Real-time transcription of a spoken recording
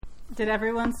Did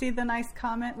everyone see the nice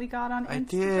comment we got on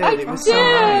Instagram? I did. It was so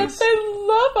nice. They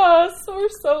love us. We're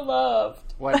so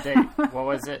loved. What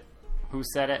was it? Who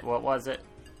said it? What was it?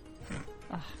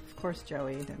 Of course,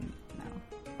 Joey didn't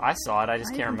know. I saw it. I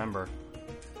just can't remember.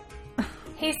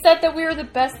 He said that we were the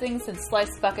best thing since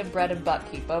sliced fucking bread and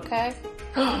butt-keep, okay?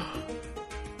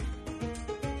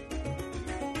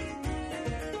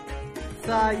 It's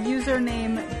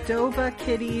username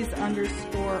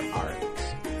DovaKitties_art.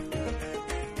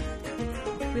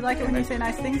 We like it when you say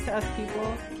nice things to us,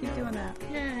 people. Keep doing that.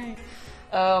 Yay.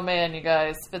 Oh, man, you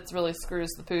guys. Fitz really screws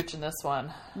the pooch in this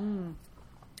one.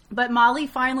 But Molly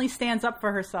finally stands up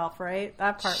for herself, right?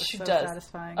 That part was so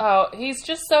satisfying. Oh, he's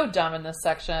just so dumb in this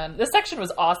section. This section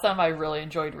was awesome. I really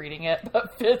enjoyed reading it,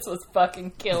 but Fitz was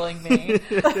fucking killing me.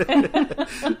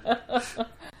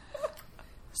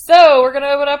 So, we're going to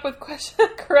open up with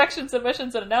corrections,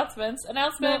 submissions, and announcements.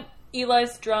 Announcement,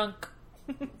 Eli's drunk.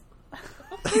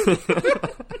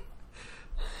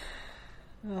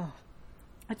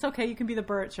 It's okay, you can be the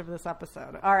Birch of this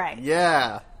episode. All right.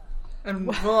 Yeah. And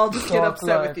we'll all just get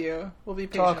upset with you. We'll be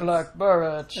patient. Talk like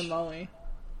Burrich. And Molly.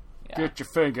 Yeah. Get your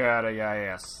finger out of your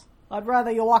ass. I'd rather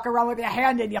you walk around with your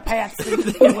hand in your pants.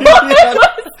 It's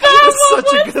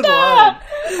such a good line.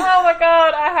 Oh my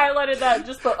god, I highlighted that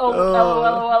just for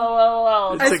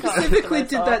LOL. I specifically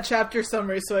did that chapter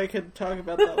summary so I could talk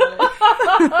about that later.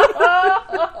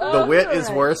 The wit is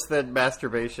worse than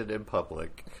masturbation in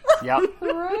public. Yep.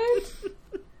 Right?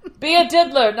 Be a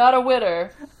diddler, not a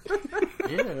witter.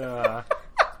 Yeah.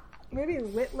 Maybe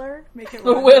Whittler? Make it A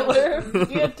whittler.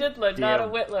 Be a diddler, not a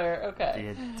whittler. Be Okay.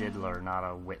 a diddler, not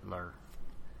a whittler.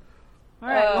 All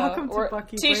right, welcome to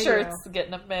Bucky T-shirts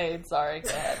getting them made. Sorry, go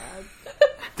ahead.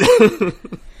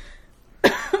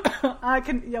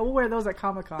 We'll wear those at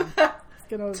Comic-Con.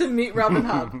 To meet Robin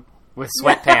Hood. With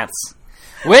sweatpants.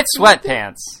 With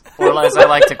sweatpants. Or as I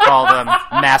like to call them,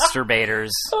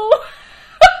 masturbators.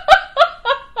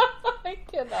 I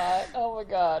cannot. Oh my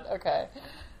god. Okay.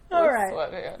 All right.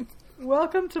 Sweatpants.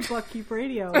 Welcome to Buckkeep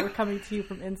Radio. We're coming to you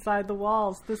from inside the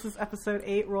walls. This is episode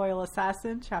 8, Royal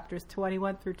Assassin, chapters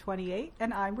 21 through 28,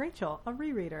 and I'm Rachel, a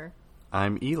rereader.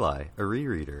 I'm Eli, a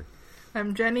rereader.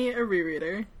 I'm Jenny, a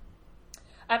rereader.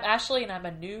 I'm Ashley, and I'm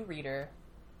a new reader.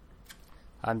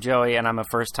 I'm Joey, and I'm a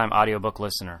first-time audiobook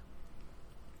listener.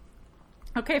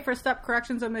 Okay, first up,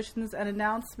 corrections, omissions, and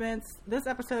announcements. This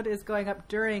episode is going up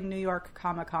during New York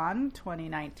Comic-Con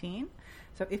 2019.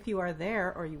 So if you are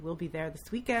there, or you will be there this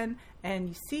weekend, and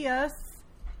you see us,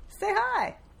 say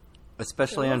hi.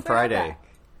 Especially on Friday.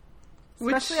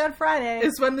 Especially on Friday.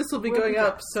 Is when this will be going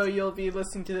up, so you'll be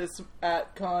listening to this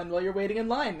at con while you're waiting in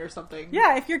line or something.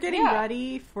 Yeah, if you're getting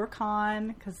ready for con,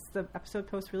 because the episode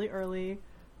posts really early,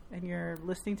 and you're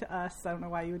listening to us, I don't know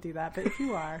why you would do that, but if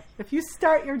you are, if you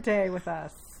start your day with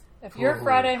us. If your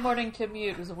Friday morning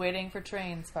commute was waiting for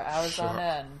trains for hours on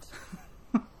end.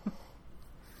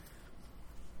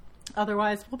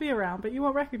 Otherwise, we'll be around, but you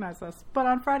won't recognize us. But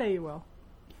on Friday, you will.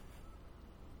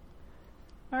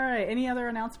 All right, any other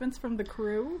announcements from the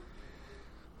crew?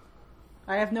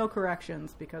 I have no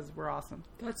corrections because we're awesome.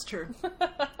 That's true.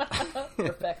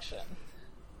 Perfection.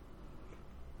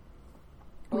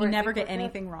 We never get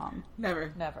anything wrong.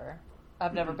 Never. Never.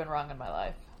 I've never been wrong in my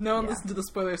life. No one listens to the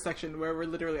spoiler section where we're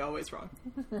literally always wrong.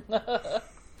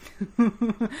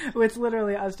 It's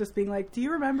literally us just being like, do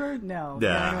you remember? No. Yeah.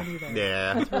 No, I don't either.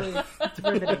 Yeah. It's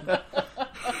riveting.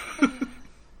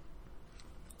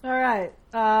 All right.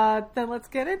 Then let's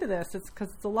get into this. It's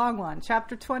because it's a long one.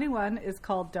 Chapter 21 is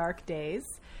called Dark Days.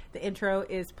 The intro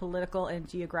is political and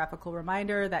geographical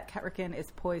reminder that Ketrican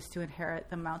is poised to inherit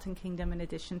the Mountain Kingdom in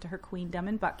addition to her queendom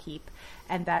and Buckkeep,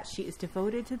 and that she is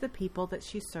devoted to the people that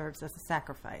she serves as a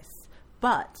sacrifice.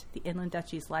 But the inland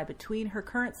duchies lie between her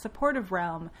current supportive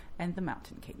realm and the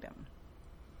Mountain Kingdom.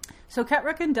 So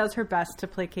Ketrican does her best to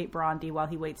placate Brondy while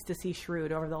he waits to see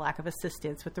Shrewd over the lack of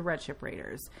assistance with the Redship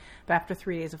Raiders. But after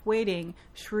 3 days of waiting,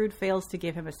 Shrewd fails to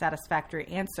give him a satisfactory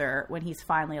answer when he's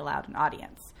finally allowed an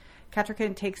audience.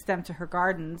 Ketrican takes them to her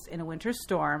gardens in a winter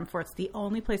storm, for it's the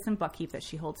only place in Buckkeep that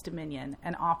she holds dominion,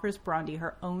 and offers Brondy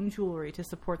her own jewelry to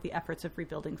support the efforts of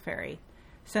rebuilding Fairy.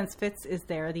 Since Fitz is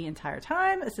there the entire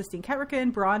time, assisting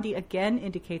Ketrican, Brondy again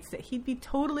indicates that he'd be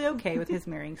totally okay with his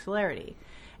marrying Celerity.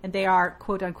 And they are,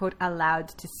 quote-unquote, allowed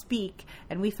to speak.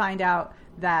 And we find out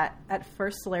that at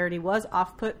first Celerity was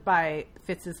off-put by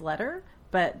Fitz's letter,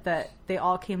 but that they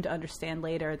all came to understand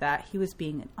later that he was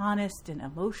being honest and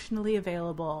emotionally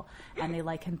available, and they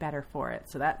like him better for it.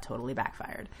 So that totally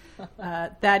backfired.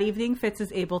 That evening, Fitz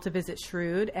is able to visit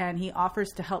Shrewd, and he offers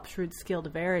to help Shrewd skill to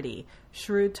Verity.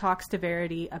 Shrewd talks to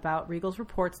Verity about Regal's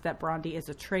reports that Bronte is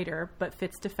a traitor, but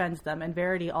Fitz defends them, and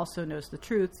Verity also knows the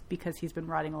truth because he's been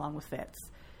riding along with Fitz.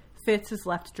 Fitz is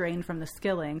left drained from the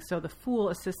skilling, so the Fool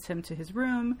assists him to his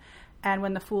room. And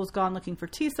when the Fool's gone looking for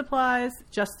tea supplies,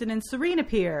 Justin and Serene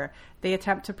appear. They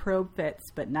attempt to probe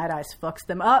Fitz, but Night Eyes fucks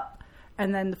them up.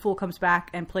 And then the Fool comes back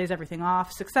and plays everything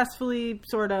off successfully,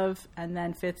 sort of. And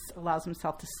then Fitz allows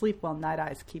himself to sleep while Night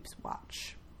Eyes keeps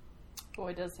watch.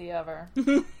 Boy, does he ever.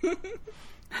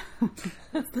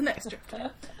 That's the next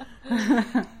chapter.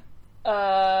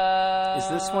 Is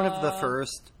this one of the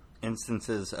first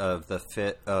instances of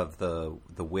the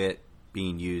wit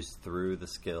being used through the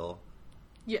skill?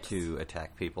 Yes. To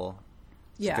attack people?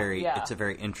 Yeah. It's a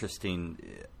very interesting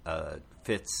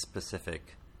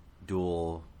Fitz-specific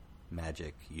dual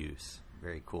magic use.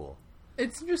 Very cool.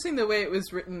 It's interesting the way it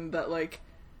was written that, like,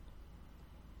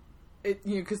 it,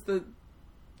 you know, because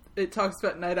it talks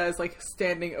about Night Eyes, like,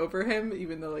 standing over him,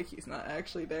 even though, like, he's not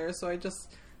actually there. So I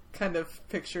just kind of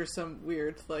picture some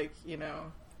weird, like, you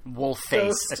know, wolf face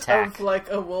ghost attack. of, like,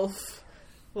 a wolf,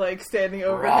 like, standing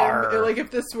over Rawr. him. Like,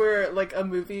 if this were, like, a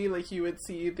movie, like, you would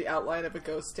see the outline of a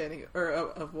ghost standing, or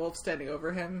a wolf standing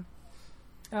over him.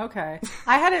 Okay.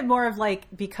 I had it more of, like,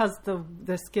 because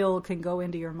the skill can go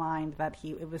into your mind, that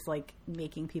it was, like,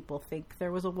 making people think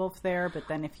there was a wolf there, but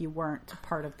then if you weren't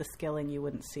part of the skilling, you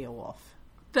wouldn't see a wolf.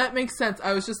 That makes sense.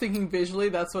 I was just thinking visually,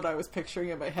 that's what I was picturing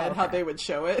in my head, how they would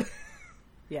show it.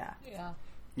 Yeah. Yeah.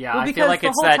 Yeah, Well, I feel because like the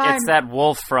it's whole that time- it's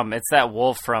that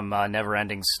wolf from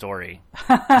Neverending Story.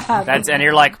 And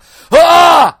you're like,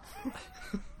 ah!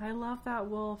 I love that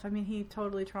wolf. I mean, he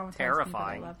totally traumatized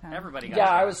Terrifying. me, but I love him. Everybody got Yeah,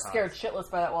 I was traumatized. scared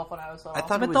shitless by that wolf when I was little. I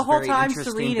thought But it was the whole very time,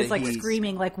 interesting Serene is, that like, he's-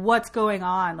 screaming, like, what's going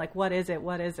on? Like, what is it?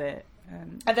 What is it?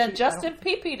 And then Justin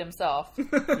pee-peed himself.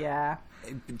 Yeah.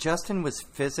 Justin was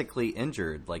physically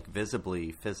injured, like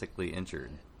visibly physically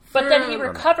injured. But then he For-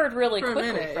 recovered really for a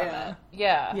quickly minute, from yeah. it.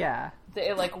 Yeah. Yeah.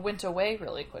 It, like, went away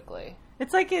really quickly.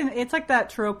 It's like that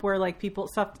trope where, like,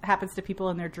 stuff happens to people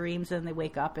in their dreams and they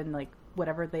wake up and, like,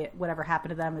 whatever happened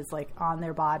to them is, like, on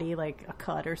their body, like a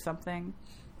cut or something.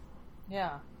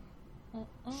 Yeah.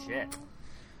 Shit.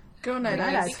 Go Night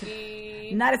Night Eyes. Eyes.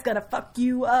 Kiki. Night is gonna fuck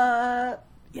you up.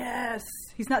 Yes.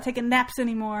 He's not taking naps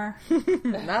anymore.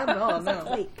 Not at all, no.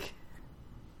 Like,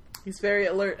 He's very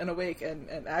alert and awake and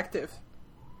active.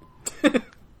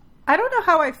 I don't know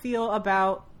how I feel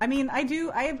about. I mean,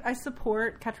 I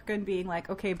support Ketrigan being like,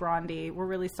 okay, Bronte, we're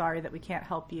really sorry that we can't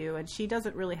help you, and she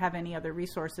doesn't really have any other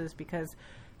resources because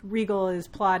Regal is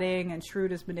plotting and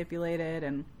Shrewd is manipulated,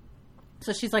 and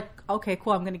so she's like, okay,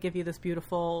 cool, I'm going to give you this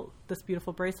beautiful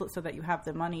bracelet so that you have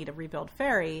the money to rebuild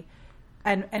Fairy,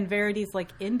 and Verity's like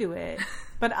into it,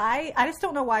 but I just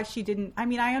don't know why she didn't. I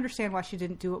mean, I understand why she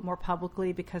didn't do it more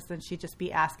publicly because then she'd just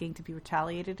be asking to be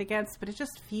retaliated against, but it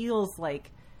just feels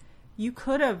like you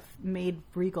could have made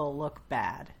Regal look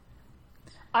bad.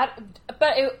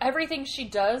 Everything she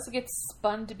does gets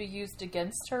spun to be used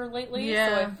against her lately. Yeah.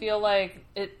 So I feel like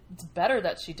it's better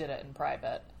that she did it in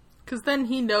private. Because then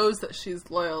he knows that she's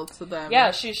loyal to them.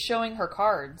 Yeah, she's showing her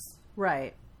cards.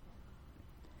 Right.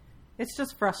 It's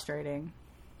just frustrating.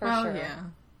 For Oh, sure. yeah.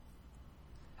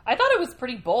 I thought it was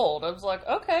pretty bold. I was like,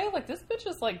 okay, like this bitch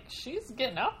is like, she's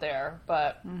getting out there.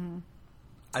 But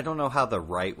I don't know how the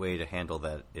right way to handle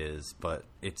that is, but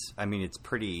it's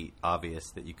pretty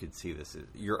obvious that you could see this.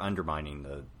 You're undermining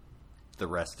the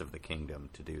rest of the kingdom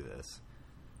to do this.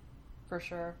 for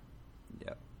sure.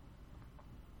 Yep.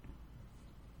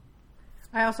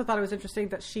 I also thought it was interesting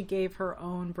that she gave her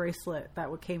own bracelet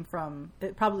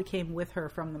it probably came with her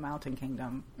from the Mountain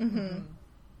Kingdom. Mm-hmm.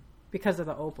 Because of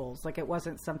the opals. Like, it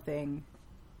wasn't something,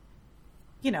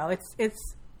 you know, it's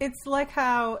like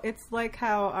how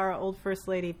our old First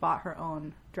Lady bought her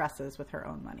own dresses with her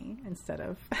own money instead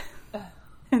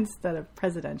of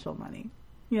presidential money.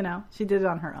 You know, she did it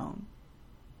on her own.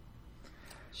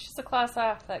 She's a class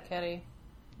act, that kitty.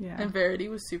 Yeah. And Verity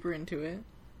was super into it.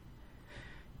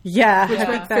 Yeah. Which I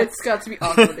meant think that's, Fitz got to be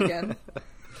awkward again.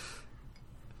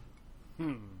 The,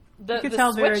 you could the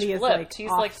tell switch Verity is flipped. like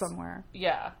He's off like somewhere.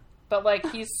 Yeah. But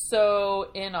like he's so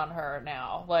in on her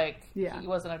now. Like Yeah. he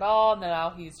wasn't at all, and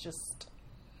now he's just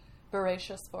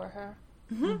voracious for her.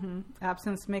 Mm-hmm.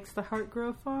 Absence makes the heart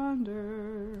grow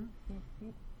fonder.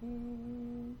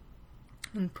 And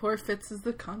poor Fitz is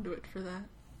the conduit for that.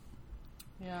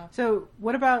 Yeah. So,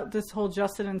 what about this whole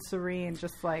Justin and Serene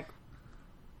just like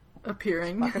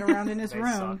Appearing. fucking around in his They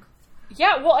room? suck.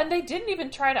 Yeah, well, and they didn't even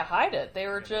try to hide it. They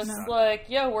were just like,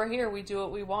 yo, we're here, we do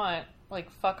what we want. Like,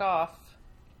 fuck off.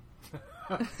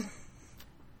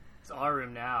 It's our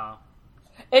room now.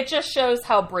 It just shows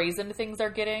how brazen things are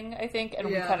getting, I think, and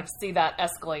we Yeah. kind of see that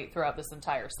escalate throughout this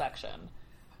entire section.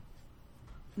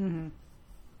 Mm-hmm.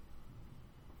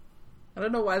 I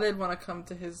don't know why they'd want to come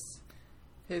to his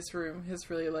room, his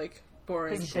really like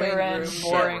boring, His plain barren, room.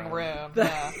 boring room.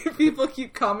 Yeah. That people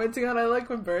keep commenting on. I like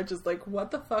when Burge is like,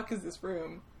 "What the fuck is this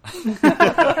room?"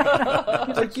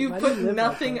 Like you Why do put you live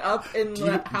nothing like up in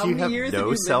how do you many have years no have you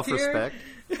lived self-respect?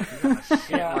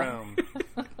 Yeah. Room.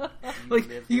 here? Like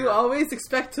live you here. always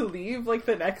expect to leave like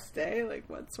the next day. Like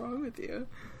what's wrong with you?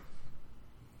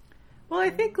 Well, I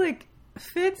think like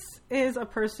Fitz is a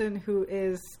person who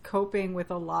is coping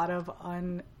with a lot of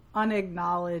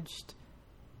unacknowledged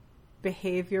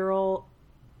behavioral,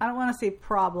 I don't want to say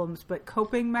problems, but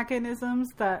coping mechanisms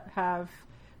that have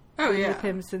Oh been yeah, with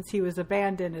him since he was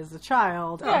abandoned as a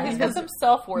child. Yeah, he's got some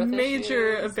self-worth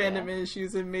major issues. abandonment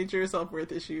issues and major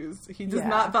self-worth issues. He does Yeah.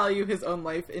 not value his own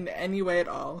life in any way at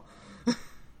all, which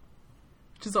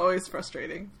is always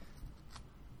frustrating.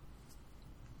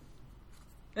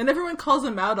 And everyone calls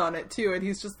him out on it too, and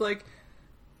he's just like,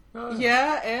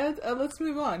 "Yeah, and let's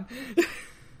move on."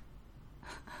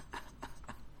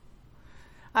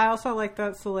 I also like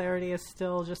that Celerity is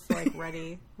still just like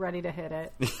ready to hit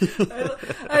it.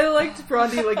 I liked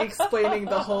Bronte like explaining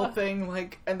the whole thing,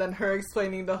 like, and then her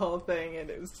explaining the whole thing, and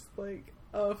it was just like,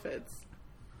 "Oh, Fitz."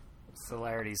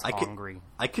 Celerity's I could- hungry.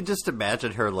 I could just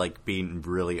imagine her like being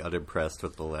really unimpressed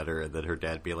with the letter, and then her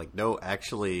dad being like, "No,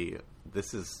 actually,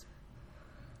 this is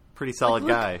pretty solid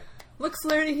Like, guy." Look,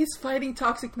 Celerity, he's fighting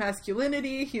toxic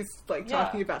masculinity. He's like Yeah.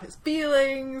 talking about his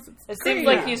feelings. It seems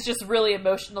like he's just really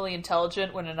emotionally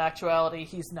intelligent when in actuality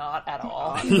he's not at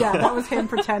all. Yeah, that was him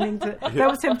pretending to. That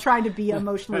was him trying to be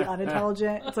emotionally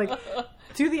unintelligent. It's like,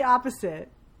 do the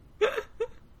opposite.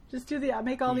 Just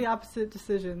make all the opposite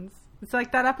decisions. It's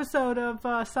like that episode of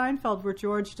Seinfeld where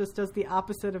George just does the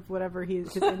opposite of whatever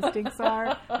his instincts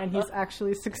are, and he's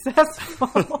actually successful.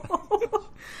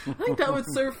 I think that would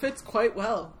serve Fitz quite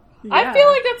well. I Yeah. feel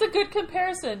like that's a good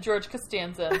comparison, George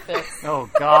Costanza and Fitz. Oh,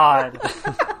 God.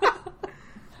 Kind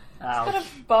Ouch.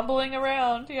 of bumbling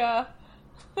around, yeah.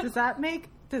 Does that make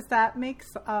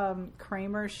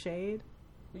Kramer shade?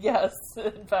 Yes,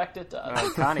 in fact it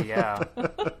does. Kind of, yeah.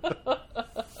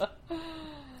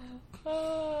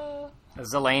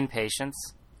 Is Elaine Patience?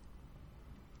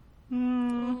 I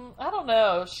don't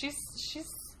know. She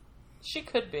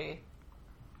could be.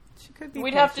 She could be.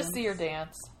 We'd have to patient. see her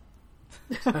dance.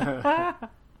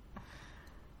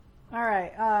 All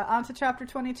right, on to chapter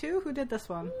 22. Who did this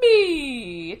one?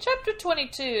 Me! Chapter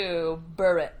 22,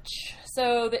 Burrich.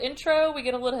 So the intro, we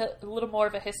get a little more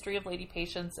of a history of Lady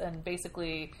Patience, and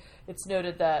basically it's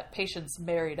noted that Patience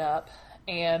married up,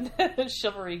 and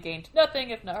Chivalry gained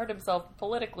nothing if not hurt himself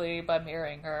politically by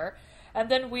marrying her. And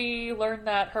then we learn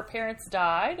that her parents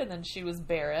died, and then she was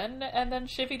barren, and then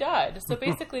Shivy died. So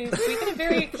basically,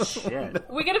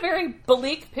 we get a very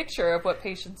bleak picture of what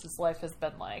Patience's life has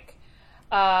been like.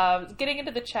 Getting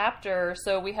into the chapter,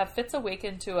 so we have Fitz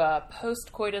awakened to a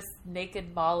post-coitus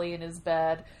naked Molly in his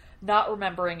bed, not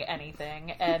remembering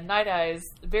anything, and Night Eyes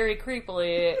very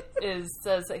creepily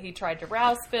says that he tried to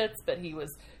rouse Fitz, but he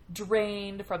was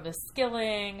drained from the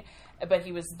skilling, but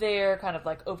he was there kind of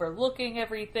like overlooking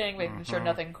everything, making sure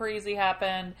nothing crazy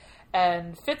happened,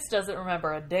 and Fitz doesn't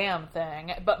remember a damn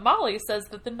thing, but Molly says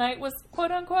that the night was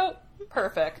quote-unquote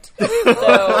perfect.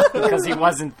 So Because he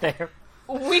wasn't there.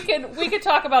 we could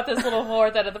talk about this a little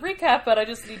more than in the recap, but I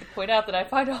just need to point out that I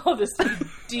find all of this to be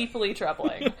deeply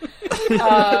troubling.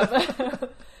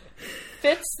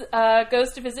 Fitz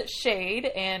goes to visit Shade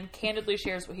and candidly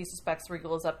shares what he suspects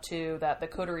Regal is up to, that the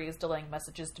coterie is delaying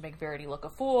messages to make Verity look a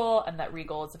fool, and that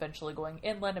Regal is eventually going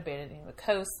inland, abandoning the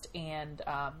coast, and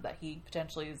that he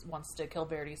potentially wants to kill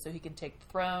Verity so he can take the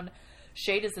throne.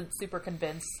 Shade isn't super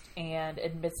convinced and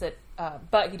admits it,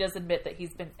 but he does admit that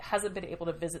hasn't been able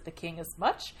to visit the king as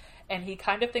much, and he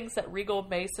kind of thinks that Regal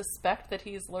may suspect that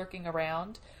he's lurking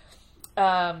around.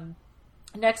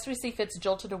 Next, we see Fitz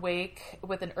jolted awake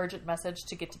with an urgent message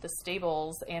to get to the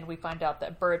stables, and we find out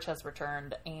that Burrich has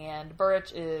returned, and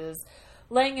Burrich is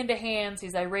laying into Hands.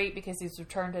 He's irate because he's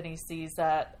returned, and he sees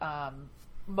that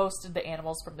most of the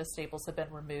animals from the stables have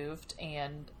been removed,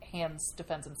 and Hands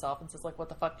defends himself and says, like, what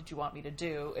the fuck did you want me to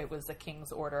do? It was the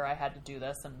king's order. I had to do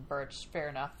this, and Burrich, fair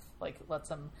enough, like, lets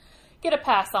him get a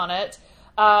pass on it.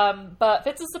 But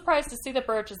Fitz is surprised to see that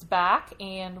Burrich is back,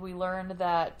 and we learn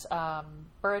that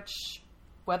Burrich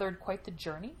weathered quite the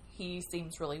journey. He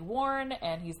seems really worn,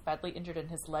 and he's badly injured in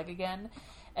his leg again.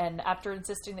 And after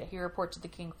insisting that he report to the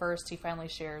king first, he finally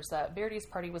shares that Verity's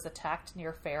party was attacked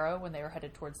near Pharaoh when they were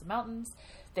headed towards the mountains.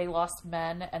 They lost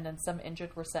men, and then some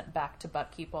injured were sent back to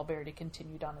Buckkeep while Verity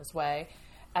continued on his way.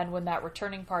 And when that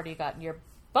returning party got near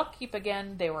Buckkeep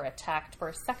again, they were attacked for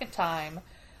a second time.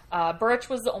 Burrich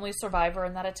was the only survivor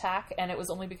in that attack, and it was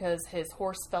only because his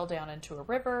horse fell down into a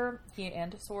river, he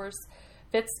and his horse.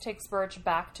 Fitz takes Burrich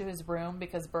back to his room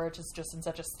because Burrich is just in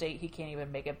such a state he can't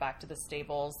even make it back to the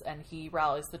stables, and he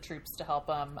rallies the troops to help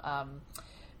him.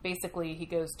 Basically, he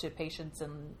goes to Patience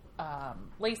and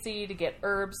Lacey to get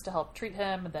herbs to help treat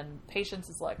him, and then Patience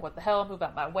is like, what the hell, move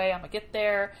out my way, I'm gonna get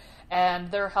there.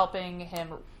 And they're helping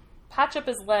him patch up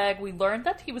his leg. We learned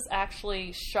that he was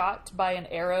actually shot by an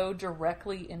arrow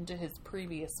directly into his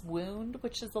previous wound,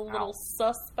 which is a little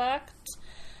suspect.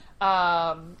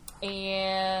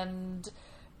 And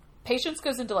Patience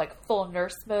goes into like full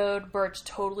nurse mode. Burrich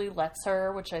totally lets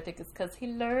her, which I think is because he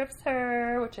loves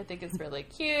her, which I think is really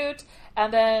cute.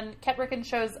 And then Ketrican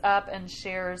shows up and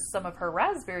shares some of her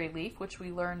raspberry leaf, which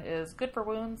we learn is good for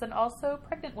wounds and also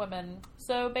pregnant women.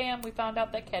 So bam, we found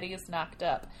out that Ketty is knocked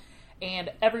up.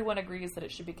 And everyone agrees that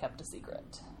it should be kept a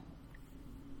secret.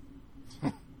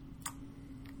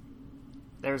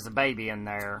 There's a baby in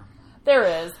there. There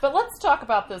is, but let's talk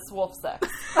about this wolf sex.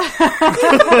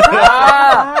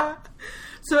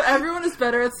 So everyone is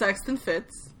better at sex than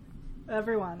Fitz.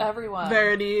 Everyone.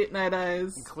 Verity, Night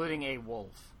Eyes. Including a wolf.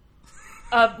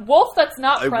 A wolf that's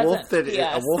not present. A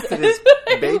wolf that is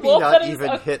maybe wolf not that is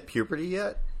even hit puberty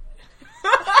yet.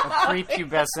 A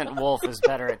prepubescent wolf is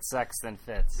better at sex than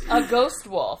Fitz. A ghost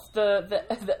wolf. The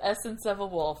essence of a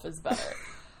wolf is better.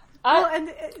 Well,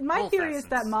 and my Wolf theory is essence.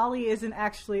 that Molly isn't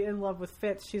actually in love with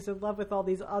Fitz. She's in love with all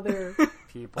these other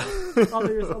People. all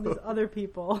these other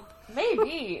people.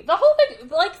 Maybe. The whole thing,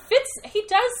 like, Fitz, he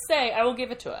does say, I will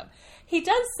give it to him, he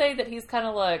does say that he's kind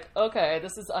of like, okay,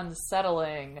 this is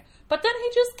unsettling, but then he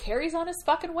just carries on his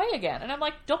fucking way again. And I'm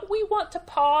like, don't we want to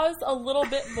pause a little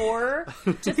bit more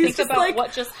to think just about like,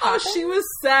 what just happened? Oh, she was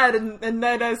sad, and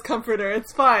Night Eyes comfort her.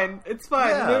 It's fine. It's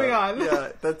fine. Moving on. Yeah,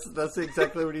 that's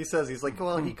exactly what he says. He's like,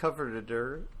 well, he comforted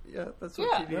her. Yeah, that's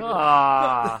what she needed.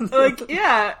 Like,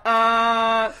 yeah.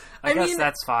 I guess mean,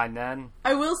 that's fine then.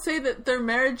 I will say that their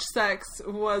marriage sex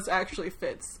was actually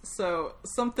Fitz, so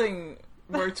something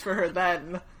worked for her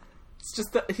then. It's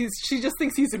just that she just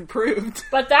thinks he's improved.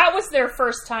 But that was their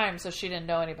first time, so she didn't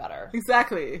know any better.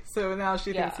 Exactly. So now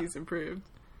she thinks Yeah. he's improved.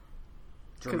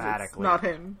 'Cause Dramatically. it's not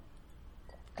him.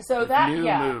 So that, New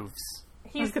yeah. moves.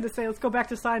 I was going to say, let's go back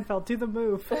to Seinfeld. Do the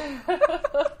move.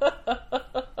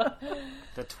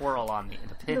 The twirl on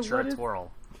the picture what a is-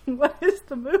 twirl. What is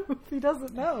the move? He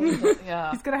doesn't know.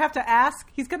 Yeah. He's going to have to ask.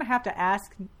 He's going to have to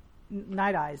ask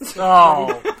Night Eyes.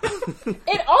 Oh.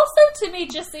 It also, to me,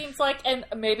 just seems like, and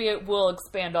maybe it will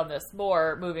expand on this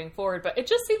more moving forward, but it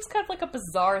just seems kind of like a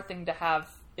bizarre thing to have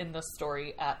in the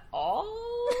story at all.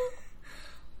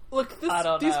 Look, I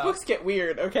don't these know. books get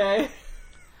weird, okay?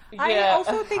 I Yeah.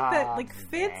 also think that like Ah,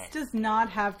 Fitz man. does not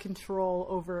have control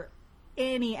over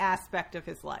any aspect of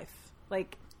his life.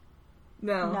 Like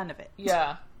No. none of it.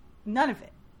 Yeah. None of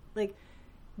it. Like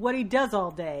what he does all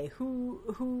day. Who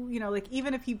like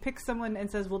even if he picks someone and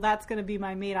says, "Well, that's going to be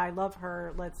my mate. I love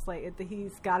her." Let's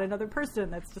he's got another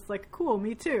person that's just like, "Cool,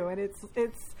 me too." And it's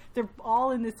they're all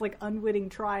in this like unwitting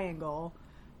triangle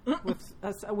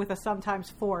with a sometimes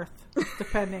fourth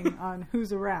depending on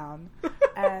who's around.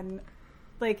 And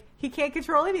like he can't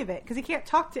control any of it because he can't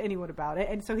talk to anyone about it,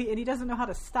 and so he doesn't know how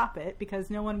to stop it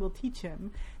because no one will teach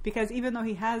him. Because even though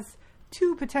he has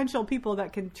two potential people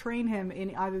that can train him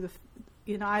in either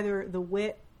the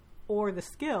wit or the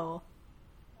skill,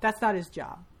 that's not his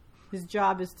job. His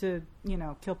job is to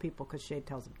kill people because Shade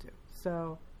tells him to.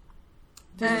 So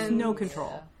there's And- no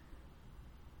control.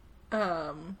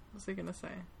 What was I gonna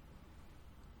say?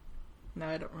 No,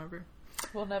 I don't remember.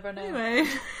 We'll never know. Anyway.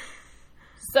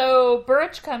 So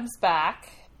Burrich comes back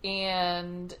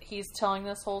and he's telling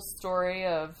this whole story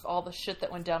of all the shit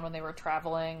that went down when they were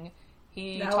traveling.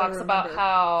 He Now I talks about remember.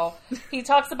 how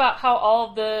all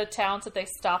of the towns that they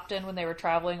stopped in when they were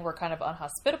traveling were kind of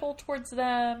unhospitable towards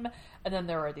them, and then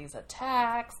there were these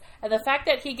attacks, and the fact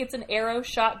that he gets an arrow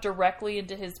shot directly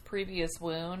into his previous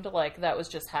wound, like that was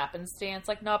just happenstance.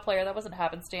 Like, no, player, that wasn't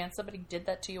happenstance. Somebody did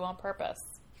that to you on purpose.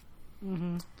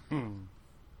 I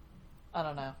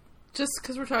don't know. Just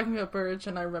because we're talking about Burrich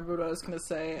and I remember what I was going to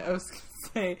say, I was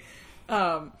going to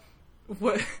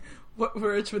say what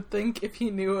Burrich would think if he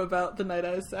knew about the Night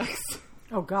Eyes sex.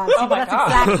 Oh God! See, my that's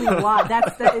God. exactly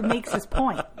why. It makes his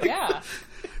point. Yeah.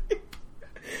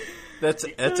 That's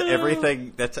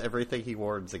everything. That's everything he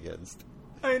warns against.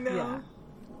 I know. Yeah.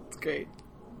 It's great.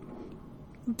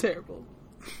 Terrible.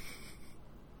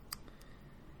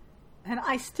 And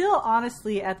I still,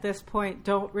 honestly, at this point,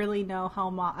 don't really know how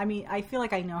I mean, I feel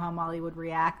like I know how Molly would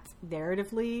react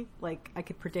narratively. Like, I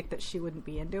could predict that she wouldn't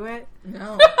be into it.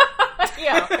 No.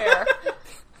 Yeah, fair.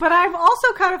 But I'm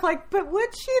also kind of like, but would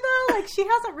she, though? Like, she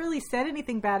hasn't really said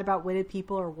anything bad about witted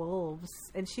people or wolves,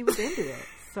 and she was into it.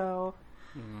 So,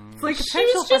 it's like She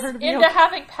potential was for just her to be into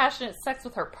having passionate sex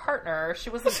with her partner. She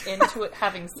wasn't into it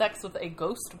having sex with a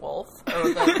ghost wolf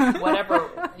or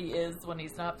whatever he is when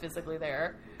he's not physically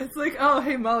there. It's like, oh,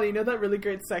 hey, Molly, you know that really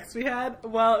great sex we had?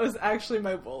 Well, it was actually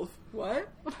my wolf. What?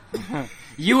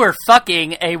 You were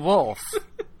fucking a wolf.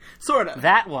 Sort of.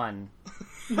 That one.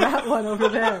 that one over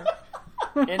there.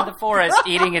 In the forest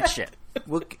eating its shit.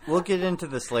 We'll get into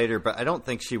this later, but I don't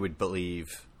think she would believe.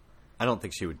 I don't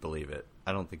think she would believe it.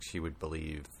 I don't think she would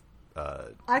believe.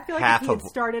 I feel like half if he had of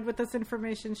started with this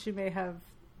information, she may have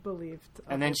believed.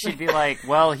 And then she'd be like,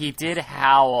 well, he did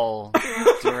howl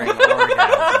during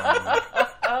orgasm.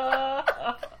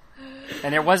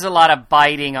 And there was a lot of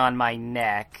biting on my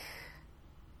neck.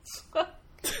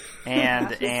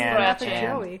 And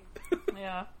Joey.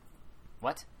 Yeah.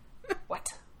 What? What?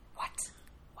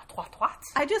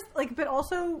 I just like, but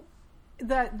also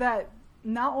that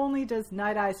not only does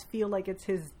Night Eyes feel like it's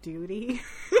his duty,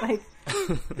 like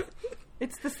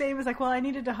it's the same as like, well, I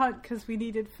needed to hunt because we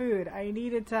needed food. I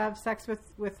needed to have sex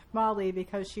with Molly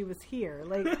because she was here.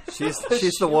 Like she's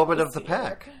the woman of the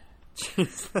pack.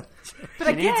 but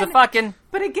She needs a fucking...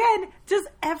 But again, does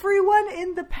everyone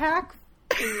in the pack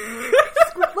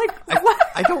like what?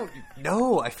 I don't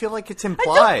know. I feel like it's I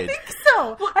implied. don't think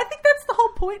so. I think that's the whole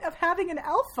point of having an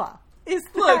alpha. Is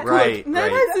that Right,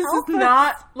 Night right. Eyes is Alpha-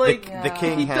 not, like... The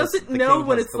king He has, doesn't the know king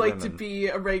what has it's the like to women. be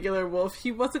a regular wolf.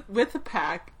 He wasn't with a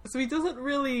pack, so he doesn't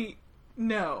really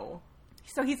know.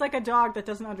 So he's like a dog that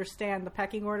doesn't understand the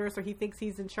pecking order, so he thinks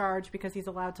he's in charge because he's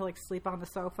allowed to like sleep on the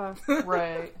sofa.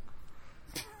 Right.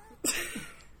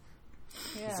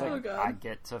 Yeah. He's like, Oh, God. I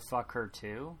get to fuck her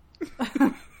too?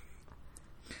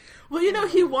 Well, you know,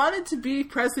 he wanted to be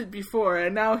present before,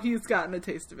 and now he's gotten a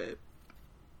taste of it.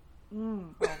 Oh,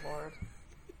 Lord.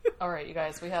 All right, you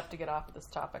guys, we have to get off of this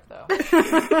topic, though.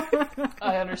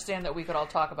 I understand that we could all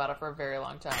talk about it for a very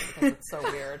long time because it's so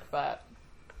weird, but...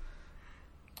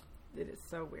 It is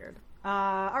so weird.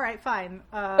 All right, fine.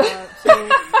 So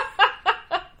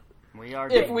We are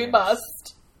If we dangerous.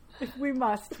 must. we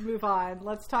must move on.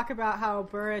 Let's talk about how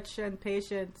Burrich and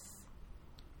Patience,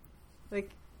 like,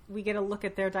 we get a look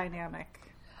at their dynamic.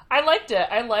 I liked it.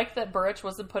 I liked that Burrich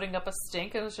wasn't putting up a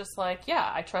stink. It was just like,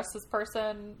 yeah, I trust this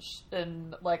person,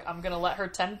 and, like, I'm going to let her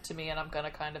tend to me, and I'm going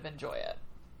to kind of enjoy it.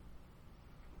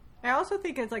 I also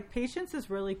think it's like Patience is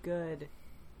really good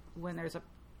when there's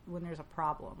a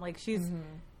problem. Like she's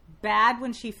bad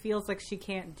when she feels like she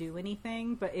can't do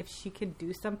anything, but if she can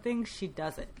do something, she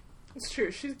does it. It's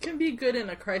true. She can be good in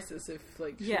a crisis if,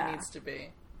 like, she Yeah. needs to be.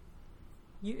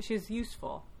 She's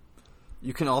useful.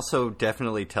 You can also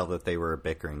definitely tell that they were a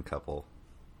bickering couple.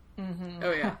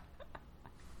 Oh, yeah.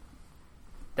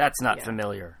 That's not Yeah.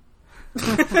 familiar.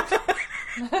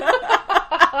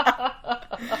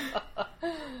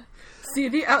 See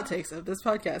the outtakes of this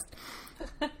podcast.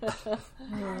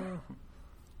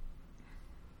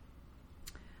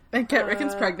 And Cat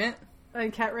Ricken's pregnant.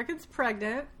 And Cat Ricken's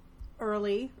pregnant.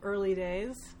 Early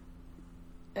days.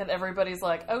 And everybody's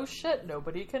like, oh shit,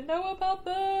 nobody can know about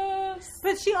this.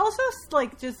 But she also,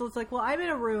 like, just was like, well, I'm in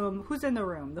a room. Who's in the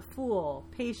room? The Fool,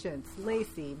 Patience,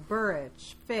 Lacey,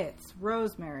 Burrich, Fitz,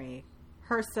 Rosemary,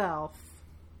 herself,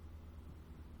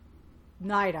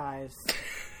 Night Eyes.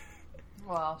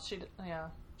 Well, she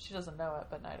doesn't know it,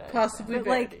 but Night Eyes. Possibly But,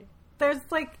 Verity. like, there's,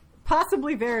 like,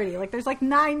 possibly Verity. Like, there's, like,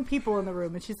 9 people in the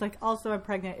room, and she's like, also, I'm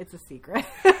pregnant. It's a secret.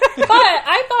 But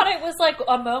I thought it was like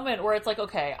a moment where it's like,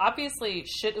 okay, obviously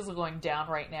shit is going down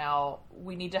right now.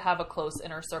 We need to have a close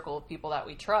inner circle of people that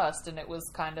we trust. And it was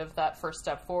kind of that first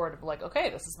step forward of like, okay,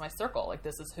 this is my circle. Like,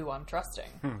 this is who I'm trusting.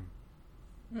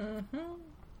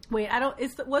 Wait, I don't.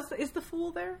 Is the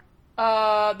Fool there?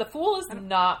 The Fool is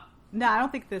not. No, I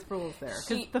don't think the Fool's there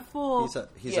because the Fool.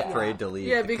 He's Yeah. afraid to leave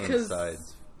Yeah, the because king's side.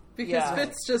 Yeah.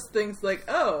 Fitz just thinks like,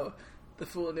 oh, the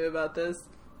Fool knew about this.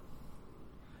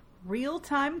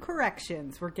 Real-time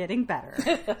corrections. We're getting better.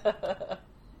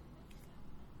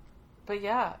 But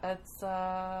yeah, it's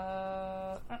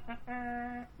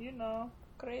you know,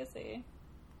 crazy.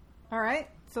 All right,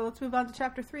 so let's move on to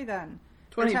chapter 3 then.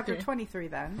 Or 23. chapter 23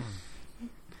 then.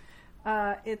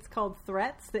 It's called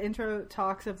Threats. The intro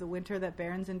talks of the winter that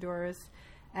Barons endures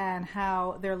and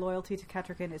how their loyalty to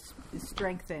Ketrican is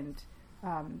strengthened.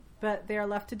 But they are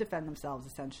left to defend themselves,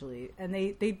 essentially. And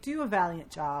they do a valiant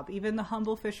job. Even the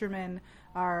humble fishermen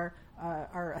are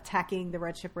attacking the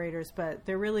Red Ship Raiders, but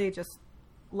they're really just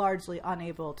largely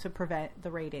unable to prevent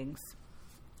the raidings,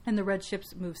 and the red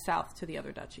ships move south to the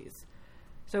other duchies.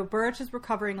 So Burrich is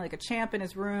recovering like a champ in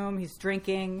his room. He's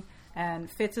drinking, and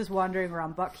Fitz is wandering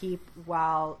around Buckkeep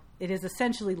while it is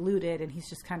essentially looted, and he's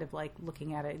just kind of like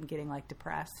looking at it and getting like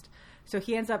depressed. So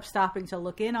he ends up stopping to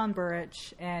look in on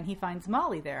Burrich, and he finds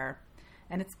Molly there.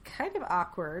 And it's kind of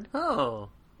awkward. Oh.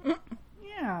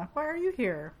 Yeah, why are you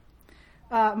here?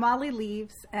 Molly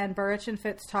leaves, and Burrich and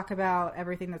Fitz talk about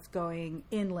everything that's going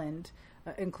inland,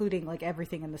 including like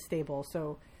everything in the stable.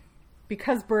 So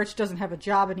because Burrich doesn't have a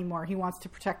job anymore, he wants to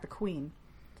protect the queen.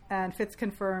 And Fitz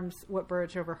confirms what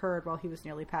Burrich overheard while he was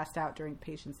nearly passed out during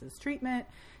Patience's treatment,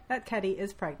 that Ketty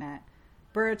is pregnant.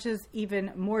 Burrich is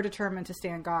even more determined to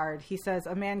stand guard. He says,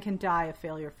 "A man can die of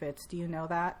failure, Fitz. Do you know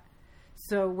that?"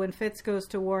 So when Fitz goes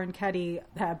to warn Ketty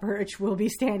that Burrich will be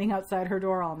standing outside her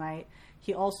door all night,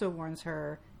 he also warns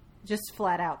her just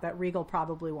flat out that Regal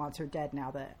probably wants her dead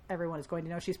now that everyone is going to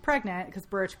know she's pregnant, because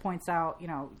Burrich points out, you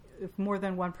know, if more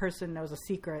than one person knows a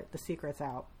secret, the secret's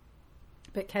out.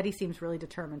 But Ketty seems really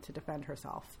determined to defend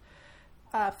herself.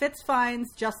 Fitz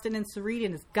finds Justin and Sarita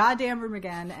in his goddamn room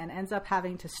again and ends up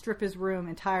having to strip his room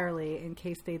entirely in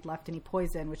case they'd left any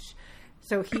poison,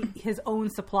 so his own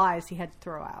supplies he had to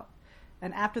throw out.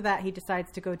 And after that, he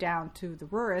decides to go down to the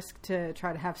Rurisk to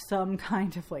try to have some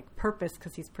kind of like purpose,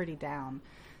 because he's pretty down.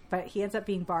 But he ends up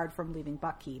being barred from leaving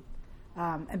Buckkeep.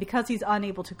 And because he's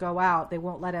unable to go out, they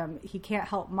won't let him. He can't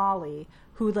help Molly,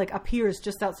 who like appears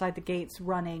just outside the gates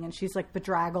running, and she's like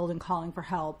bedraggled and calling for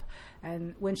help.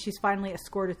 And when she's finally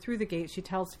escorted through the gate, she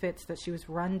tells Fitz that she was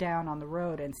run down on the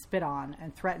road and spit on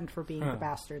and threatened for being the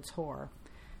bastard's whore.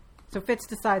 So Fitz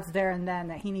decides there and then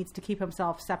that he needs to keep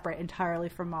himself separate entirely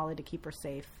from Molly to keep her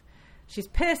safe. She's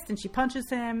pissed and she punches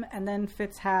him, and then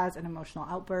Fitz has an emotional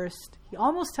outburst. He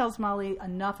almost tells Molly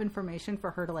enough information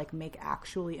for her to like make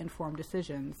actually informed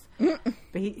decisions.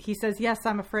 But he says, "Yes,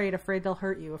 I'm afraid they'll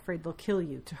hurt you, afraid they'll kill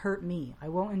you, to hurt me. I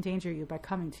won't endanger you by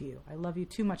coming to you. I love you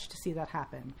too much to see that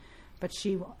happen." But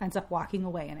she ends up walking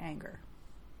away in anger.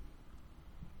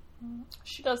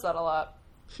 She does that a lot.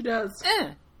 She does.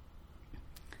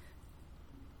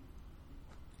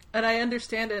 And I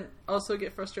understand and also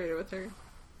get frustrated with her.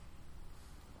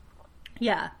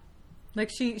 Yeah.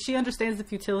 Like, she understands the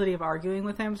futility of arguing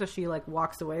with him, so she, like,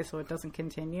 walks away so it doesn't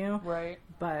continue. Right.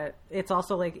 But it's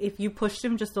also, like, if you pushed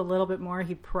him just a little bit more,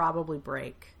 he'd probably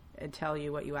break and tell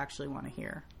you what you actually want to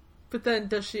hear. But then,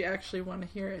 does she actually want to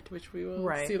hear it? Which we will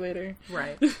see later.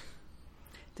 Right.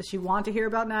 Does she want to hear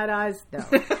about Night Eyes? No,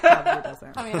 she probably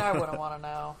doesn't. I mean, I wouldn't want to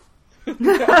know.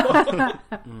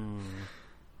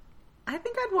 I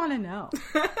think I'd want to know.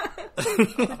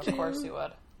 Of course you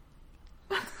would.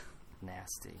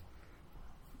 Nasty.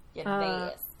 You're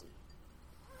nasty.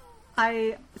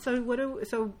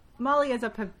 So Molly ends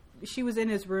up she was in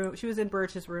his room. She was in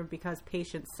Burrich's room because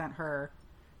Patience sent her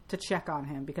to check on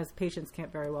him, because Patience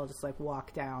can't very well just like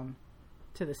walk down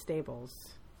to the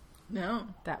stables. No,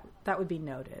 that would be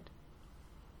noted.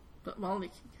 But Molly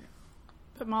can.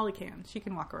 But Molly can. She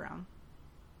can walk around.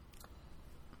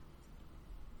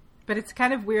 But it's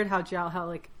kind of weird how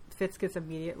like Fitz gets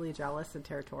immediately jealous and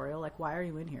territorial. Like, why are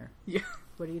you in here? Yeah.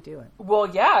 What are you doing? Well,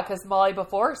 yeah, because Molly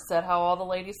before said how all the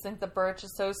ladies think that Burrich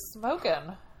is so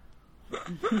smoking.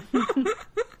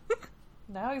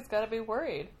 Now he's got to be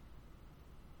worried.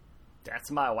 That's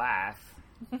my wife.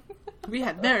 We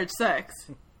had marriage sex.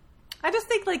 I just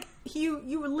think, like,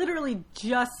 you were literally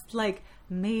just, like,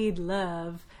 made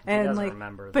love. And, doesn't like,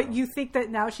 remember, but though. you think that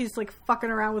now she's, like, fucking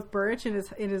around with Burrich in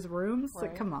his rooms? Right.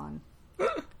 Like, come on.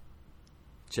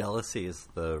 Jealousy is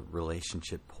the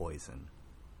relationship poison,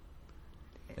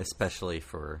 especially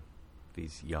for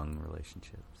these young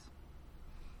relationships.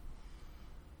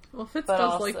 Well, Fitz But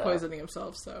does also- like poisoning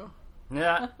himself, so.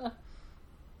 Yeah.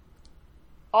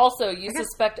 Also, you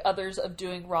suspect others of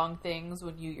doing wrong things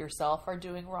when you yourself are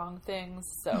doing wrong things,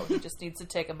 so he just needs to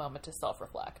take a moment to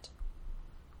self-reflect.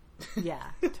 Yeah,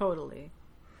 totally.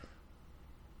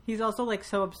 He's also, like,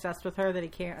 so obsessed with her that he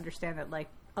can't understand that, like,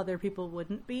 other people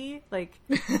wouldn't be. Like,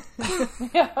 That's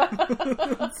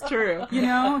true. you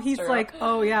know, he's True. like,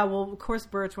 oh, yeah, well, of course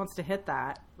Burrich wants to hit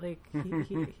that. Like,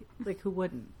 he like, who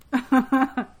wouldn't?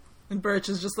 And Birch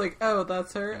is just like, oh,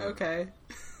 that's her? Okay.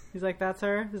 He's like, that's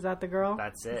her? Is that the girl?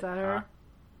 That's Is it, that her? huh?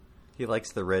 He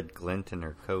likes the red glint in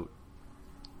her coat.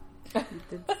 You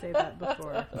did say that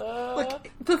before.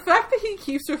 Like, the fact that he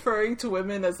keeps referring to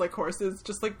women as, like, horses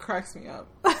just, like, cracks me up.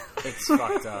 It's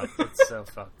fucked up. It's so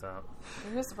fucked up.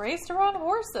 He was raised around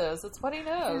horses. It's what he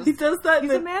knows. He does that in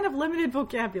He's a the... man of limited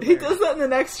vocabulary. He does that in the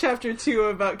next chapter, too,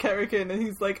 about Kerrigan, and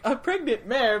he's like, a pregnant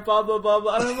mare, blah, blah, blah,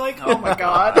 blah. And I'm like, oh my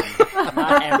god.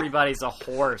 Not everybody's a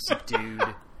horse, dude.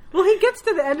 Well, he gets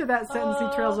to the end of that sentence,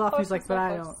 he trails off. He's like, but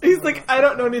I don't. He's like, I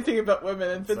don't know anything about women,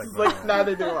 and Fitz is like,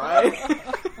 neither do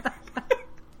I.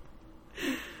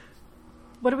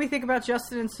 What do we think about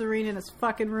Justin and Serene in his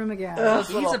fucking room again?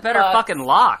 He's a better fucking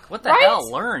Locke. What the Right?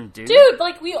 hell? Learn, dude. Dude,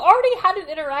 like, we already had an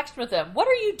interaction with him. What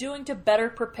are you doing to better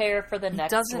prepare for the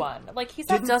next doesn't- one? Like, he's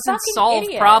He a doesn't fucking solve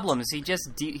idiot. problems.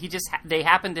 They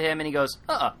happen to him, and he goes,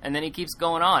 and then he keeps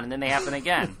going on, and then they happen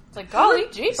again. It's like, golly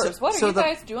jeepers, what are so you the-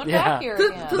 guys doing Yeah. back here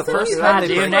again? The first you time have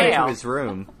they to break nail. into his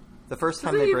room,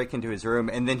 break into his room,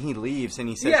 and then he leaves, and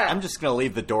he says, Yeah. "I'm just going to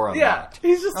leave the door Yeah, unlocked."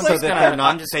 he's just I'm So like, that gonna- they're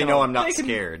not, I'm just they gonna- know I'm not they can-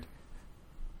 scared.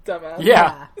 dumbass.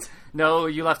 Yeah. No,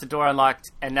 you left the door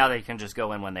unlocked, and now they can just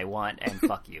go in when they want and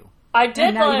fuck you. And I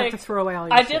did now you like have to throw away all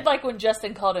your I shit. did like when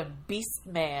Justin called him Beast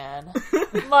Man.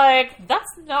 Like,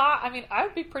 that's not, I mean, I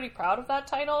would be pretty proud of that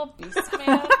title, Beast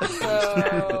Man.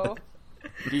 So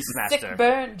Beastmaster. sick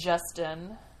burn,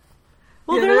 Justin.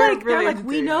 Well, Yeah, they're they're like, really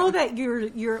we into know it.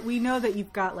 that we know that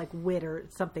you've got like wit or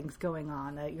something's going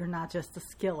on, that you're not just a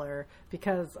skiller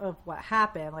because of what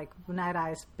happened. Like, Night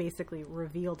Eyes basically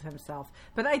revealed himself.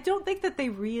 But I don't think that they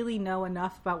really know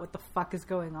enough about what the fuck is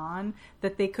going on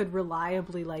that they could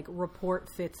reliably like report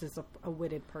Fitz as a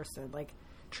witted person. Like,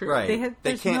 True. Right? They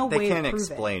there's can't. no They way to can't prove it.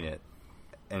 explain it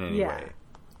in any Yeah. way.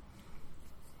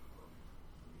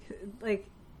 like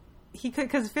he could,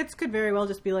 because Fitz could very well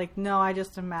just be like, no, I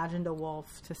just imagined a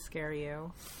wolf to scare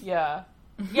you. Yeah.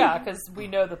 Yeah, because we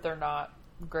know that they're not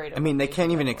great at I mean, they what can't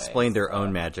do even anyways, explain their so.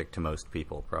 own magic to most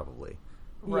people, probably.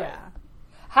 Right. Yeah.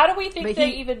 How do we think But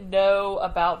they he- even know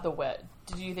about the wit?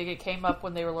 Did you think it came up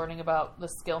when they were learning about the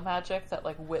skill magic that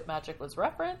like wit magic was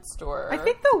referenced, or I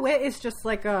think the wit is just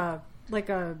like a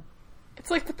It's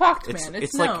like the Poct It's Man.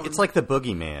 It's like known. it's like the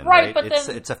boogeyman, right? right? But it's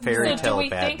then it's a fairy so tale do we of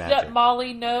bad think magic. that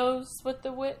Molly knows what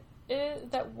the wit is?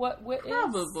 That what wit is?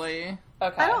 Probably.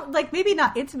 Okay. I don't like, maybe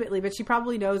not intimately, but she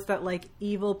probably knows that like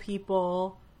evil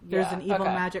people. There's Yeah, an evil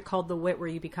okay. magic called the wit where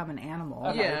you become an animal.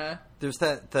 Okay. Yeah. There's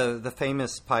the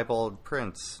famous piebald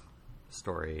prince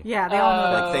story. Yeah, they all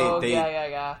know that. Like, they-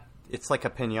 yeah. It's like a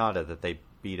pinata that they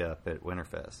beat up at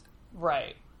Winterfest.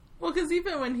 Right. Well, because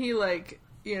even when he, like,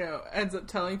 you know, ends up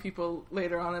telling people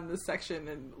later on in this section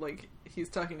and, like, he's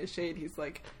talking to Shade, he's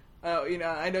like, oh, you know,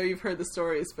 I know you've heard the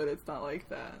stories, but it's not like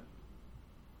that.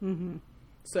 Mm-hmm.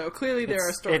 So clearly there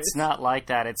are stories. It's not like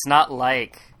that. It's not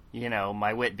like, you know,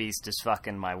 my wit beast is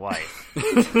fucking my wife.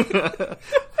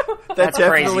 That That's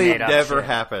crazy definitely made up never shit.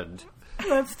 happened.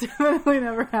 That's definitely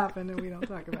never happened, and we don't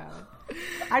talk about it.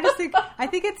 I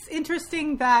think it's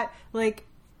interesting that, like,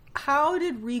 how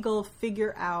did Regal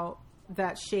figure out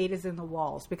that Shade is in the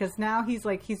walls? Because now he's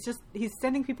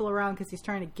sending people around because he's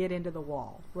trying to get into the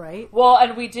wall, right? Well,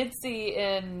 and we did see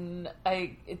in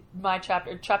my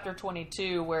chapter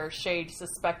 22, where Shade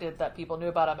suspected that people knew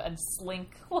about him, and Slink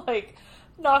like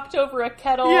knocked over a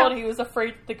kettle, Yeah. and he was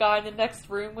afraid the guy in the next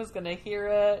room was going to hear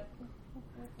it.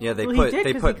 Yeah, they Well, put he did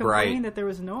they because he put Bright. complained that there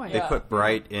was noise. They Yeah. put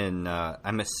Bright in.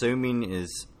 I'm assuming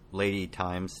is Lady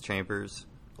Time's chambers,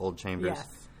 old chambers,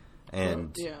 Yes.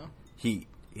 and Yeah. he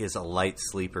is a light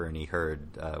sleeper, and he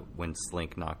heard when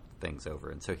Slink knocked things over,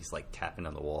 and so he's like tapping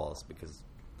on the walls because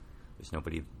there's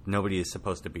nobody is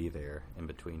supposed to be there in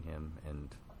between him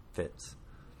and Fitz.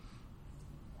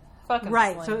 Fucking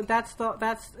Right. Slink. So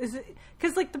is it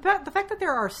because like the fact that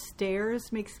there are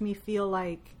stairs makes me feel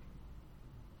like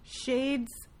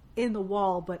Shade's in the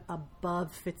wall but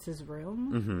above Fitz's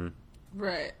room. Mm-hmm.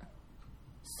 Right.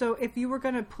 So if you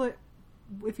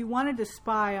wanted to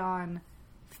spy on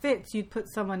Fitz, you'd put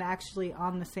someone actually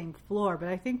on the same floor. But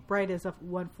I think Bright is up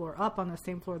one floor up on the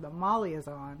same floor that Molly is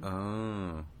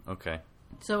on. Oh, okay.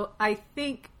 So I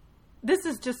think this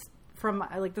is just from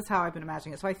like this is how I've been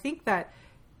imagining it. So I think that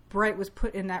Bright was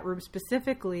put in that room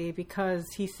specifically because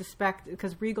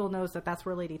because Regal knows that that's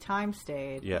where Lady Time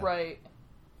stayed, Yeah. Right.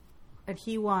 and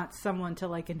he wants someone to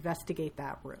like investigate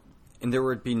that room. And there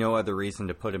would be no other reason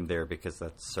to put him there because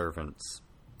that's servants'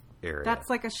 area. That's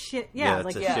like a shit. Yeah, Yeah, that's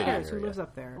like a shitty yes, who area. lives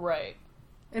up there, Right.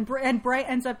 and Bright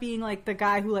ends up being like the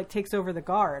guy who like takes over the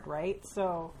guard, right?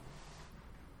 So,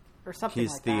 or something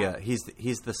he's like the that.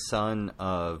 he's the son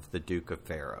of the Duke of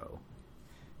Pharaoh.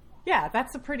 Yeah,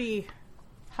 that's a pretty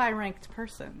high-ranked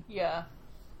person Yeah.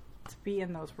 to be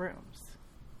in those rooms.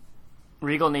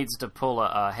 Regal needs to pull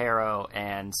a Harrow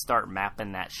and start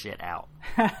mapping that shit out.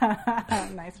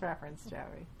 Nice reference,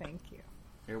 Joey. Thank you.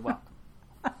 You're welcome.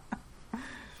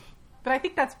 But I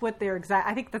think that's what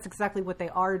I think that's exactly what they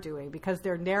are doing because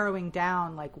they're narrowing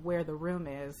down like where the room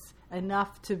is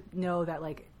enough to know that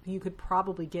like you could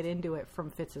probably get into it from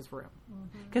Fitz's room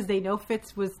because they know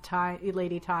Fitz was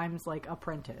Lady Time's like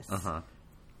apprentice. Uh-huh.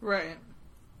 Right.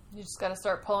 You just got to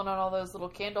start pulling on all those little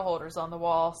candle holders on the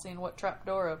wall, seeing what trap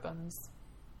door opens.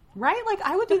 Right? Like,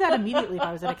 I would do that immediately if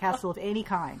I was in a castle of any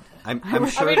kind. I'm I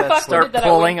sure mean, if that's I Start did that at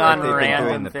pulling Wingford, on they've been doing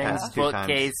random the things, past 2 times.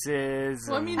 bookcases.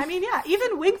 Well, I and- mean, I mean, yeah,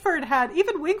 even Wingford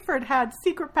had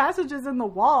secret passages in the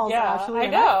walls, Yeah, actually, I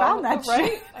and know. I found that right?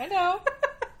 shit. I know.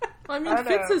 Well, I mean, I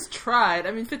Fitz know. has tried.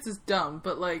 I mean, Fitz is dumb,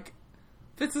 but like,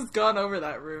 Fitz has gone over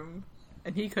that room,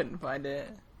 and he couldn't find it.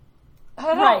 I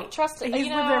don't Right. trust it. He's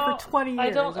you lived know, there for 20 I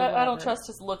years don't. or I don't whatever. trust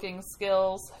his looking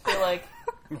skills. I feel like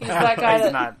he's that guy He's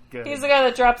that not good. he's the guy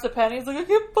that drops a penny. He's like, I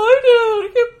can't find it.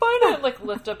 I can't find it. Like,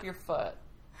 lift up your foot.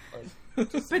 Like,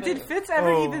 just But did move. Fitz ever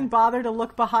Oh. even bother to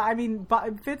look behind? I mean,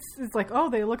 Fitz is like, oh,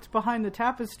 they looked behind the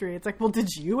tapestry. It's like, well, did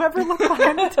you ever look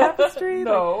behind the tapestry?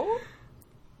 No.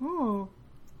 Like, ooh.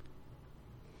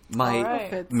 My All right.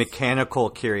 Fitz. mechanical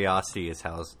curiosity is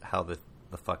how the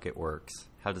fuck it works.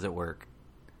 How does it work?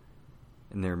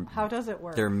 In their How does it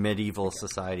work? their medieval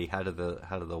society, how do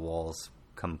the walls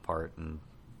come apart and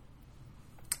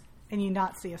And you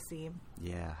not see a seam.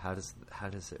 yeah, how does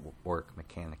it work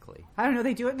mechanically? I don't know.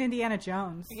 They do it in Indiana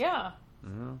Jones. Yeah.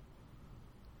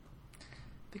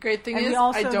 The great thing And is, we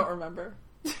also- I don't remember.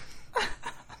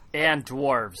 And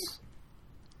dwarves.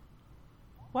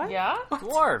 What? Yeah.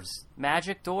 Dwarves.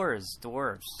 Magic doors.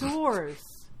 Dwarves. Doors.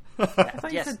 I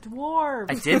thought Yes. you said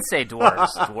dwarves. I did say dwarves.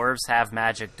 Dwarves have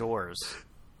magic doors.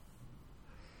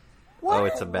 Oh,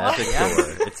 it's a magic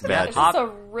door. It's magic. Is this a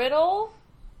riddle?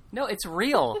 No, it's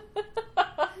real.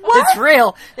 It's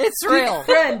real. It's real.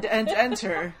 Friend and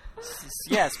enter.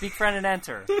 Yeah, speak friend and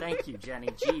enter. Thank you, Jenny.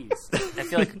 Jeez. I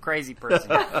feel like a crazy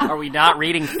person. Are we not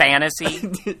reading fantasy?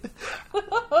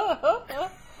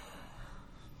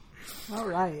 All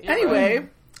right. Anyway,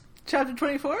 chapter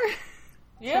 24.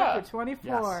 Yeah. Chapter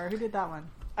 24. Who did that one?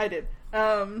 I did.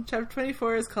 Chapter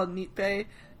 24 is called Neat Bay.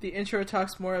 The intro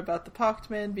talks more about the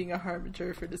Pockman being a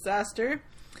harbinger for disaster.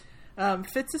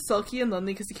 Fitz is sulky and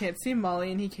lonely because he can't see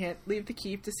Molly and he can't leave the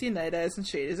keep to see Night Eyes, and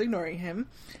Shade is ignoring him.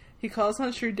 He calls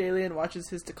on Shrewd daily and watches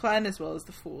his decline as well as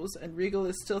the Fool's, and Regal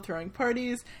is still throwing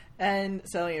parties and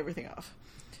selling everything off.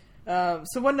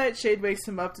 So one night Shade wakes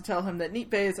him up to tell him that Neat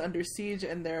Bay is under siege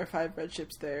and there are 5 red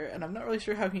ships there, and I'm not really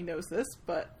sure how he knows this,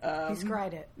 but He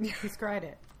scryed it. He scryed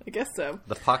it. I guess so.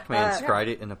 The Pockman Uh, scried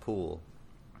it in a pool.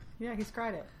 Yeah, he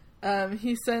scryed it.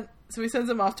 He sends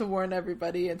him off to warn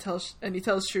everybody and he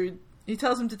tells Shrewd. He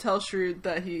tells him to tell Shrewd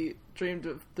that he dreamed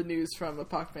of the news from a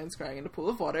Pockman scrying in a pool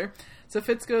of water. So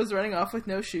Fitz goes running off with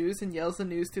no shoes and yells the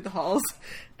news through the halls.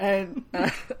 And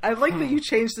I like that you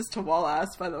changed this to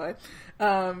Wallace, by the way.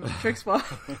 Tricks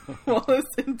Wallace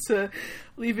into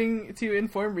leaving to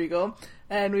inform Regal.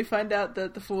 And we find out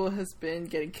that the Fool has been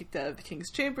getting kicked out of the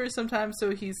King's chamber sometimes, so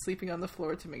he's sleeping on the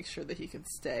floor to make sure that he can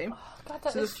stay. God,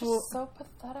 that So the is Fool- just so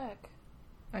pathetic.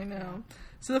 I know.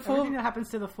 So the Fool... Everything that happens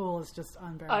to the Fool is just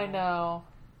unbearable. I know.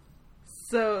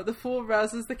 So the Fool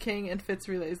rouses the king and Fitz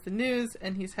relays the news,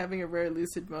 and he's having a rare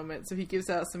lucid moment, so he gives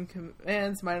out some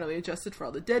commands minorly adjusted for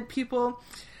all the dead people.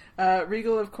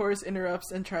 Regal, of course,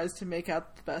 interrupts and tries to make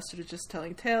out the bastard is just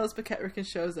telling tales, but Ketrican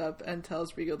shows up and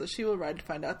tells Regal that she will ride to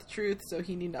find out the truth, so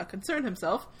he need not concern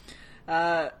himself.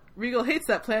 Regal hates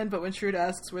that plan, but when Shrewd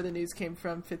asks where the news came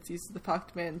from, Fitz uses the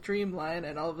Pockman dream line,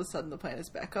 and all of a sudden the plan is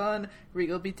back on.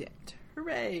 Regal be damned.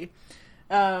 Hooray!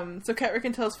 So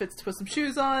Ketrican tells Fitz to put some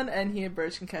shoes on, and he and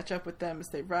Birch can catch up with them as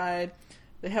they ride.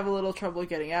 They have a little trouble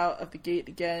getting out of the gate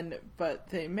again, but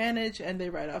they manage, and they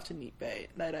ride off to Neat Bay.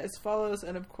 Night Eyes follows,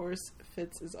 and of course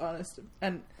Fitz is honest,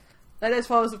 and Night Eyes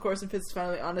follows, of course, and Fitz is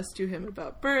finally honest to him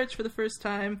about Birch for the first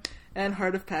time, and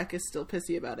Heart of Pack is still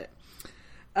pissy about it.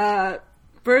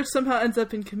 Birch somehow ends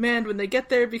up in command when they get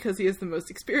there because he has the most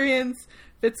experience.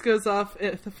 Fitz goes off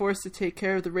with the force to take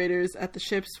care of the raiders at the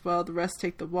ships, while the rest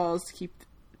take the walls of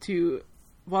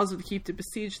the keep to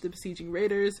besiege the besieging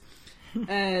raiders.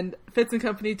 And Fitz and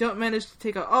company don't manage to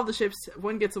take out all the ships.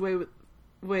 One gets away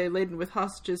laden with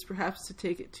hostages, perhaps to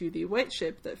take it to the white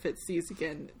ship that Fitz sees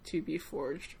again to be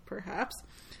forged, perhaps.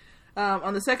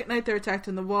 On the second night, they're attacked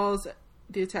on the walls.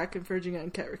 The attack converging on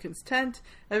Ketrican's tent.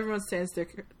 Everyone stands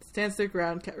their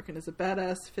ground. Ketrican is a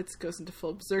badass. Fitz goes into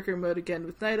full berserker mode again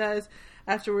with Night Eyes.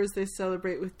 Afterwards, they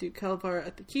celebrate with Duke Kelvar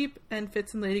at the keep, and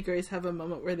Fitz and Lady Grace have a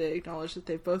moment where they acknowledge that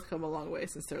they've both come a long way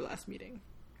since their last meeting.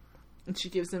 And she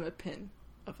gives him a pin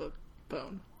of a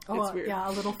bone. It's weird. Yeah,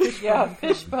 a little fish Yeah, bone.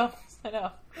 fish bones. I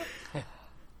know.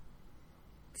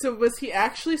 So was he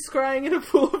actually scrying in a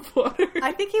pool of water?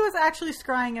 I think he was actually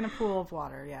scrying in a pool of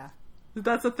water, yeah.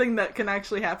 That's a thing that can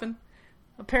actually happen?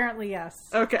 Apparently, yes.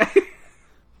 Okay.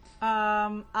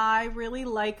 I really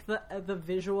like the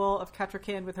visual of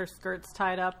Ketrican with her skirts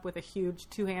tied up with a huge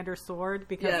two-hander sword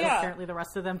because Yeah. apparently the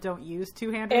rest of them don't use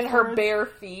two-hander In swords. her bare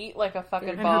feet, like a fucking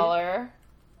And her- baller.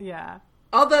 Yeah.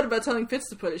 All that about telling Fitz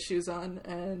to put his shoes on,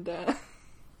 and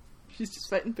she's just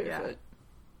fighting barefoot.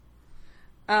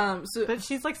 So But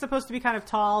she's like supposed to be kind of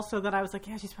tall, so then I was like,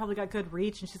 yeah, she's probably got good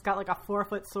reach, and she's got like a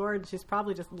 4-foot sword, and she's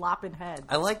probably just lopping heads.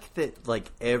 I like that, like,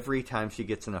 every time she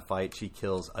gets in a fight, she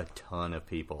kills a ton of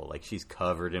people. Like, she's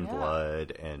covered in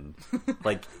blood, and,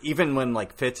 like, even when,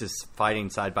 like, Fitz is fighting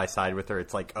side by side with her,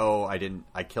 it's like, oh,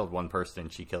 I killed one person,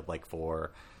 and she killed, like,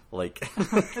 4. Like,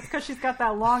 It's because she's got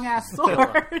that long-ass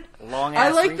sword. Long I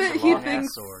ass like reach, that a he long-ass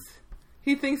thinks- sword.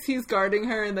 he thinks he's guarding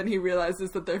her, and then he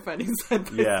realizes that they're fighting side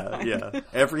by side. yeah.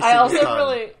 Every I single also time.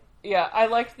 really, I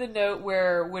liked the note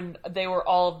where when they were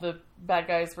all of the bad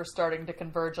guys were starting to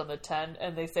converge on the tent,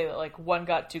 and they say that like one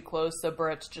got too close, so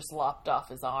Burrich just lopped off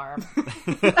his arm.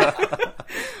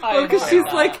 Oh, because she's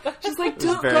like,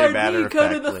 don't very guard me, matter go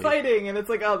to the of factly. fighting, and it's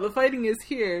like, oh, the fighting is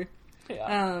here.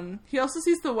 yeah. He also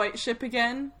sees the white ship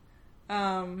again,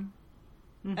 and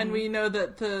we know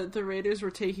that the raiders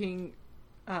were taking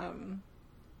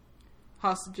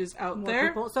hostages out More there.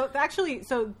 people. So actually,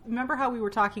 remember how we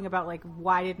were talking about like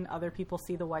why didn't other people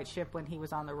see the white ship when he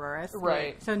was on the Rurus?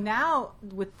 Right. So now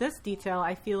with this detail,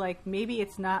 I feel like maybe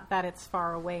it's not that it's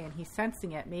far away and he's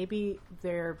sensing it. Maybe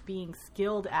they're being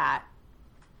skilled at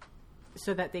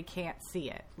so that they can't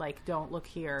see it. Like, don't look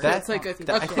here. That's like don't a- see a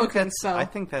the I ship. cloak think and that's spell. I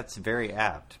think that's very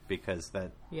apt because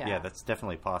that Yeah. that's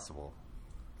definitely possible.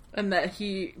 And that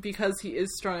because he is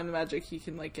strong in the magic, he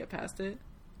can like get past it.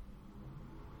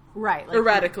 Right. Like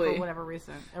Erratically. for whatever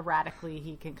reason. Erratically,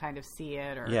 he can kind of see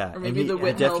it. Or Yeah, Or maybe and the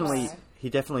wit definitely helps. he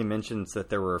definitely mentions that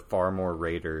there were far more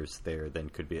raiders there than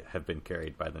have been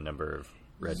carried by the number of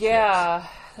red ships. Yeah,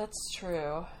 that's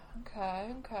true.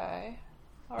 Okay.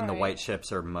 All And the right. white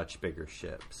ships are much bigger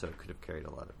ships, so it could have carried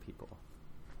a lot of people.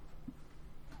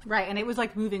 Right, and it was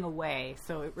like moving away,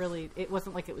 so it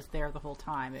wasn't like it was there the whole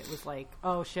time. It was like,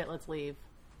 oh shit, let's leave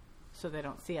so they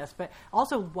don't see us. But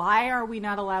also, why are we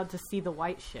not allowed to see the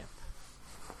white ship?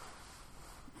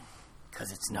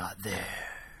 Because it's not there.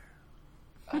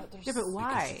 Yeah, but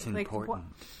why? Because it's Like, important.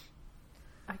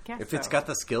 I guess If it's so. got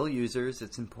the skill users,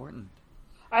 it's important.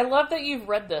 I love that you've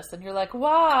read this and you're like,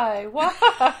 why? Well,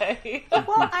 I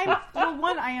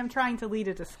am trying to lead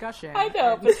a discussion. I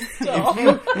know, but still.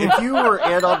 If you were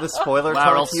in on the spoiler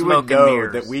Laurel talk, you would smoke and know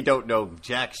mirrors. that we don't know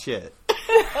jack shit.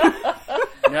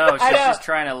 No, she's know. just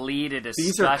trying to lead a discussion.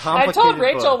 These are I complicated told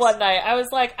Rachel books. one night, I was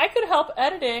like, I could help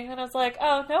editing, and I was like,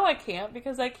 oh, no, I can't,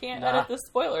 because I can't Nah. edit the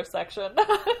spoiler section.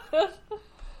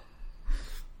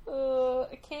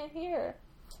 I can't hear.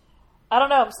 I don't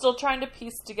know, I'm still trying to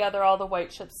piece together all the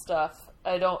white ship stuff.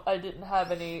 I didn't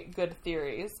have any good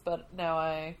theories, but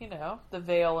now the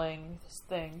veiling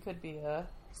thing could be a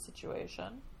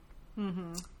situation.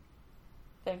 Mm-hmm.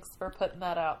 Thanks for putting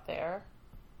that out there.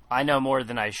 I know more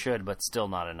than I should, but still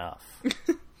not enough.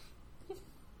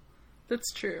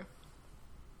 That's true.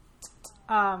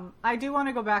 I do want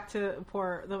to go back to the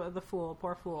poor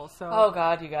fool. So, Oh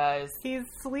God, you guys. he's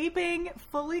sleeping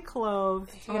fully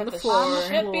clothed He On had the the floor.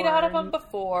 shit beat out of him and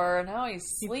before, and now he's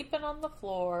sleeping on the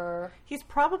floor. He's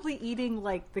probably eating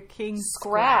like the king's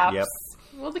Scraps. Yep.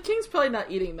 Well, the king's probably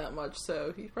not eating that much,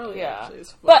 so he probably Yeah. actually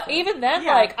is. But full. even then,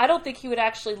 Yeah. like, I don't think he would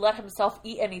actually let himself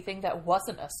eat anything that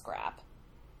wasn't a scrap.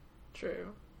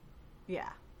 True. Yeah,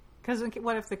 because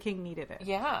what if the king needed it?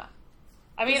 Yeah.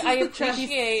 I mean, This is I the chap- He's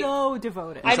appreciate... so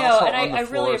devoted. I He's know, also and on the I really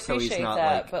floor, so he's appreciate not,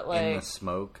 that, like, but, in like- the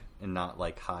smoke and not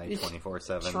like high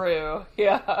 24/7. True.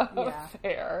 Yeah. Yeah.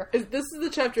 Fair. This is the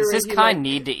chapter Does where his he, kind like-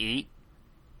 need to eat?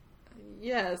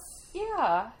 Yes.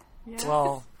 Yeah. Yeah.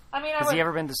 Well, I mean, I has would... he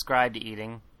ever been described to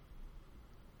eating?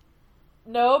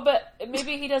 No, but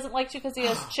maybe he doesn't like to because he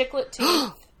has chiclet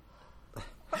teeth.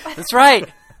 That's right.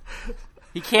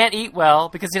 He can't eat well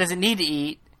because he doesn't need to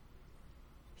eat.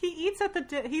 He eats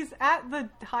at he's at the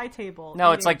high table.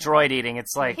 No, it's eating. like droid eating.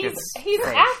 It's like He's it's fake.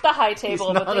 at the high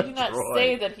table, but not they a do not droid.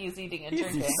 say that he's eating and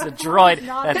drinking. He's a droid.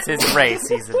 not That's a his race.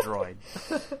 He's a droid.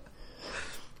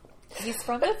 He's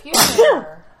from the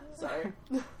future. Sorry.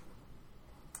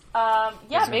 Yeah,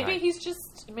 These are maybe nice.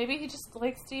 maybe he just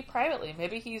likes to eat privately.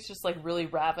 Maybe he's just like really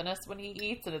ravenous when he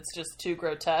eats, and it's just too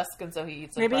grotesque, and so he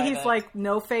eats. In Maybe he's private. like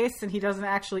no face and he doesn't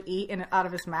actually eat, and out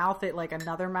of his mouth, it like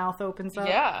another mouth opens up.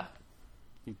 yeah.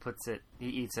 He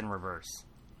eats in reverse.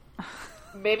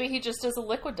 Maybe he just does a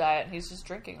liquid diet, and he's just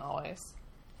drinking always.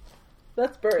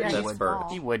 That's Bird. Yeah, That's he's Bird. small.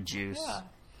 He would juice. Yeah,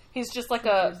 he's just like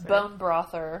a bone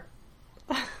brother.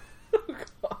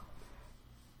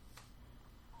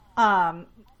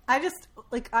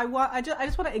 I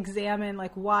just want to examine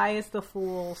like why is the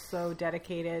Fool so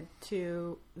dedicated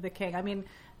to the king? I mean,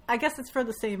 I guess it's for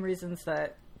the same reasons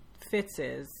that Fitz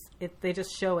is. They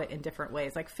just show it in different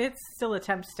ways. Like Fitz still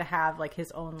attempts to have like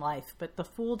his own life, but the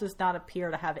Fool does not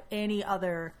appear to have any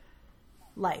other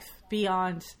life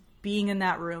beyond being in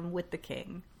that room with the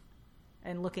king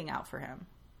and looking out for him.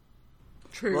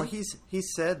 True. Well, he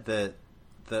said that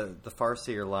the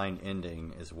Farseer line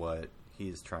ending is what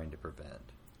he's trying to prevent.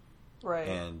 Right.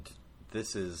 And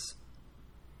this is,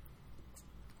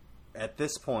 at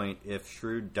this point, if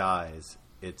Shrewd dies,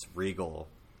 it's Regal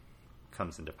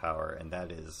comes into power, and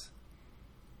that is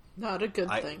not a good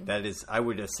thing. That is, I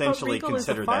would essentially Regal is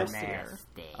a consider that. Farseer.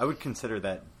 I would consider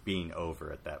that being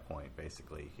over at that point.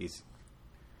 Basically,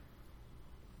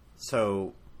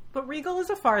 But Regal is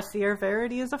a Farseer,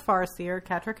 Verity is a Farseer,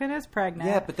 Ketrican is pregnant.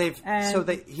 Yeah, but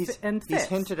he's Fitz.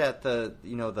 hinted at the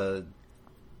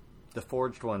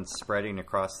forged ones spreading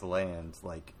across the land,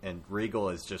 like, and Regal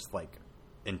is just like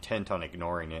intent on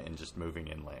ignoring it and just moving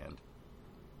inland.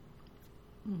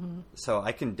 Mm-hmm. So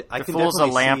I can Fool's definitely a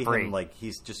see lamprey. him like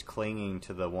he's just clinging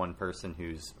to the one person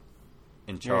who's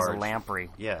in He's charge. a lamprey.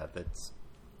 Yeah, who's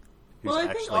Well, I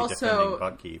think actually also- defending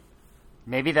Buckkeep.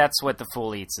 Maybe that's what the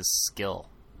Fool eats is skill.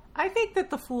 I think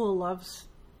that the Fool loves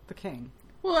the king.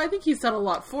 Well, I think he's done a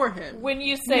lot for him. When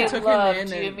you say took him love, in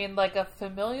do you and- mean like a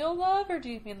familial love, or do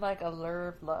you mean like a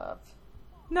love?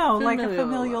 No, like a Familial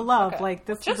familial love. love. Okay. Like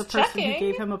this Just was a person checking. who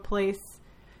gave him a place.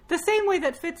 The same way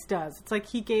that Fitz does. It's like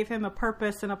he gave him a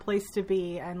purpose and a place to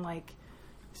be, and like,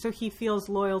 so he feels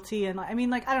loyalty. And I mean,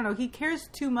 like, I don't know, he cares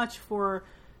too much for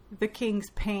the king's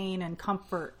pain and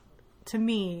comfort to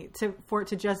me for it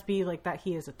to just be like that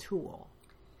he is a tool.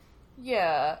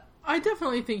 Yeah. I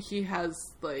definitely think he has,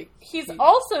 like... He's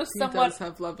also He somewhat... does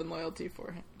have love and loyalty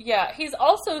for him. Yeah, he's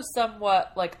also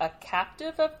somewhat like a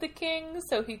captive of the king,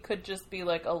 so he could just be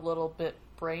like a little bit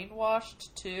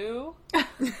brainwashed too.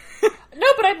 No,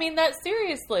 but I mean that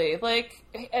seriously. Like,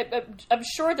 I'm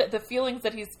sure that the feelings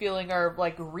that he's feeling are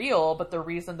like real, but the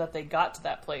reason that they got to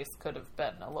that place could have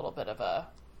been a little bit of a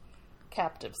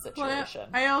captive Well, situation.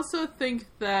 I also think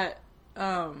that,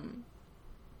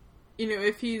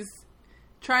 if he's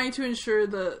trying to ensure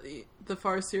the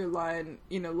Farseer line,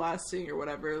 lasting or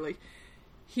whatever, like,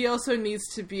 he also needs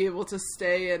to be able to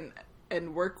stay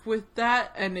and work with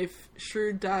that. And if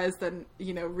Shrewd dies, then,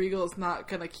 Regal's not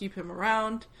going to keep him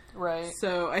around. Right.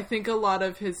 So I think a lot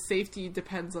of his safety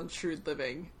depends on Shrewd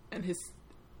living and his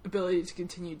ability to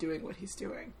continue doing what he's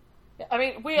doing. I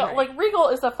mean, Right. like, Regal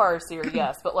is a Farseer,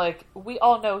 yes, but, like, we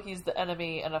all know he's the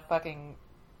enemy and a fucking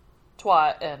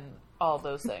twat and all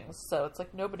those things. So it's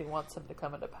like nobody wants him to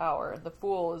come into power, and the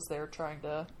Fool is there trying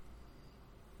to,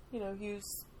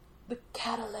 use the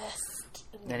catalyst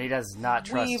And he does not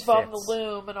trust weave Fitz. on the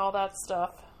loom and all that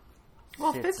stuff.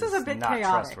 Well, Fitz is a bit not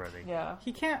chaotic. trustworthy. Yeah.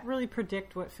 He can't really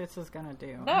predict what Fitz is going to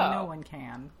do. No. No one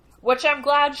can. Which I'm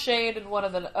glad Shade in one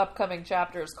of the upcoming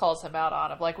chapters calls him out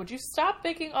on. Of like, would you stop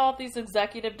making all these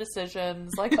executive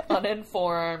decisions, like,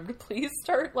 uninformed? Please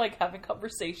start, like, having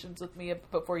conversations with me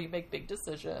before you make big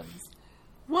decisions.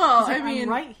 Well, He's like, I mean, I'm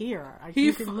right here. he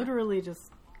You can f- literally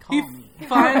just he call me.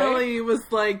 finally was,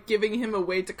 like, giving him a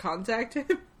way to contact him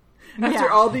after Yeah.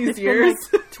 all these It's years.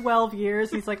 been, like, 12 years.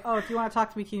 He's like, oh, if you want to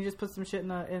talk to me, can you just put some shit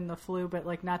in the flue, but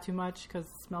like not too much because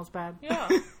it smells bad. Yeah.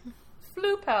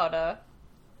 Flu powder.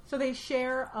 So they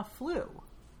share a flue.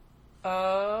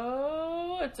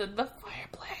 Oh, it's in the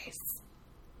fireplace.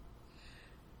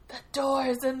 The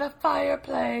door's in the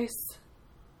fireplace.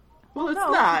 Well, it's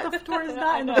No, not. the door is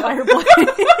not in the I know.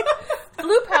 fireplace.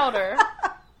 Flu powder.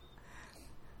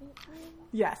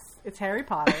 Yes, it's Harry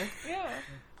Potter. Yeah.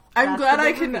 I'm That's glad the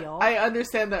I big can. reveal. I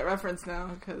understand that reference now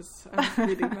because I'm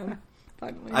reading them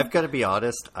finally. I've got to be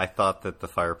honest. I thought that the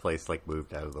fireplace like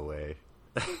moved out of the way.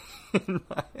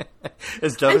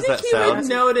 As dumb I as think that he would sounds,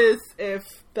 notice if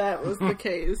that was the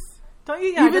case. Don't you?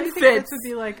 Even Don't you think Fitz. Fitz would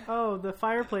be like, oh, the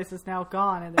fireplace is now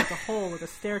gone and there's a hole with a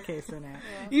staircase in it.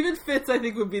 Even Fitz, I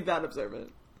think, would be that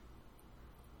observant.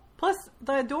 Plus,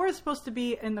 the door is supposed to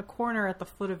be in the corner at the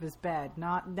foot of his bed,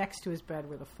 not next to his bed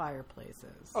where the fireplace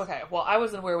is. Okay, well, I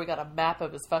wasn't where we got a map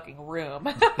of his fucking room.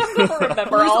 I don't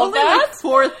remember There's all only that. like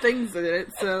 4 things in it,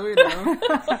 so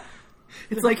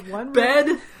it's like one bed,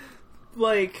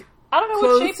 like I don't know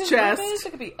what closed shape his chest, room is. It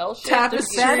could be L-shaped.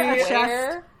 tapestry, it could be a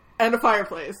square. and a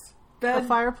fireplace. A Bed,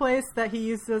 fireplace that he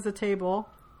uses as a table,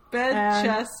 bed, and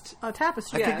chest. a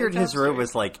tapestry. I Yeah, figured his tapestry. room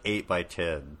was like 8 by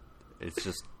 10. It's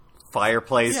just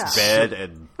fireplace, Yeah. bed,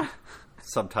 and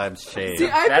sometimes shade. See,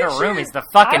 I Better picture, room. He's the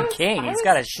fucking I was- king. I He's was-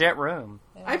 got a shit room.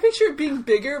 I picture it being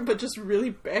bigger, but just really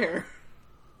bare.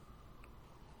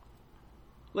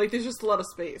 Like, there's just a lot of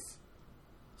space.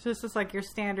 So this is like your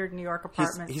standard New York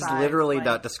apartment He's size, literally like-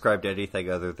 not described anything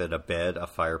other than a bed, a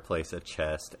fireplace, a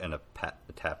chest, and a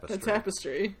tapestry. A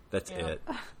tapestry. That's it.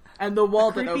 And the wall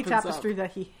that creepy opens tapestry up.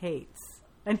 that he hates.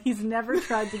 And he's never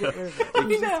tried to get rid of it.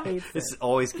 He just hates it. It's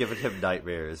always giving him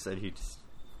nightmares, and he just...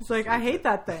 It's like, I hate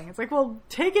that thing. It's like, well,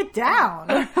 take it down.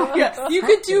 Yeah, you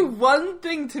could do one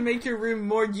thing to make your room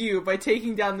more you by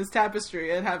taking down this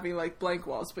tapestry and having, like, blank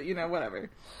walls, but, whatever.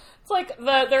 It's like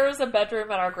there was a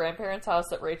bedroom at our grandparents' house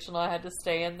that Rachel and I had to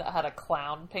stay in that had a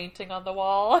clown painting on the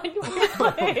wall. And you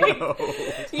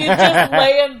just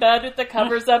lay in bed with the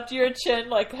covers up to your chin,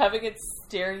 like having it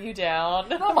stare you down.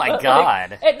 Oh my Like,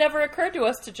 God. it never occurred to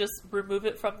us to just remove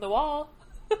it from the wall.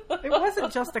 It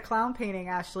wasn't just a clown painting,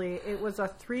 Ashley. It was a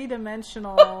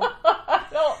 3-dimensional...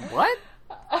 What?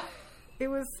 It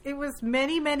was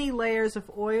many, many layers of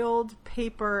oiled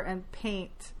paper and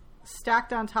paint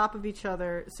stacked on top of each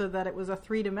other so that it was a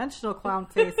 3-dimensional clown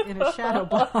face in a shadow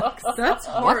box. That's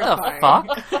What horrifying.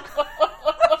 the fuck?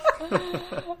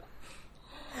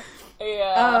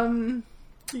 Yeah.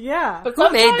 Yeah. But Who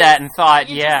made that and thought,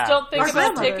 you yeah, just don't think Our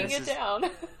about grandmother. taking it down. Her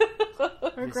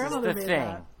this is grandmother the made thing.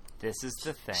 that. This is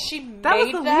the thing. She made That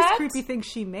was the that? least creepy thing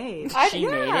she made. She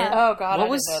made it? Oh god, What I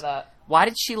was- didn't know that. Why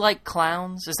did she like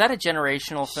clowns? Is that a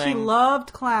generational She thing?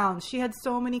 loved clowns. She had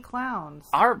so many clowns.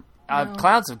 Our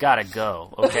clowns have got to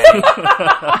go, okay?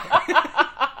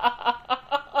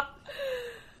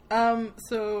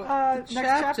 So, Next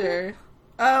chapter.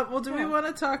 Well, do we want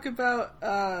to talk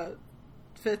about,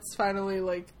 Fitz finally,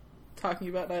 like, talking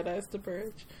about Night Eyes to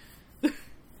Burge?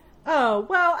 Oh,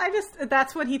 well,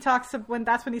 that's when he talks,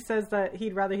 that's when he says that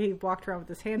he'd rather he walked around with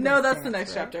his hands in No, his that's the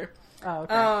pants, next right? chapter. Oh,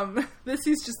 okay. This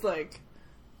he's just, like,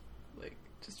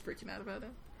 just freaking out about it.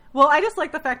 Well, I just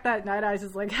like the fact that Night Eyes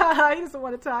is like, haha, he doesn't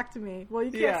want to talk to me. Well,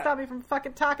 you can't Yeah. stop me from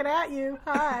fucking talking at you.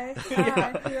 Hi.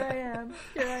 Hi. Here I am.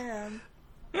 Here I am.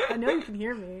 I know you can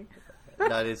hear me.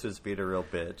 Nighties was being a real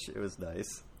bitch. It was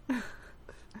nice.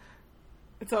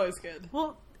 It's always good.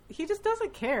 Well, he just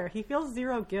doesn't care. He feels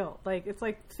zero guilt. Like, it's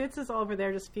like Fitz is over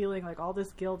there just feeling like all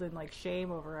this guilt and like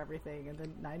shame over everything. And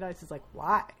then Night Eyes is like,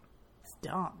 why? It's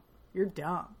dumb. You're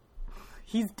dumb.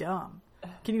 He's dumb.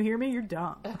 Can you hear me? You're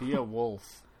dumb. Be a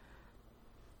wolf.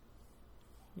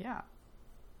 Yeah.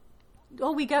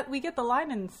 Oh, we get the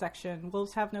line-in section.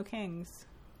 Wolves have no kings.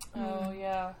 Oh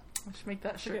yeah. I should make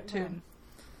that shirt, Forget too.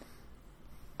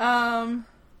 when.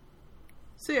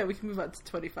 So yeah, we can move on to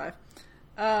 25.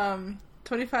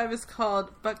 25 is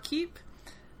called Buckkeep.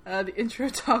 The intro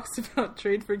talks about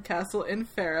Tradeford Castle in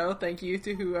Pharaoh. Thank you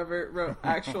to whoever wrote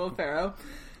actual Pharaoh,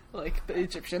 like the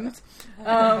Egyptians.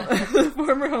 The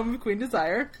former home of Queen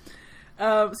Desire.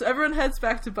 So everyone heads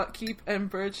back to Buckkeep, and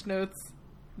Birch notes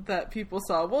that people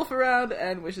saw a wolf around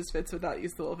and wishes Fitz would not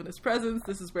use the wolf in his presence.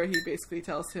 This is where he basically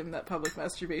tells him that public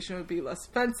masturbation would be less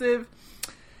offensive.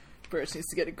 Birch needs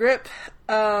to get a grip.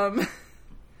 On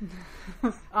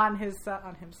himself,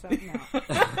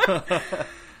 no.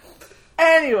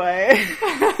 Anyway.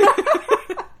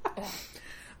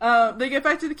 They get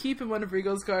back to the keep, and one of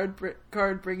Regal's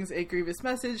guard brings a grievous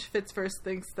message. Fitz first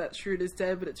thinks that Shrewd is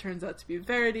dead, but it turns out to be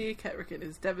Verity. Ketrican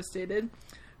is devastated.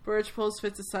 Burge pulls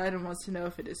Fitz aside and wants to know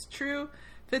if it is true.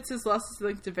 Fitz has lost his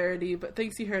link to Verity, but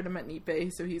thinks he heard him at Neat Bay,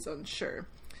 so he's unsure.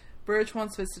 Burge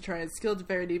wants Fitz to try and skill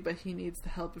Verity, but he needs the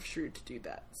help of Shrewd to do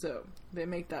that. So they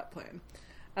make that plan.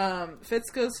 Fitz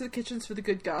goes to the kitchens for the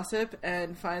good gossip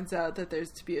and finds out that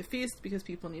there's to be a feast because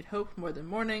people need hope more than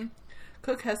mourning.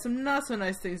 Cook has some not so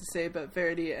nice things to say about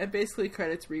Verity and basically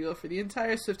credits Regal for the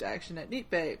entire swift action at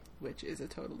Neat Bay, which is a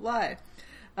total lie.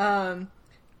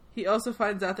 He also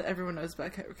finds out that everyone knows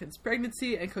about Ketrican's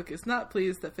pregnancy, and Cook is not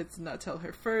pleased that Fitz did not tell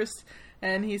her first,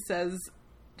 and he says,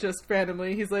 just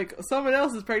randomly, he's like, someone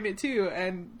else is pregnant too,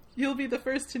 and you'll be the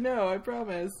first to know, I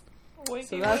promise. Winky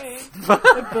So that's wink.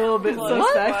 a little bit Like,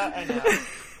 suspect.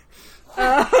 I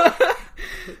know.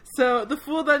 So the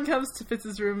fool then comes to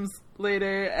Fitz's rooms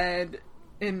later and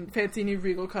in fancy new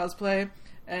Regal cosplay,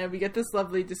 and we get this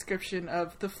lovely description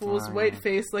of the fool's white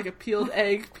face like a peeled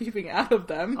egg peeping out of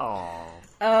them. Oh.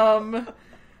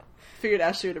 Figured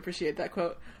Ashley would appreciate that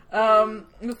quote. The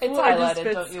It's fool urges highlighted,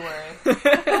 Fitz- don't you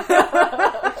worry.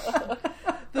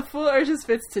 The fool urges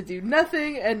Fitz to do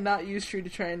nothing and not use Shrewd to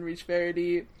try and reach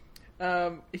Verity.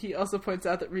 He also points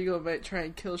out that Regal might try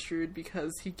and kill Shrewd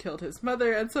because he killed his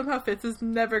mother, and somehow Fitz has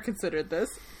never considered this.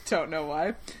 Don't know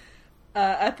why.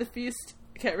 At the feast,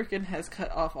 Ketrican has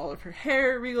cut off all of her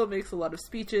hair. Regal makes a lot of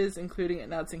speeches, including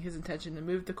announcing his intention to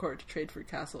move the court to Tradeford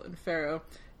Castle in Pharaoh.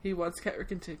 He wants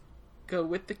Ketrican to go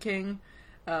with the king,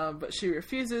 but she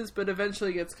refuses, but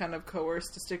eventually gets kind of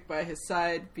coerced to stick by his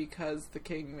side because the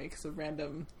king makes a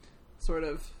random sort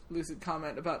of lucid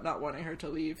comment about not wanting her to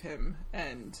leave him,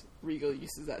 and Regal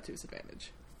uses that to his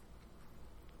advantage.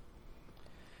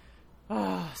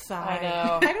 Oh, sigh. I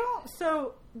know. I don't.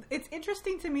 So it's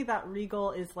interesting to me that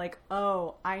Regal is like,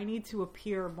 oh, I need to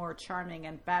appear more charming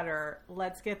and better.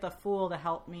 Let's get the Fool to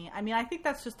help me. I mean, I think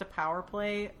that's just a power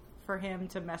play for him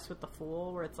to mess with the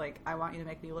Fool, where it's like, I want you to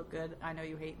make me look good. I know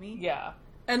you hate me. Yeah.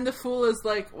 And the Fool is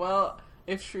like, well,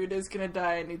 if Shrewd is gonna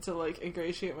die, I need to, like,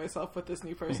 ingratiate myself with this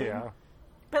new person. Yeah.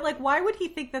 But like, why would he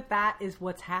think that that is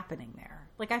what's happening there?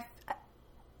 Like,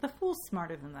 the Fool's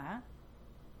smarter than that.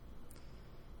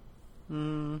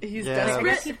 He's Yeah. I desperate.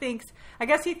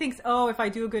 guess he thinks, oh, if I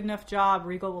do a good enough job,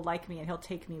 Regal will like me and he'll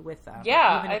take me with them.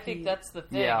 Yeah, Even I if think he- that's the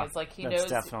thing. Yeah, It's like he that's knows.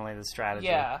 definitely the strategy.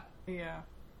 Yeah. Yeah.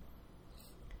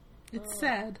 It's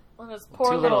sad. Well, his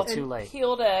poor Too little little, too late.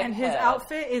 peeled egg And his head.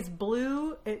 outfit is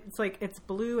blue. It's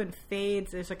blue and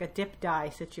fades. There's like a dip dye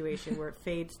situation where it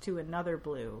fades to another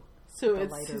blue. So The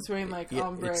it's lighter- he's wearing, like, Yeah,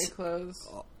 ombre it's- clothes.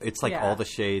 It's like Yeah. all the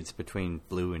shades between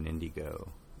blue and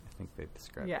indigo. I think they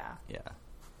describe Yeah. it. Yeah.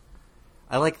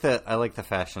 I like the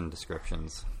fashion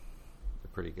descriptions.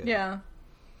 They're pretty good. Yeah.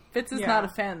 Fitz is Yeah. not a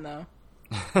fan, though.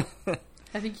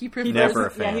 I think he prefers... He Never a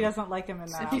doesn't- Yeah, fan. he doesn't like him in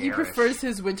I that. think he Garish. prefers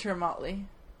his winter motley.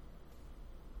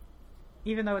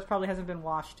 Even though it probably hasn't been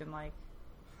washed in like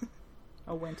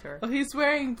a winter. Well, he's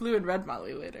wearing blue and red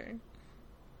motley later.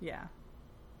 Yeah.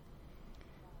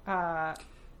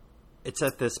 It's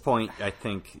at this point, I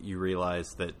think, you realize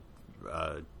that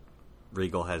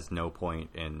Regal has no point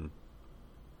in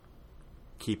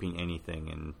keeping anything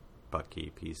in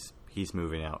Buckkeep. He's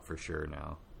moving out for sure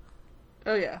now.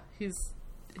 Oh yeah, he's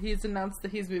announced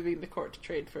that he's moving the court to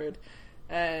Tradeford,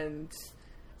 and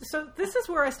So this is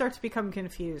where I start to become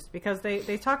confused, because they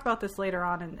talk about this later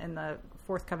on in the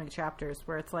forthcoming chapters,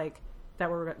 where it's like that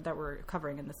we're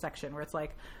covering in the section where it's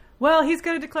like, well, he's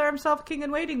going to declare himself king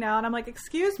in waiting now, and I'm like,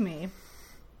 excuse me,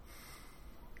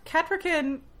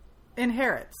 Catrican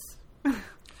inherits.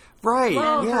 Right?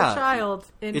 Well, yeah. her child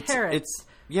inherits. It's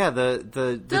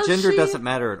the Does gender she- doesn't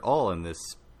matter at all in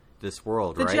this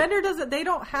world, the right? gender doesn't. They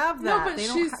don't have that. no, but they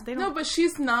don't she's ha- they don't, but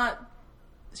she's not.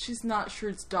 She's not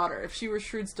Shrewd's daughter. If she were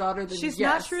Shrewd's daughter, then She's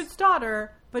yes. not Shrewd's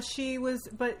daughter, but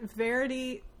but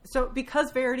Verity. So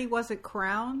because Verity wasn't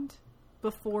crowned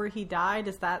before he died,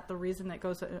 is that the reason that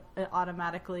goes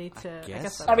automatically to? I guess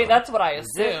guess so. that's I mean, right. that's what I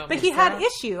assume. But he had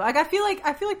issue. Like I feel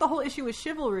like the whole issue with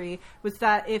chivalry was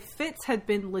that if Fitz had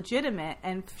been legitimate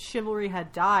and chivalry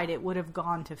had died, it would have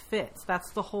gone to Fitz.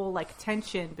 That's the whole like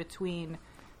tension between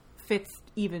Fitz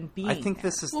even being. I think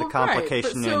there. this is Well, the right, but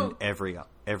complication so- in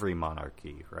every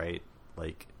monarchy, right?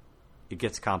 Like, it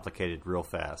gets complicated real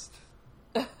fast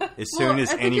as soon as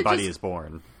I think it anybody just- is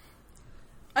born.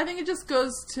 I think it just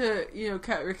goes to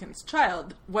Cat Ricken's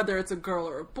child, whether it's a girl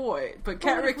or a boy. But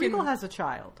Well, Cat if Regal Ricken, has a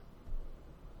child.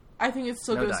 I think it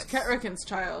still No goes dice. to Cat Ricken's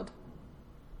child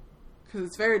because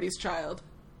it's Verity's child.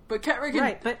 But Cat Ricken,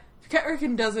 Right, but Cat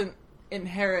Ricken doesn't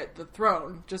inherit the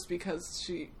throne just because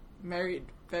she married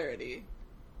Verity.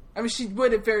 I mean, she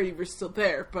would if Verity were still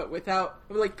there, but without,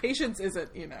 like, Patience isn't,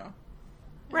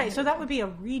 right, so that would be a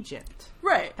regent,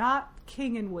 Right. not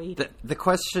king in waiting. The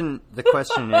question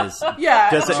is, Yeah,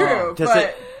 does it true, does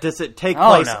but it take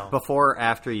Oh, place no. before or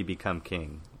after you become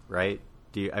king, right?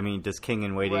 Does king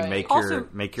in waiting Right. make Also,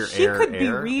 your she heir could be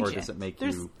heir, or regent. does it make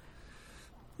There's- you?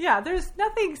 Yeah, there's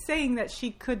nothing saying that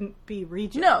she couldn't be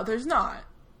regent. No, there's not.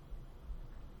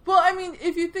 Well, I mean,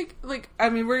 if you think, like, I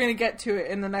mean, we're going to get to it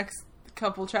in the next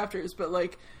couple chapters, but,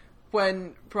 like,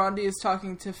 when Bronte is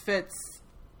talking to Fitz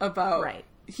about... Right.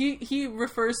 He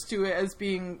refers to it as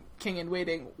being king in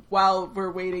waiting while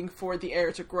we're waiting for the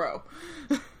heir to grow.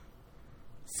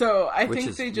 So I Which think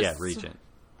is they just... regent.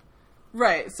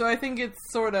 Right, so I think it's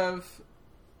sort of...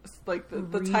 Like, the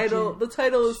Regent.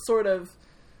 title is sort of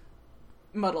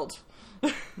muddled.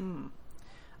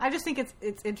 I just think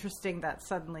it's interesting that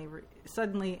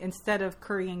suddenly instead of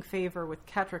currying favor with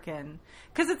Catrican,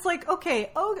 because it's like,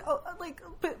 okay,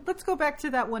 but let's go back to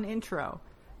that one intro.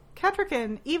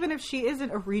 Catrican, even if she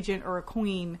isn't a regent or a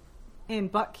queen in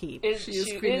Buckkeep, She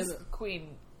is queen of the-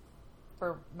 queen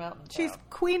for Mountain Town. she's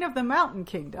queen of the Mountain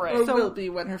Kingdom, Right. Or So- will be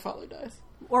when her father dies.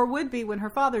 or would be when her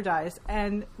father dies.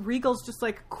 And Regal's just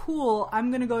like, cool, I'm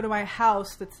going to go to my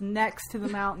house that's next to the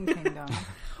Mountain Kingdom.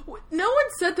 No one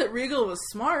said that Regal was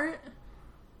smart.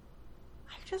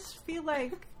 I just feel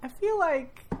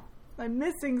like I'm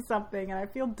missing something, and I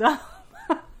feel dumb.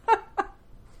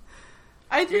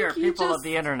 I Dear think he people just... of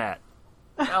the internet,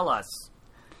 tell us,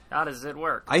 how does it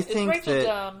work? I Is think Rachel that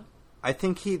dumb? I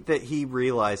think he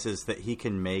realizes that he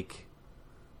can make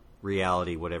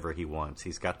reality whatever he wants.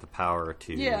 He's got the power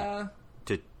to Yeah.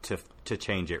 to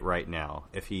change it right now.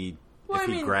 If he Well, if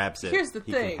I he mean, grabs it, here's the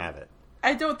he thing. can have it.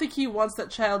 I don't think he wants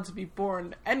that child to be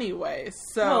born anyway,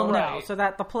 so... Well, no. Right. So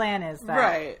that the plan is that.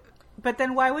 Right. But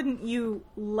then why wouldn't you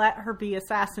let her be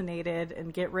assassinated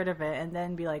and get rid of it and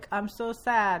then be like, I'm so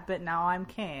sad, but now I'm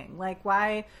king? Like,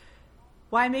 why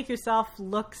make yourself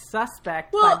look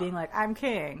suspect by Well, being like, I'm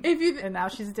king, if you- and now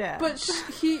she's dead? But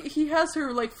he has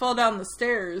her, like, fall down the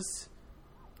stairs.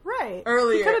 right.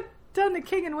 earlier- He could have done the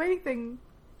king in waiting thing.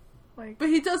 Like, But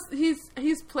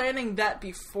he's planning that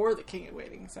before the king in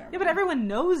waiting ceremony. yeah, but everyone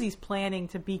knows he's planning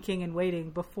to be king in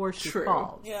waiting before she True.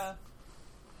 falls. Yeah.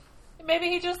 Maybe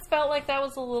he just felt like that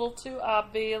was a little too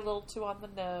obvious, a little too on the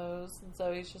nose, and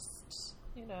so he's just,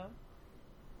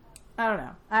 I don't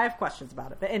know. I have questions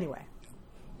about it, but anyway.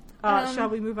 Shall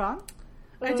we move on?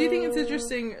 I do think it's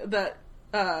interesting that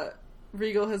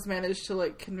Regal has managed to,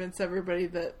 like, convince everybody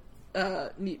that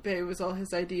Neat Bay was all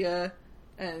his idea,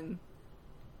 and,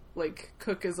 like,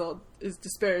 Cook is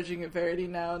disparaging of Verity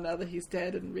now that he's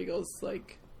dead, and Regal's,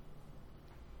 like,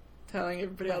 telling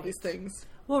everybody all these things.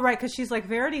 Well, right, because she's like,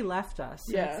 Verity left us.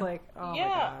 And Yeah. it's like, oh Yeah.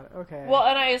 my god, okay. Well,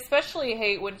 and I especially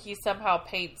hate when he somehow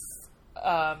paints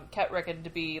Ketrican to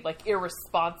be, like,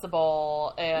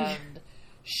 irresponsible and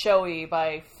showy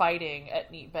by fighting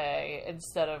at Neat Bay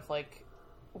instead of, like,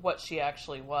 what she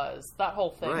actually was. That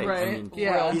whole thing. Right. was Right. I mean,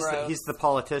 Yeah. real he's the gross.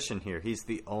 politician here. He's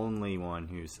the only one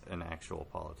who's an actual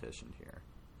politician here.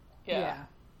 Yeah.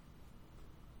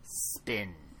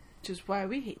 Spin. Which is why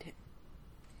we hate him.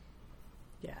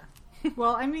 Yeah.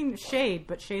 Well, I mean, shade,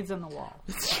 but shade's on the wall.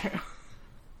 That's true.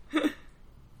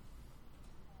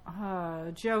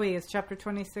 Joey, is chapter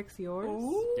 26 yours?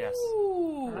 Yes.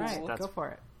 All right, That's- go for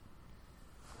it.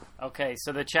 Okay,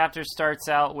 so the chapter starts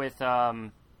out with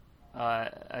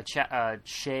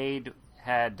Shade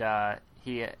had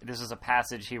this is a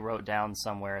passage he wrote down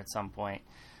somewhere at some point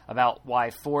about why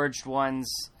forged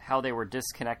ones, how they were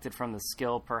disconnected from the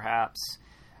skill, perhaps,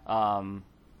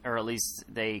 or at least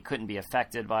they couldn't be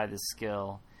affected by the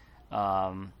skill.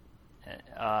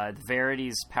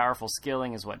 Verity's powerful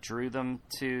skilling is what drew them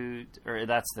to, or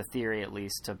that's the theory at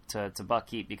least, to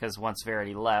Buckkeep, because once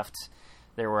Verity left,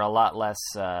 there were a lot less.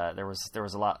 There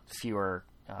was a lot fewer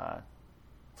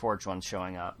forged ones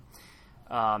showing up,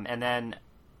 and then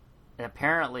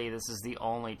apparently this is the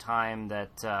only time that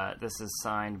this is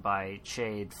signed by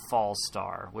Shade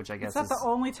Fallstar, which I guess It's not is the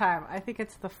only time. I think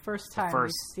it's the first time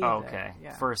first. we see Okay, it.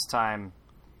 Yeah. first time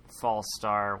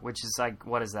Fallstar, which is like,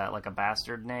 what is that? Like a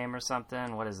bastard name or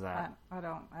something? What is that? I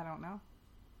don't know.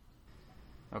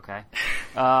 Okay.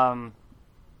 That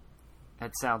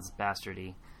sounds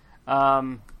bastardy.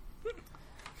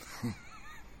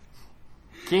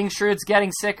 King Shrewd's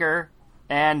getting sicker,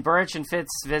 and Burrich and Fitz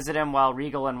visit him while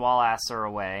Regal and Wallace are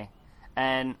away.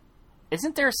 And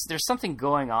isn't there's something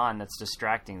going on that's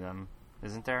distracting them,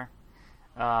 isn't there?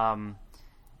 There's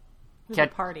a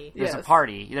party. Yeah. There's Yes. a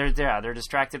party. They're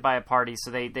distracted by a party,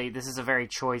 so they this is a very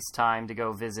choice time to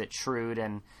go visit Shrewd,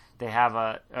 and they have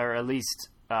or at least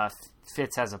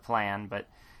Fitz has a plan, but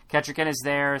Ketrican is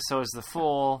there, so is the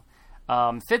Fool.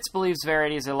 Fitz believes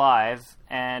Verity is alive,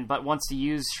 but wants to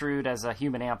use Shrewd as a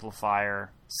human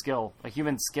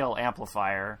human skill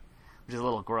amplifier, which is a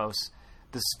little gross.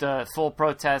 The Fool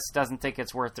protests, doesn't think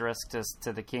it's worth the risk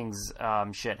to the King's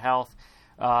shit health.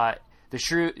 The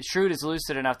Shrewd is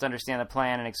lucid enough to understand the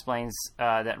plan and explains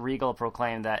that Regal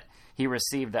proclaimed that he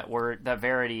received that word that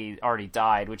Verity already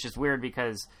died, which is weird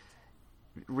because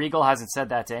Regal hasn't said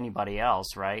that to anybody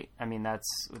else, right? I mean, that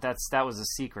was a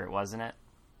secret, wasn't it?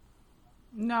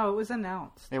 No, it was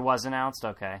announced. It was announced?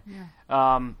 Okay.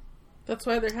 Yeah. That's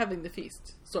why they're having the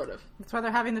feast, sort of. That's why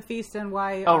they're having the feast and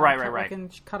why right. can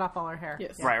cut off all her hair.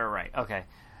 Yes. Yeah. Right. Okay.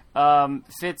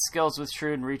 Fitz skills with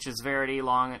Shrewd and reaches Verity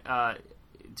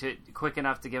quick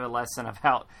enough to give a lesson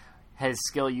about his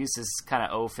skill use is kind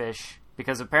of oafish,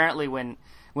 because apparently when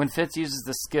Fitz uses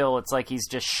the skill, it's like he's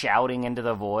just shouting into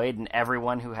the void, and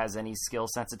everyone who has any skill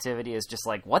sensitivity is just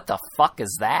like, what the fuck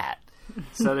is that?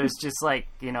 So there's just like,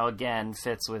 again,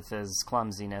 Fitz with his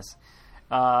clumsiness.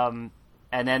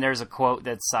 And then there's a quote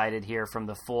that's cited here from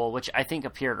the Fool, which I think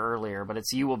appeared earlier, but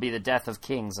it's, "You will be the death of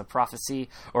kings, a prophecy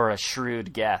or a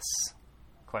shrewd guess?" ?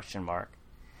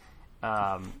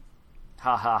 Ha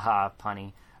ha ha,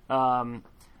 punny.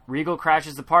 Regal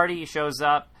crashes the party. He shows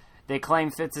up. They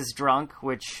claim Fitz is drunk,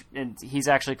 and he's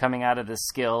actually coming out of the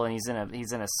skill, and he's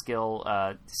in a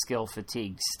skill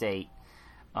fatigued state.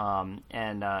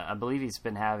 And I believe he's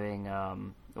been having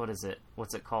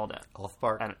what's it called?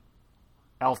 Elfbark.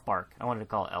 Elfbark. I wanted to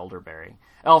call it elderberry.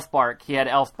 Elfbark. He had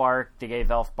Elfbark. They gave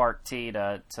Elfbark tea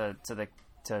to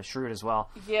Shrewd as well.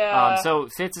 Yeah. So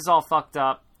Fitz is all fucked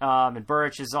up. and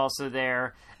Burrich is also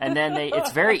there. And then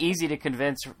it's very easy to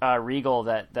convince Regal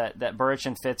that Burrich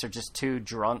and Fitz are just two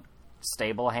drunk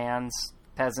stable hands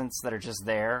peasants that are just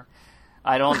there.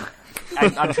 I'm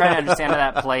trying to understand how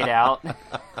that played out.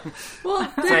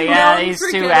 Well, So yeah, these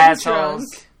two assholes.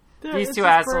 These two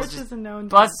assholes Burrich is just a known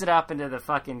busted up into the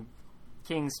fucking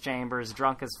king's chambers,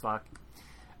 drunk as fuck.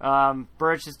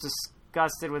 Burrich is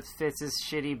disgusted with Fitz's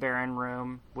shitty Baron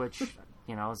room, which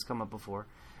has come up before.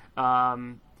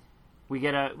 We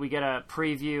get a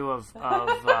preview of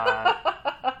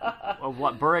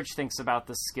what Burrich thinks about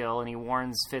the skill, and he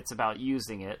warns Fitz about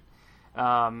using it.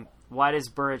 Why does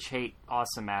Burrich hate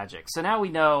awesome magic? So now we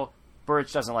know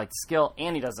Burrich doesn't like the skill,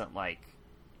 and he doesn't like.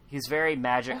 He's very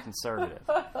magic conservative.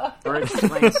 Burrich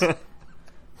explains.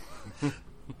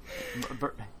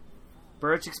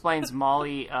 Burrich explains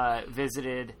Molly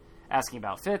visited asking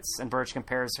about Fitz, and Burrich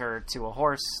compares her to a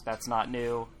horse. That's not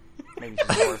new. Maybe she's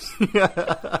a horse.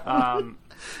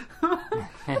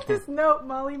 Just note,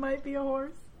 Molly might be a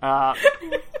horse.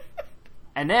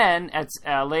 And then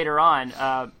later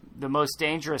on, the most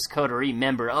dangerous coterie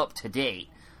member up to date,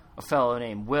 a fellow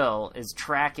named Will, is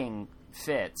tracking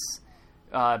Fitz.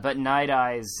 But Night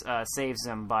Eyes saves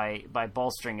him by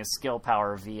bolstering his skill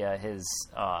power via his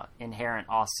inherent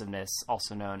awesomeness,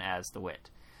 also known as the Wit.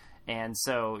 And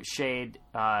so Shade,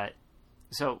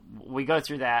 so we go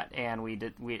through that, and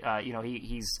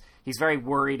he's very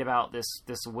worried about this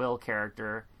Will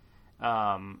character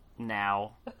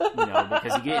now,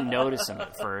 because he didn't notice him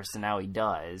at first, and now he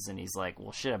does, and he's like,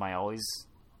 well, shit, am I always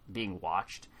being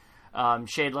watched?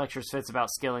 Shade lectures Fitz about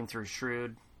skilling through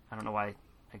Shrewd. I don't know why.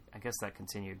 I guess that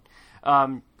continued.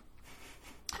 My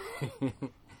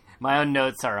own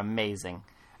notes are amazing.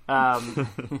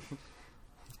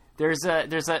 There's a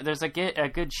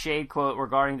good Shade quote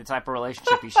regarding the type of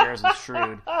relationship he shares with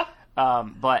Shrewd.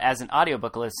 But as an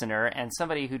audiobook listener and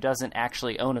somebody who doesn't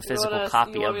actually own a physical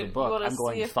copy of the book, I'm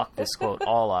going to fuck this quote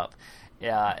all up.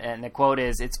 Yeah, and the quote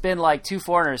is, "It's been like two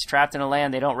foreigners trapped in a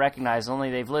land they don't recognize,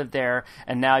 only they've lived there,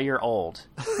 and now you're old."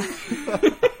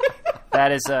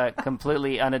 That is a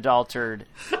completely unadulterated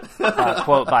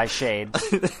quote by Shade.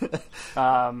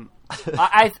 I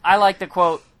like the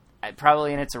quote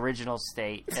probably in its original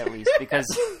state, at least, because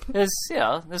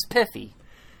it's pithy.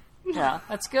 Yeah,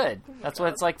 that's good. That's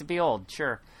what it's like to be old,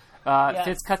 sure. Yes,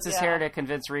 Fitz cuts his hair to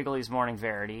convince Regal he's mourning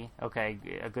Verity. Okay,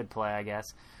 a good play, I guess.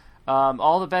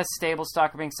 All the best stable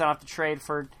stock are being sent off to trade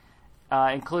for,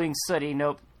 including Sooty.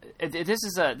 Nope.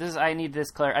 I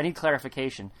need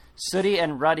clarification. Sooty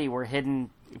and Ruddy were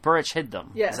hidden. Burrich hid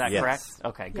them. Yes. Is that Yes. correct?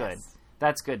 Okay, good. Yes.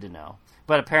 That's good to know.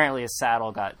 But apparently his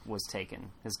saddle was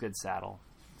taken. His good saddle.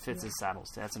 Fitz's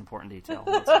saddles. That's an important detail.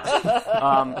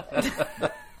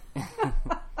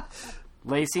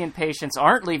 Lacey and Patience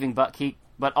aren't leaving Buckkeep,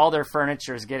 but all their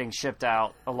furniture is getting shipped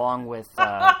out along with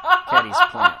Ketty's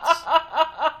plants.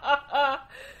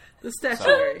 The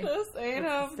statuary. This ain't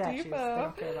Home Statues. They Depot.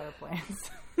 don't care about our plans.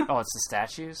 Oh, it's the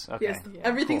statues? Okay. Yes,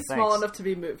 everything's Cool, small thanks. enough to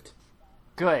be moved.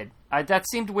 Good. That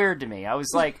seemed weird to me. I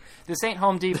was like, this ain't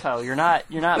Home Depot. You're not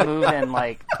moving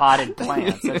like potted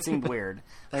plants. That seemed weird.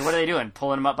 Like, what are they doing?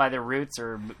 Pulling them up by their roots,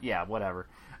 or yeah, whatever.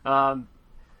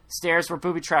 Stairs were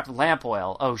booby trapped with lamp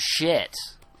oil. Oh shit.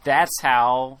 That's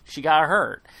how she got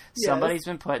hurt. Yes. Somebody's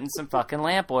been putting some fucking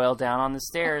lamp oil down on the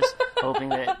stairs, hoping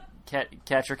that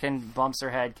Kettrican bumps her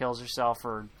head, kills herself,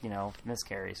 or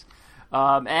miscarries.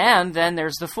 And then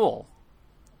there's the Fool.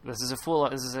 This is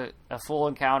a fool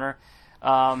encounter.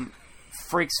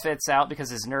 Freaks Fitz out because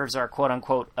his nerves are quote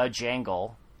unquote a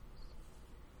jangle.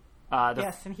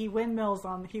 Yes, and he windmills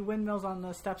on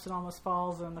the steps and almost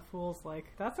falls, and the Fool's like,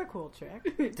 "That's a cool trick."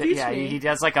 Teach Yeah, me. he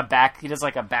does like a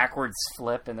backwards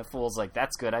flip, and the Fool's like,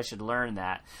 "That's good. I should learn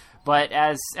that." But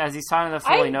as he's talking to the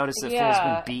Fool, he noticed that Fool's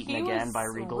been beaten he again was by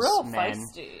Regal's real men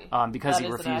feisty. because That he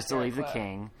is an refused to accurate leave the quote.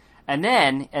 king. And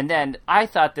then I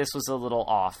thought this was a little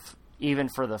off, even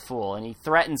for the Fool, and he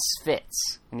threatens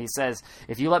Fitz, and he says,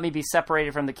 "If you let me be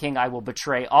separated from the king, I will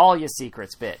betray all your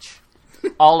secrets, bitch.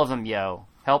 All of them, yo.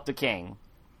 Help the king."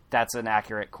 That's an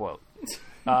accurate quote.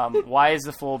 Why is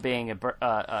the Fool being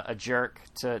a jerk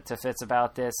to Fitz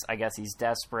about this? I guess he's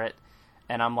desperate.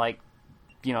 And I'm like,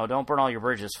 don't burn all your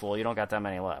bridges, Fool. You don't got that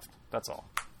many left. That's all.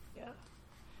 Yeah.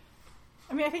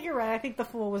 I mean, I think you're right. I think the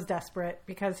Fool was desperate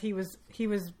because he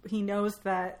knows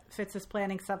that Fitz is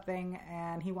planning something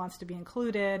and he wants to be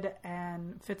included,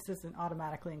 and Fitz isn't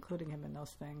automatically including him in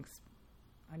those things.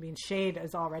 I mean, Shade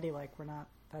is already like,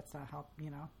 that's not how,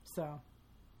 so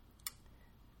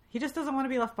he just doesn't want to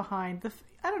be left behind.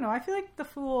 I don't know. I feel like the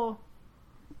Fool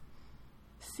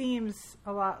seems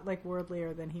a lot like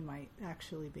worldlier than he might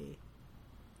actually be.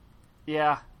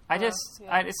 Yeah.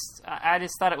 I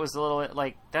just thought it was a little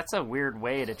like that's a weird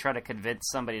way to try to convince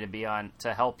somebody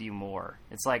to help you more.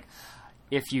 It's like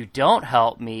if you don't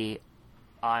help me,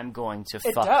 I'm going to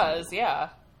It fuck does, you. yeah.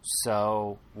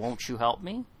 So won't you help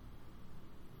me?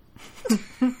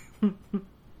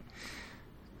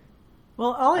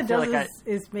 Well, all it feel does like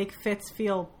is make Fitz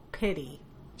feel pity.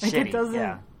 Like Shitty, it doesn't.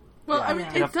 yeah. Well, Yeah, I mean,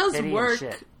 yeah. it does Pity and work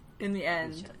shit. in the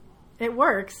end. It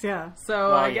works, yeah. So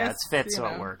Well, I yeah, guess it's Fitz, so you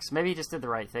know. it works. Maybe he just did the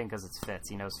right thing because it's Fitz.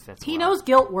 He knows Fitz. He well. knows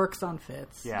guilt works on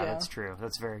Fitz. Yeah, Yeah. that's true.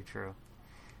 That's very true.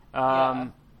 Yeah.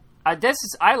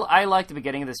 I like the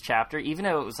beginning of this chapter, even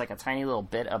though it was like a tiny little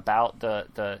bit about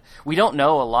the. We don't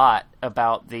know a lot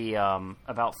about the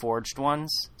about Forged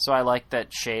Ones, so I like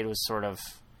that Shade was sort of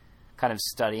kind of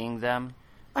studying them.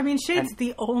 I mean, Shade's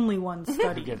the only one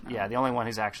studying. Yeah, the only one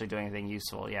who's actually doing anything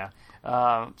useful. Yeah,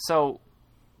 so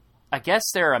I guess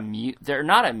they're immune. They're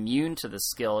not immune to the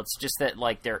skill. It's just that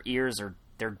like their ears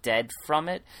they're dead from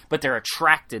it, but they're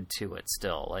attracted to it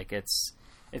still. Like it's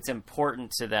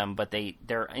important to them, but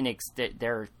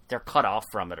they're cut off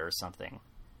from it or something.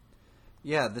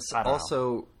 Yeah, this I don't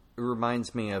also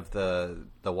reminds me of the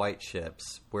white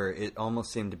ships, where it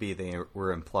almost seemed to be they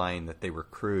were implying that they were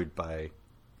crewed by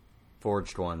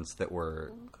Forged Ones that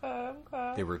were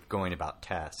they were going about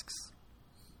tasks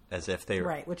as if they were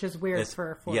Right, which is weird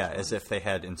for Forged yeah, Ones. as if they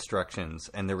had instructions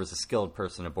and there was a skilled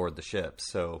person aboard the ship.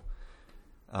 So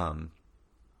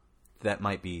that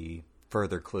might be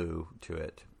further clue to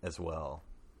it as well.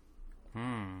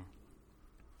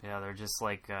 Yeah, they're just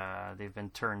like they've been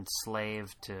turned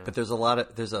slave to. But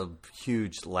there's a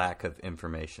huge lack of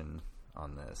information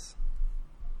on this.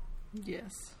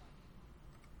 Yes.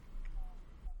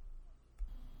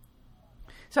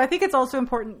 So I think it's also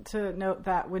important to note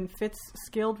that when Fitz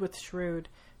skilled with Shrewd,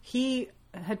 he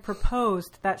had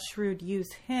proposed that Shrewd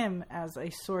use him as a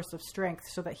source of strength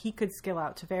so that he could skill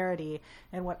out to Verity.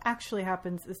 And what actually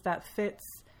happens is that Fitz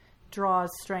draws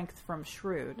strength from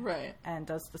Shrewd, Right. and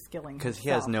does the skilling Because he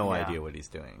has no Yeah. idea what he's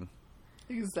doing.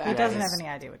 Exactly. He doesn't he's have any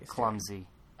idea what he's clumsy.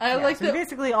 I doing. like So he that.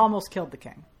 basically almost killed the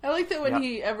king. I like that when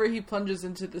Yep. he plunges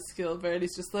into the skill,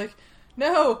 Verity's just like,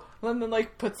 no, and then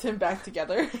like puts him back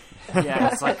together. Yeah,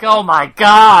 it's like, oh my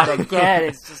god, again,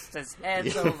 it's just his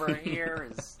head's over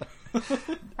here.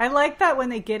 I like that when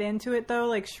they get into it, though,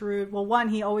 like Shrewd. Well, one,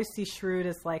 he always sees Shrewd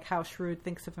as like how Shrewd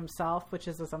thinks of himself, which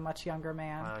is as a much younger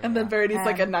man. And then Verity's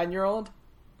like a And- 9-year-old.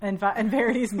 And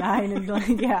Verity's 9, and like,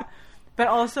 yeah. But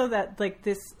also that like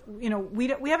this, we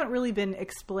haven't really been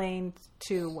explained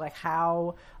to like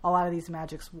how a lot of these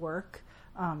magics work,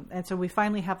 and so we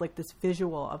finally have like this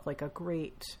visual of like a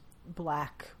great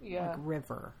black like,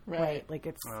 river, right? Like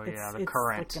it's the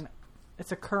current. Like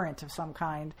it's a current of some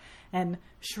kind. And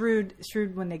Shrewd,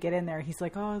 when they get in there, he's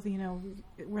like, oh,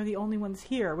 we're the only ones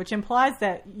here, which implies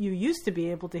that you used to be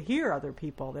able to hear other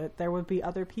people, that there would be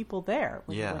other people there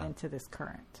when you went into this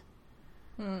current.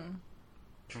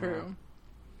 True. Yeah.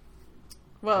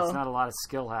 Well, There's not a lot of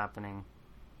skill happening.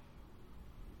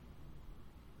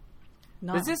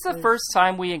 No, Is this the first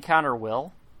time we encounter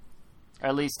Will? Or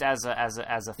at least as a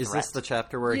threat? Is this the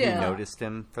chapter where he Yeah. noticed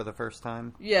him for the first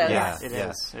time? Yes. Yeah, It yeah.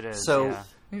 is. It is. So, yeah.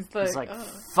 he's He's like, "Oh."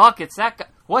 fuck, it's that guy.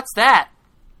 What's that?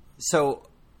 so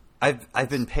I've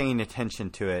been paying attention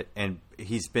to it, and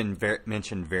he's been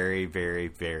mentioned very, very,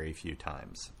 very few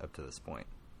times up to this point.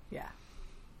 Yeah.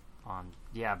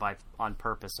 On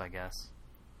purpose, I guess.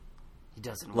 He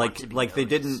doesn't want Like, to be like they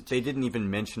noticed. didn't even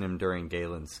mention him during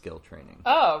Galen's skill training.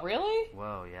 Oh, really?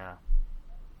 Whoa, yeah.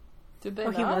 Did they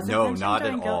Oh, he not? wasn't No, mentioned not at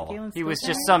during all. Galen's He was Skill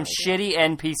just Training? some shitty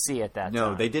NPC at that No,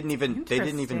 time. they didn't even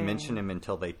Interesting. mention him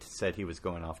until they said he was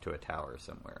going off to a tower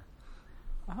somewhere.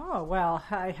 Oh, well,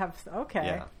 I have... Okay.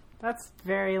 Yeah. That's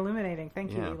very illuminating.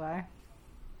 Thank you, Yeah. Eli.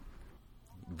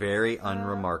 Very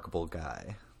unremarkable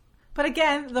guy. But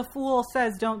again, the fool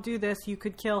says, don't do this, you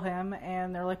could kill him.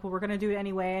 And they're like, well, we're going to do it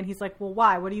anyway. And he's like, well,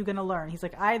 why? What are you going to learn? He's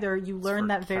like, either you learn for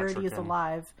that Verity is Ketrican.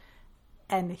 alive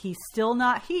and he's still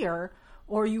not here,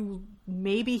 or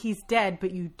maybe he's dead,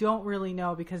 but you don't really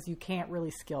know because you can't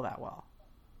really skill that well.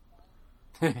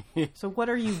 So what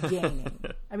are you gaining?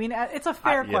 I mean, it's a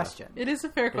fair yeah. question. It is a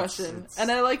fair question. it's- And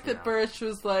I like that yeah. Burrich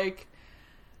was like,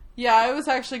 yeah, I was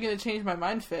actually going to change my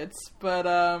mind, Fitz, but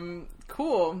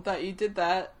cool that you did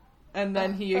that. And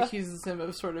then he accuses him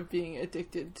of sort of being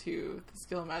addicted to the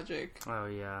skill magic, Oh,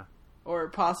 yeah. or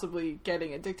possibly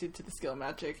getting addicted to the skill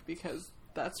magic because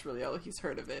that's really all he's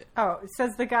heard of it. Oh, it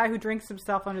says the guy who drinks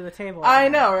himself under the table. I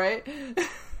know, right?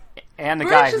 And the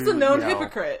guy Burrich is who, a known you know,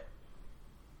 hypocrite.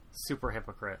 super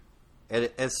hypocrite. And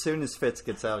as soon as Fitz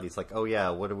gets out, he's like, "Oh yeah,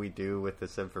 what do we do with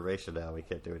this information now? We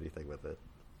can't do anything with it."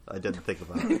 I didn't think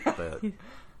about that.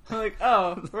 I'm like,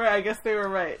 oh, right, I guess they were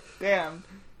right. Damn.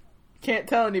 Can't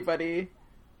tell anybody.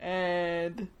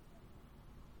 And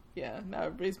yeah, now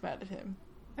everybody's mad at him.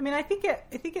 I mean, I think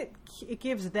it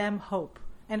gives them hope,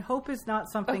 and hope is not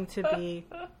something to be,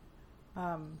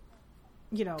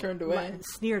 Turned away.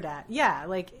 sneered at. Yeah,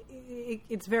 like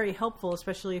it's very helpful,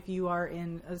 especially if you are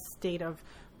in a state of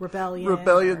rebellion.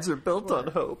 Rebellions are built on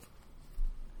hope.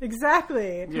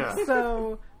 Exactly. Yeah.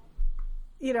 So,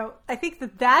 I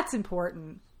think that's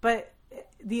important, but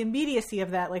the immediacy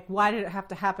of that, like, why did it have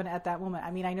to happen at that moment?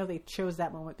 I mean, I know they chose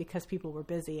that moment because people were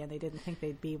busy and they didn't think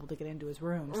they'd be able to get into his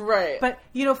rooms. Right. But,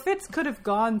 Fitz could have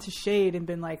gone to Shade and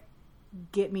been like,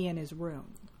 get me in his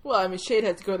room. Well, I mean, Shade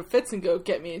had to go to Fitz and go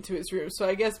get me into his room, so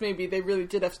I guess maybe they really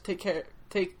did have to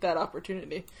take that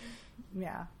opportunity.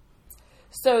 Yeah.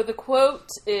 So the quote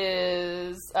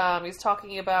is, he's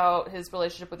talking about his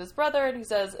relationship with his brother, and he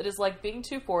says, "It is like being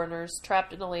two foreigners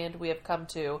trapped in a land we have come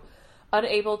to,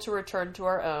 unable to return to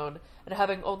our own, and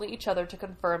having only each other to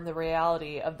confirm the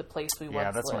reality of the place we once lived."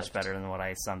 Yeah, that's much better than what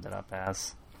I summed it up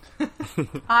as.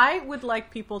 I would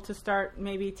like people to start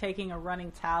maybe taking a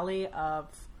running tally of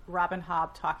Robin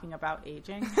Hobb talking about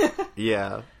aging.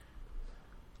 Yeah.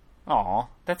 Aw,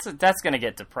 that's going to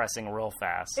get depressing real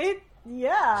fast.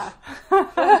 Yeah.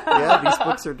 Yeah, these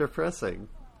books are depressing.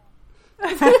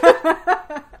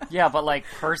 Yeah, but like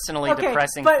personally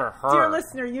depressing but, for her. Dear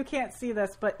listener, you can't see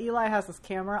this, but Eli has his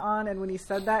camera on, and when he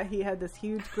said that, he had this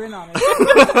huge grin on his face.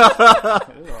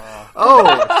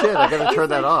 Oh, shit, I gotta turn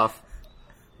that off.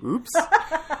 Oops.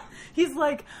 He's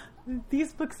like,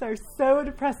 these books are so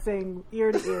depressing,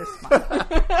 ear to ear smile.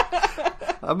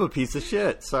 I'm a piece of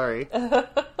shit, sorry.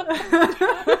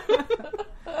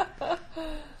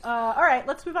 All right,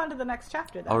 let's move on to the next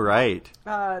chapter then. All right.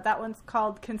 That one's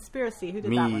called Conspiracy. Who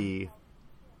did that one? Me.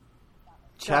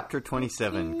 Chapter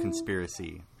 27,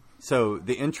 Conspiracy. So,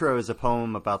 the intro is a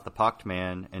poem about the Pocked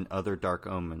Man and other dark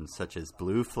omens, such as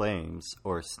blue flames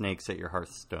or snakes at your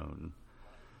hearthstone.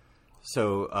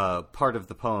 So, part of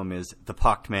the poem is, "The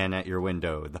Pocked Man at your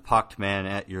window, the Pocked Man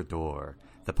at your door.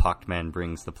 The Pocked Man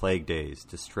brings the plague days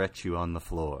to stretch you on the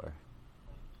floor."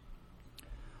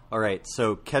 Alright,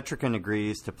 so Ketrican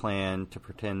agrees to plan to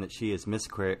pretend that she is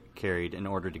miscarried in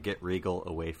order to get Regal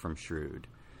away from Shrewd.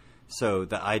 So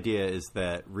the idea is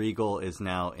that Regal is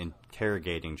now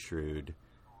interrogating Shrewd,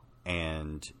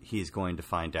 and he's going to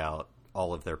find out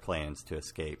all of their plans to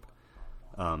escape.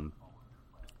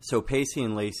 So Patience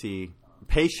and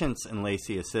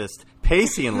Lacey assist.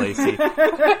 Pacey and Lacey.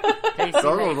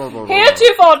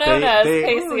 Heretofore known as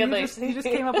Pacey and Lacey. You just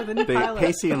came up with a new pilot.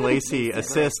 Pacey and Lacey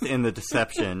assist in the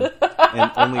deception,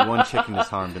 and only one chicken is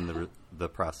harmed in the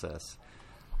process.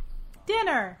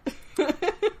 Dinner!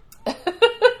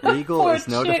 Regal is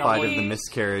Poor notified of the chickies.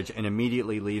 miscarriage and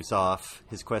immediately leaves off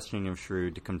his questioning of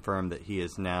Shrewd to confirm that he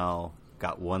has now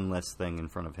got one less thing in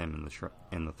front of him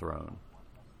in the throne.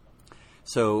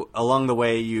 So along the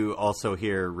way, you also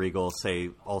hear Regal say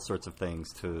all sorts of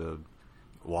things to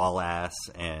Wallace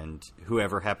and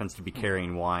whoever happens to be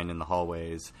carrying wine in the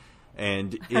hallways.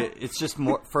 And it's just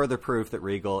more further proof that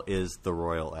Regal is the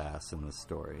royal ass in this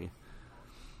story.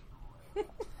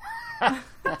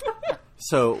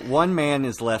 So one man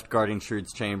is left guarding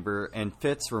Shrewd's chamber, and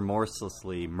Fitz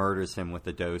remorselessly murders him with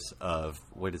a dose of,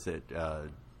 what is it?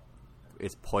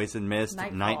 It's poison mist,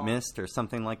 Nightfall. night mist, or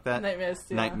something like that. Night mist,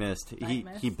 yeah. Night mist. Night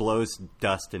mist. He blows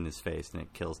dust in his face, and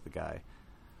it kills the guy.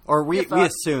 Or we thought-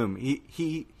 assume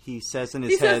he says in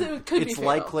his He says head it could be it's fatal.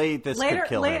 likely this could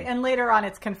kill him. And later on,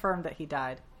 it's confirmed that he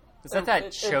died. Is that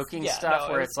It's- choking yeah, stuff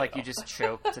no, where it's it's like you just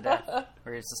choke to death,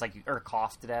 or it's just like or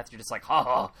cough to death? You're just like,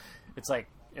 oh, it's like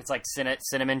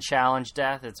cinnamon challenge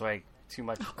death. It's like too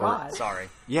much. God. Sorry,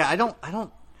 Yeah, I don't.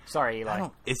 sorry, Eli.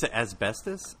 Is it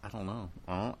asbestos? I don't know.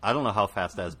 I don't know how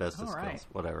fast asbestos All right. kills.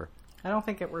 Whatever. I don't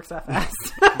think it works that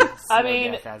fast. I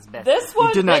mean, death as best. this one...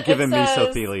 He did not give it him says-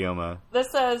 mesothelioma. This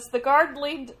says, the guard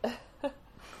leaned...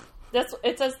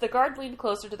 It says, the guard leaned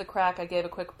closer to the crack. I gave a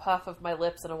quick puff of my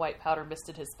lips and a white powder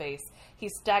misted his face. He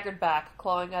staggered back,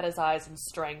 clawing at his eyes and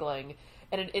strangling.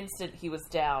 In an instant, he was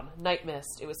down. Night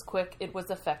mist. It was quick. It was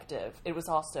effective. It was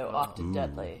also often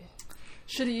deadly.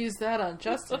 Should have used that on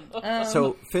Justin.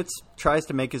 So Fitz tries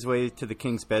to make his way to the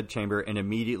king's bedchamber, and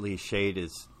immediately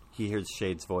he hears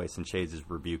Shade's voice, and Shade is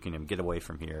rebuking him. Get away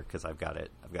from here, because I've got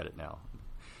it now.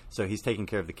 So he's taking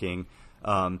care of the king.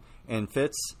 And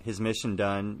Fitz, his mission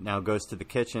done, now goes to the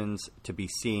kitchens to be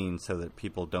seen so that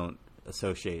people don't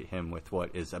associate him with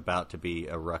what is about to be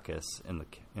a ruckus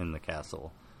in the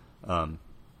castle.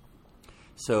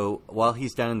 So while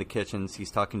he's down in the kitchens,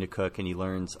 he's talking to Cook, and he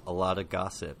learns a lot of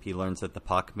gossip. He learns that the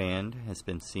Pock Man has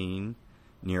been seen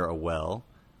near a well,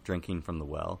 drinking from the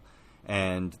well,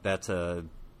 and that's a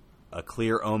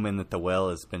clear omen that the well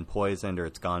has been poisoned or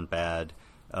it's gone bad.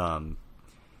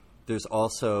 There's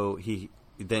also, he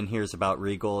then hears about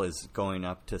Regal is going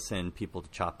up to send people to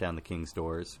chop down the king's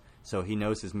doors. So he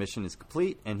knows his mission is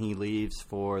complete, and he leaves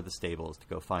for the stables to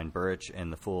go find Birch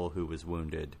and the fool who was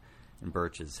wounded, and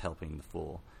Birch is helping the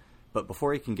fool. But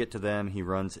before he can get to them, he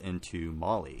runs into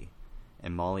Molly,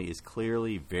 and Molly is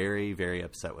clearly very, very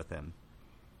upset with him.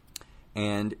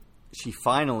 And she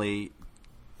finally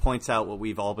points out what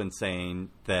we've all been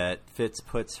saying, that Fitz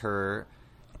puts her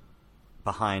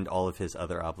behind all of his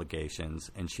other obligations,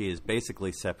 and she is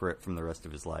basically separate from the rest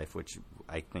of his life, which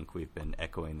I think we've been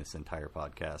echoing this entire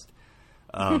podcast.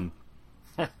 And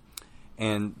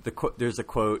there's a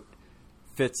quote,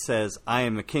 Fitz says, "I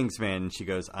am a king's man," and she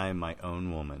goes, "I am my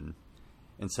own woman."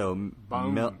 And so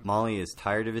Molly is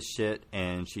tired of his shit,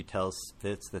 and she tells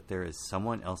Fitz that there is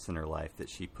someone else in her life that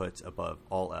she puts above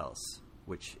all else,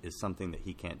 which is something that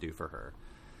he can't do for her.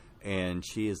 And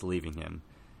she is leaving him.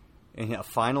 In a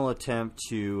final attempt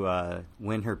to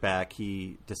win her back,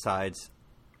 he decides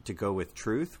to go with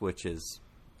truth, which is,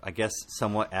 I guess,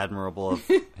 somewhat admirable of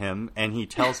him. And he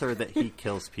tells her that he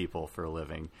kills people for a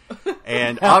living.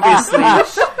 And obviously...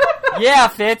 Yeah,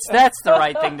 Fitz, that's the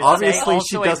right thing to say. Obviously,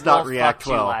 Also, she his does not wolf react fucked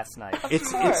you well. last night.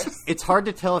 It's hard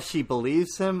to tell if she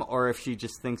believes him or if she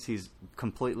just thinks he's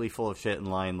completely full of shit and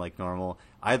lying like normal.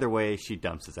 Either way, she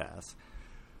dumps his ass.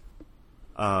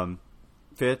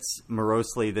 Fitz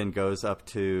morosely then goes up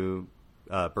to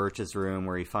Birch's room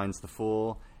where he finds the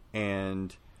fool,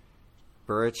 and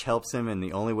Birch helps him in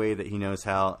the only way that he knows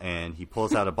how, and he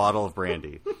pulls out a bottle of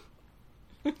brandy.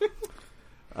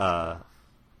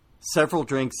 Several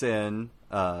drinks in,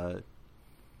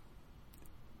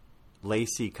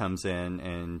 Lacey comes in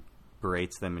and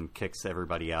berates them and kicks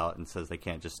everybody out and says they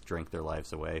can't just drink their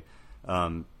lives away.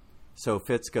 So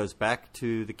Fitz goes back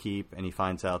to the keep, and he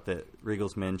finds out that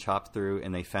Regal's men chopped through,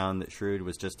 and they found that Shrewd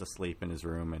was just asleep in his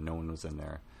room and no one was in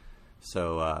there.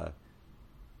 So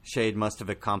Shade must have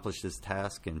accomplished his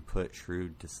task and put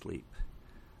Shrewd to sleep.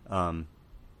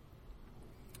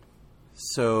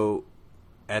 So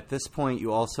at this point,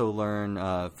 you also learn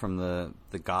from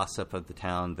the gossip of the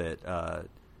town that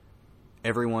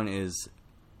everyone is...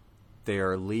 They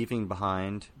are leaving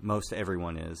behind. Most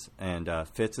everyone is. And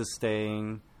Fitz is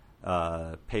staying.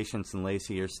 Patience and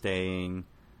Lacey are staying.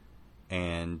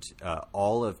 And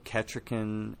all of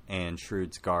Kettricken and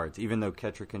Shrewd's guards, even though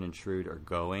Kettricken and Shrewd are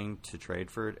going to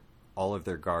Tradeford, all of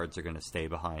their guards are going to stay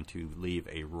behind to leave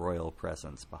a royal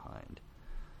presence behind.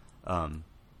 And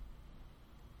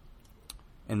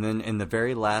then in the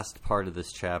very last part of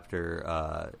this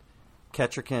chapter,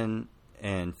 Kettricken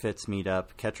and Fitz meet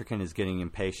up. Kettricken is getting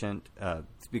impatient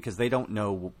because they don't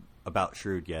know about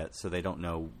Shrewd yet, so they don't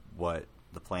know what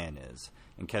the plan is.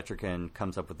 And Kettricken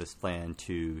comes up with this plan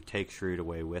to take Shrewd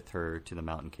away with her to the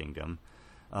Mountain Kingdom.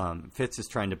 Fitz is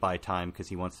trying to buy time because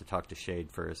he wants to talk to Shade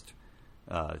first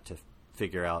to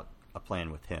figure out a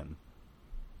plan with him.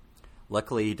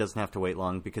 Luckily, he doesn't have to wait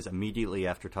long because immediately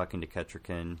after talking to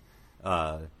Kettricken,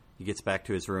 he gets back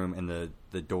to his room and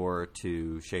the door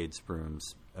to Shade's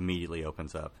rooms immediately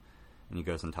opens up, and he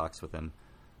goes and talks with him.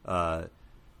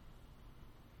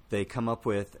 They come up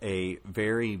with a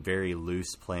very, very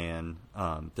loose plan.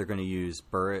 They're going to use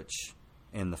Burrich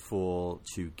and the Fool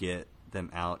to get them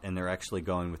out, and they're actually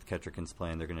going with Kettricken's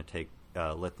plan. They're going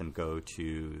to let them go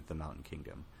to the Mountain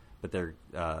Kingdom. But the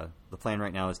plan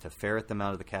right now is to ferret them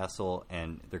out of the castle,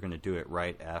 and they're going to do it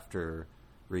right after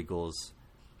Regal's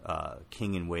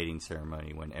king-in-waiting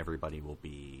ceremony, when everybody will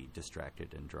be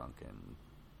distracted and drunk and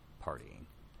partying.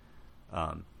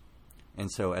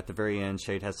 And so at the very end,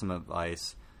 Shade has some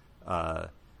advice.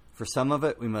 For some of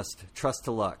it, we must trust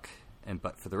to luck,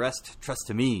 but for the rest, trust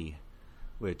to me,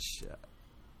 which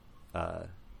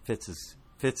Fitz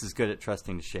is good at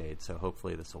trusting to Shade, so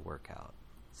hopefully this will work out.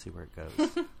 See where it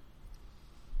goes.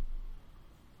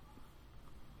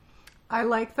 I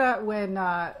like that when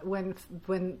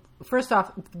first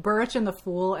off, Burrich and the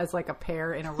Fool as like a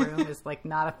pair in a room is like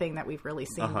not a thing that we've really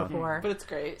seen before. But it's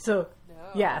great. So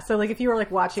yeah, so like if you were like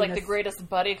watching, it's like this, the greatest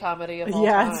buddy comedy of all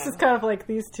yeah, time. it's just kind of like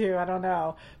these two. I don't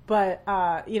know, but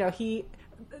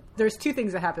there's two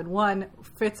things that happen. One,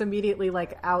 Fitz immediately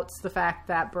like outs the fact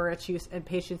that Burrich and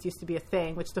Patience used to be a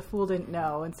thing, which the Fool didn't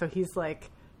know, and so he's like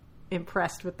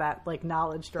impressed with that like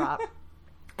knowledge drop.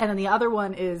 And then the other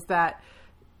one is that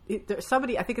there's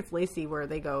somebody, I think it's Lacey, where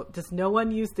they go, does no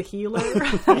one use the healer?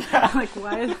 Like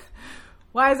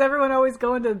why is everyone always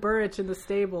going to Burrich in the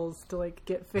stables to like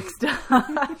get fixed up?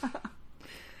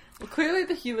 Well, clearly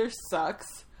the healer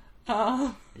sucks.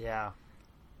 Yeah.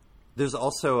 There's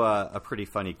also a pretty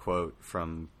funny quote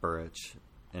from Burrich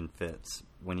and Fitz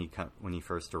when he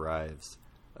first arrives.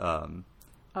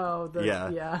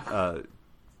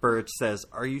 Burrich says,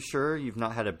 "Are you sure you've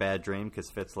not had a bad dream?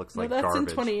 Because Fitz looks like that's garbage."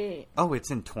 in 28. Oh,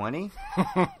 it's in 20?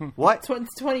 What?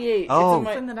 It's 28. Oh.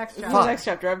 It's in the next It's chapter. in the next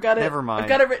chapter. I've got it. Never mind. I've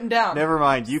got it written down. Never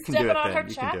mind. You can do Stepping it on then. her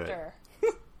You can do it. chapter.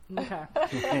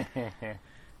 Okay.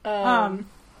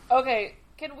 Okay,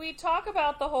 can we talk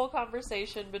about the whole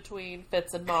conversation between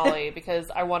Fitz and Molly? Because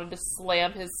I wanted to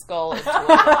slam his skull into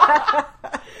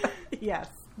it. Yes,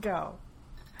 go.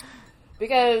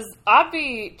 Because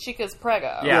Obvi Chica's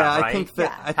prego. Yeah, right? I think that.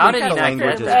 Yeah. I How think did he the not language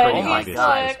get is that? pretty And obvious he's at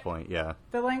like- this point. Yeah.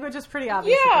 The language is pretty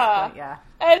obvious at Yeah. this point, yeah.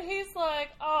 And he's like,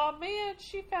 "Oh man,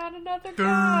 she found another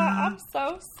guy. I'm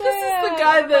so sad." This is the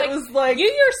guy I'm that was like, you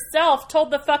yourself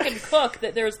told the fucking cook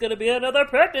that there's going to be another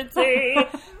pregnancy,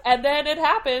 and then it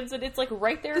happens, and it's like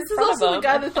right there This in is front also of the him.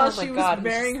 guy And, that thought oh my she God, was he's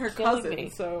marrying her killing cousin. me.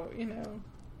 So, you know.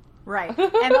 Right.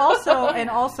 And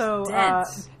also,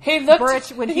 Dense. He looked. Burrich,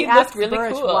 when he looked asked really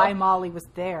Burrich cool. why Molly was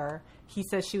there, he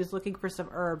says she was looking for some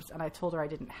herbs, and I told her I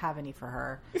didn't have any for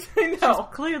her. I know.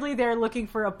 Clearly, they're looking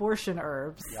for abortion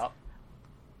herbs. Yep.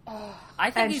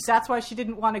 I think And he's that's why she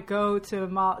didn't want to go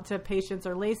to Patience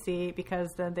or Lacey,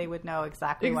 because then they would know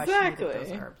exactly why she needed those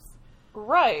Exactly. herbs.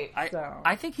 Right. So.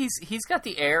 I think he's got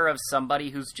the air of somebody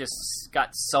who's just got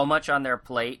so much on their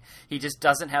plate, he just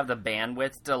doesn't have the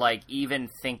bandwidth to like even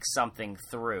think something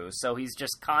through. So he's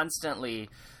just constantly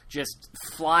just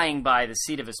flying by the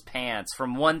seat of his pants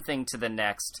from one thing to the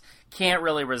next, can't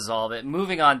really resolve it,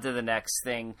 moving on to the next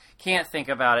thing, can't think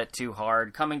about it too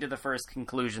hard, coming to the first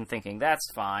conclusion thinking that's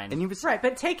fine. And he was Right,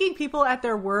 but taking people at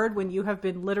their word when you have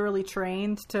been literally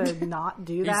trained to not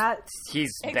do that.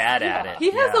 He's bad at it.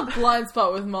 He has yeah. a blind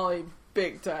spot with Molly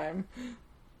big time.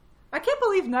 I can't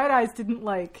believe Night Eyes didn't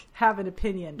have an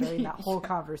opinion during that whole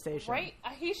conversation. Right.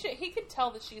 He could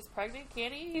tell that she's pregnant,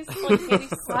 can't he? He's like, can he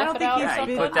sniff I don't it think out he's or Yeah, he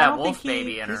something? put I that don't wolf think he-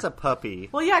 baby in her. he's a puppy.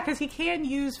 Well, yeah, because he can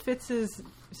use Fitz's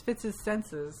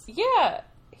senses. Yeah.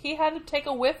 He had to take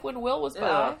a whiff when Will was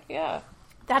by. Yeah.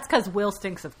 That's because Will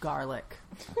stinks of garlic.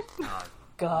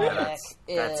 God.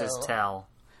 That's his tell.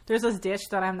 There's this dish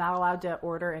that I'm not allowed to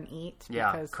order and eat.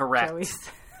 Yeah, because correct. Joey's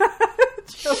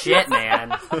Shit,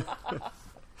 man.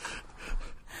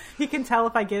 he can tell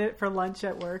if I get it for lunch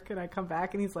at work and I come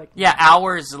back and he's like, Yeah,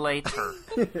 hours later.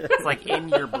 It's like in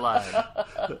your blood.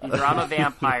 Either I'm a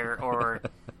vampire or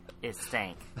it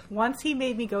stank. Once he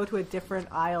made me go to a different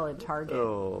aisle in Target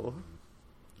Oh.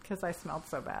 because I smelled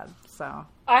so bad. So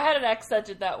I had an ex that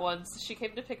did that once. She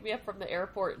came to pick me up from the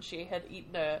airport and she had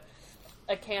eaten a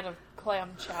can of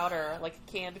clam chowder, like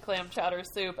a canned clam chowder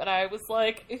soup, and I was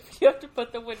like, if you have to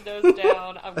put the windows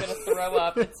down, I'm gonna throw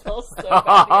up. It smells so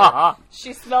bad here.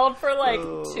 She smelled for like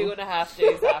 2.5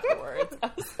 days afterwards.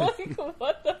 I was like,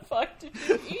 what the fuck did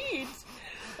you eat?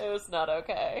 It was not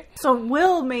okay. So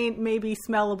Will may be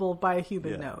smellable by a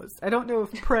human Yeah. nose. I don't know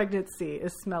if pregnancy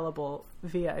is smellable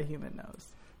via a human nose.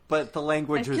 But the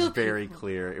language I was kill very people.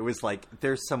 clear. It was like,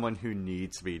 there's someone who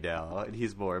needs me now, and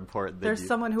he's more important than There's you.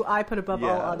 someone who I put above all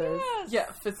Yeah. others.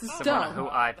 Yeah, Fitz is Someone dumb. who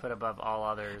I put above all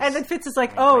others. And then Fitz is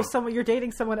like, Wink, oh, wink. you're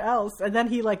dating someone else. And then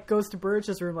he goes to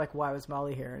Burridge's room like, why was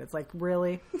Molly here? And it's like,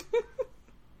 really?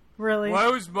 Really? Why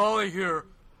was Molly here?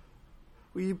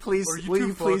 Will you please, Are you will two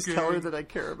you please fucking- tell her that I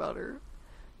care about her?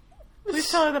 Please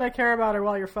tell her that I care about her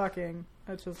while you're fucking.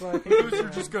 That's just what I Because think. you're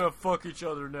just gonna fuck each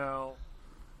other now.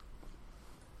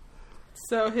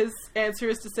 So his answer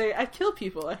is to say, I kill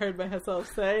people, I heard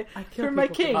myself say. I kill For my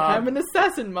people. king, I'm an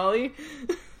assassin, Molly.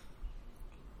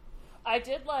 I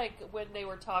did like when they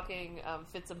were talking,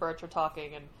 Fitz and Burrich were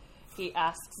talking, and he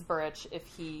asks Burrich if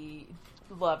he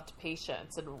loved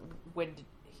Patience and when did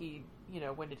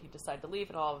he decide to leave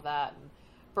and all of that. And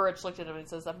Burrich looked at him and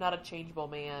says, I'm not a changeable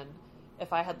man.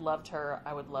 If I had loved her,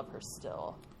 I would love her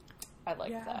still. I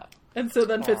like Yeah. that. And so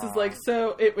then Fitz is like,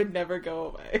 so it would never go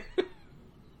away.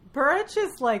 Burridge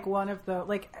is one of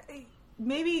the,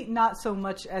 maybe not so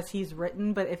much as he's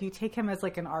written, but if you take him as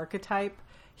an archetype,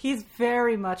 he's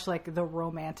very much like the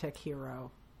romantic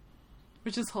hero.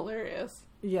 Which is hilarious.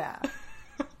 Yeah.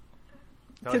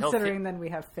 He'll Considering then we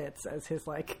have Fitz as his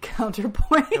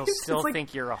counterpoint. He'll It's still like-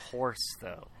 think you're a horse,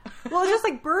 though. Well, it's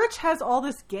just Burridge has all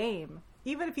this game,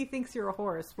 even if he thinks you're a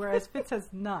horse, whereas Fitz has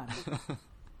none.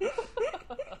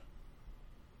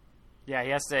 Yeah,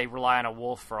 he has to rely on a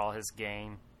wolf for all his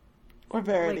game. Or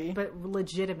Verity. But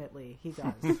legitimately, he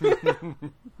does.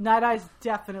 Night Eyes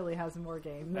definitely has more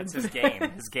game. That's his game.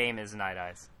 His game is Night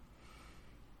Eyes.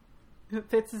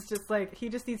 Fitz is just he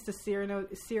just needs to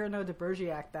Cyrano de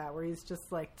Bergerac that, where he's just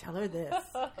tell her this.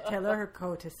 Tell her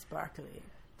coat is sparkly.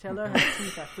 Tell her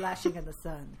teeth are flashing in the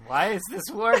sun. Why is this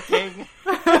working?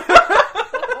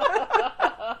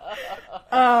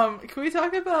 Can we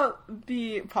talk about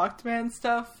the Pocked-Man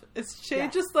stuff? Is Shade Yeah.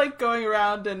 just, like, going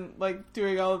around and, like,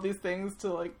 doing all of these things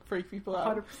to, like, freak people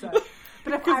out? 100%.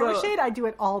 But if I were Shade, I'd do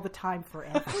it all the time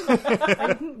forever. I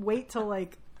didn't wait till,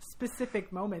 like,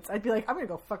 specific moments. I'd be like, I'm gonna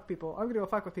go fuck people. I'm gonna go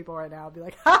fuck with people right now. I'd be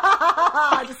like, ha ha ha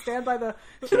ha! I just stand by the.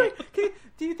 Do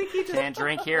you think he just Can't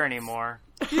drink here anymore.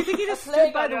 Do you think he just Plague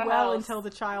stood by on the your well house. until the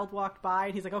child walked by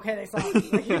and he's like, okay, they saw me.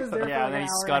 Like, he was there for Yeah, like and then an he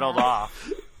hour scuttled and a half.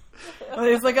 off. And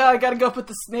he's like, oh, I gotta go put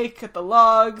the snake at the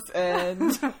logs,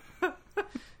 and...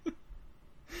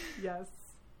 Yes.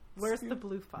 Where's the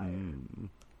blue fire?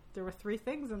 There were 3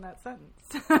 things in that sentence.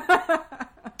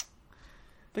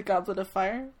 the Goblet of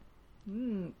Fire?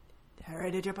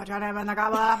 Harry, did you put your name in the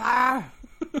goblet of fire?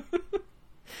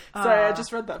 Sorry, I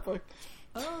just read that book.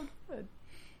 Oh, good.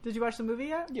 Did you watch the movie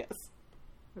yet? Yes.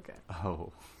 Okay.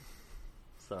 Oh.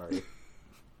 Sorry.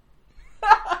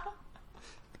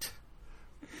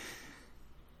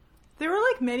 There were,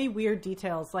 like, many weird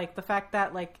details. Like, the fact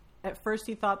that, like, at first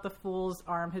he thought the fool's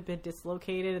arm had been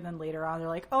dislocated, and then later on they're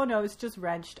like, oh, no, it's just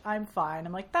wrenched. I'm fine.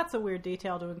 I'm like, that's a weird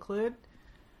detail to include.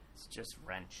 It's just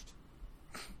wrenched.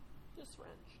 Just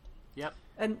wrenched. Yep.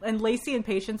 And Lacey and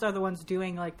Patience are the ones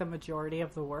doing, like, the majority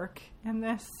of the work in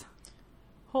this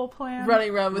whole plan.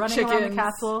 Running around with around chickens. the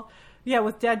castle. Yeah,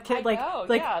 with dead kids. I know,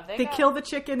 yeah, they they got- kill the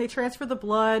chicken, they transfer the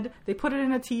blood, they put it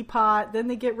in a teapot, then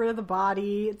they get rid of the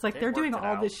body. It's like They they're doing worked it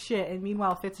all out. this shit, and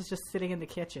meanwhile Fitz is just sitting in the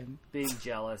kitchen. Being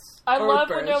jealous. I Or love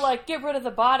when they're Burge. like, get rid of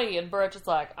the body, and Burge is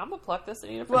like, I'm gonna pluck this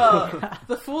and eat it for Well,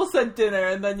 the fool said dinner,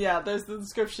 and then, yeah, there's the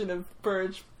description of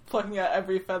Burge plucking out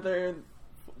every feather, and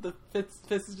the Fitz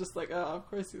is just like, oh, of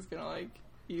course he's gonna, like,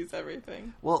 use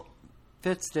everything. Well,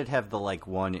 Fitz did have the, like,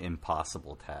 one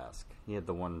impossible task. He had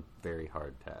the one very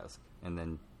hard task. And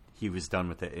then he was done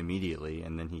with it immediately,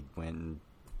 and then he went and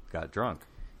got drunk.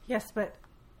 Yes, but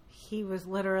he was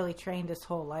literally trained his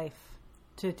whole life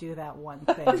to do that one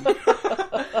thing.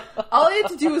 All he had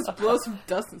to do was blow some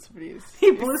dust in somebody's He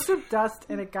face. blew some dust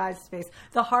in a guy's face.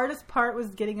 The hardest part was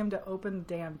getting him to open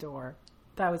the damn door.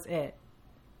 That was it.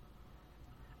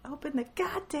 Open the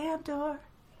goddamn door.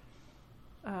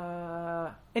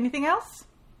 Anything else?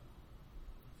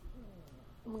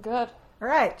 I'm good. All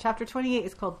right, chapter 28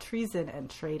 is called Treason and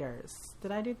Traitors.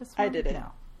 Did I do this one? I did it.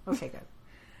 No. Okay,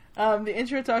 good. The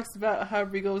intro talks about how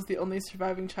Regal was the only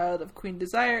surviving child of Queen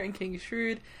Desire and King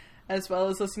Shrewd, as well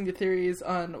as listing the theories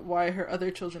on why her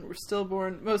other children were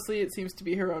stillborn. Mostly, it seems to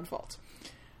be her own fault.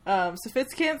 So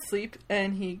Fitz can't sleep,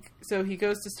 and he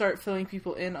goes to start filling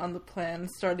people in on the plan,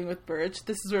 starting with Burge.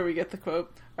 This is where we get the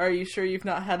quote, "Are you sure you've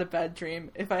not had a bad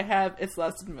dream? If I have, it's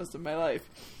lasted most of my life."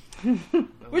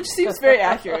 Which seems very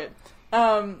accurate.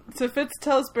 So Fitz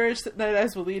tells Burge that Night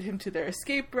Eyes will lead him to their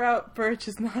escape route. Burge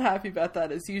is not happy about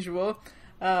that as usual.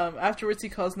 Afterwards, he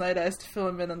calls Night Eyes to fill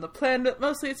him in on the plan, but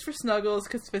mostly it's for Snuggles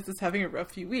because Fitz is having a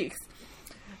rough few weeks.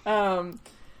 Night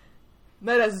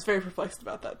Eyes is very perplexed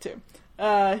about that too.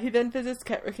 He then visits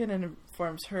Ketrican and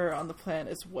informs her on the plan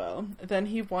as well. Then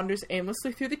he wanders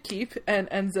aimlessly through the keep and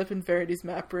ends up in Verity's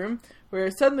map room, where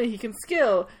suddenly he can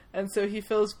skill, and so he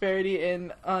fills Verity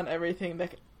in on everything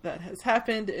that has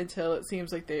happened until it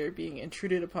seems like they are being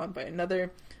intruded upon by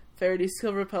another. Verity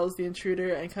skill repels the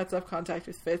intruder and cuts off contact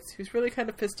with Fitz, who's really kind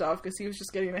of pissed off because he was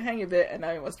just getting the hang of it and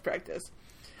now he wants to practice.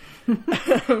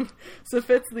 So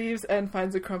Fitz leaves and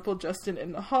finds a crumpled Justin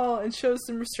in the hall and shows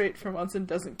some restraint for once and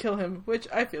doesn't kill him, which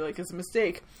I feel like is a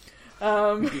mistake.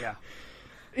 Yeah.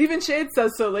 Even Shade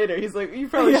says so later. He's like, you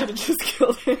probably should have just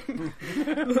killed him.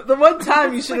 The one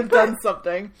time you should have done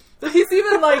something. He's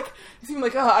even like,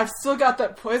 oh, I've still got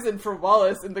that poison for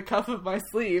Wallace in the cuff of my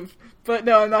sleeve. But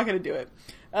no, I'm not going to do it.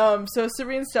 So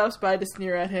Serene stops by to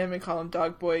sneer at him and call him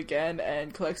Dog Boy again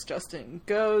and collects Justin and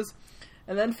goes.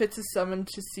 And then Fitz is summoned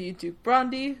to see Duke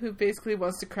Brondy, who basically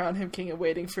wants to crown him king and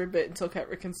waiting for a bit until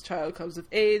Ketrican's child comes of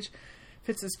age.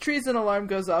 Fitz's treason alarm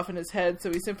goes off in his head, so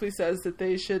he simply says that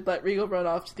they should let Regal run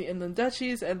off to the Inland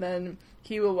Duchies, and then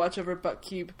he will watch over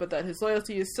Buckkeep, but that his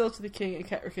loyalty is still to the king and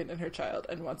Ketrican and her child,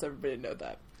 and wants everybody to know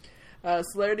that.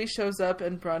 Celerity shows up,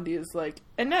 and Brondy is like,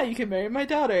 and now you can marry my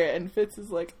daughter, and Fitz is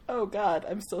like, oh god,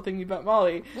 I'm still thinking about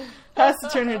Molly. Has to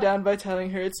turn her down by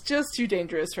telling her it's just too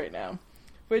dangerous right now.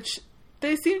 Which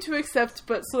they seem to accept,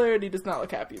 but Celerity does not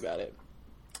look happy about it.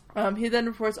 He then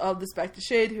reports all of this back to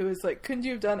Shade, who is like, couldn't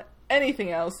you have done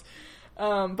anything else?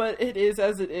 But it is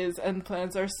as it is, and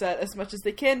plans are set as much as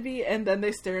they can be, and then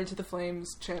they stare into the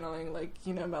flames, channeling, like,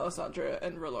 you know, Melisandre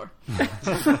and R'hllor.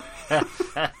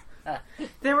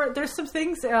 There's some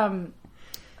things,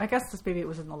 I guess maybe it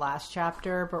was in the last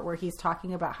chapter, but where he's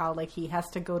talking about how like he has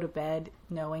to go to bed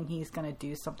knowing he's going to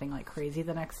do something like crazy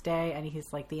the next day, and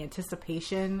he's like the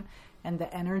anticipation and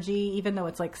the energy, even though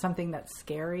it's like something that's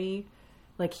scary,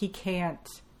 like he can't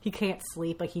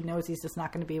sleep. Like he knows he's just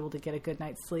not going to be able to get a good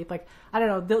night's sleep. Like I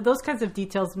don't know, those kinds of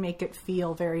details make it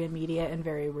feel very immediate and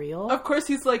very real. Of course,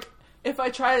 he's like, if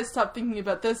I try to stop thinking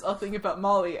about this, I'll think about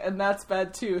Molly, and that's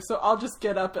bad too. So I'll just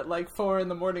get up at like 4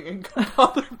 a.m. and go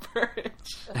bother Burrich.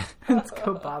 Let's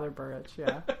go bother Burrich,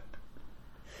 yeah.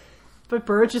 But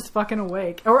Burrich is fucking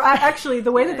awake. Or actually,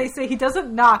 the way that they say he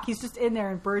doesn't knock, he's just in there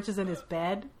and Burrich is in his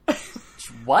bed.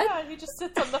 What? Yeah, he just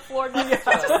sits on the floor next to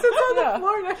He just him. sits on the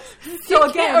floor next. So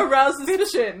He can't arouse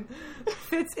suspicion.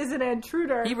 Fitz is an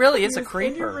intruder. He really is a He's in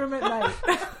creeper. your room at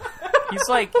night.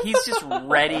 He's just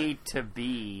ready to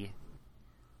be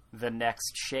the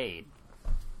next Shade.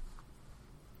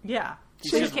 Yeah.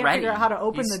 He's So he just can't ready. figure out how to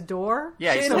open He's- the door.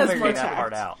 Yeah, he's Shade still has figuring more that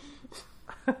part tact.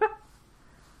 out.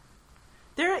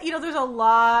 There's a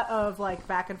lot of like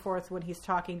back and forth when he's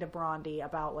talking to Bronte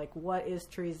about like what is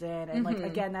treason, and like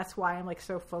again, that's why I'm like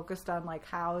so focused on like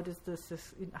how does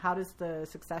the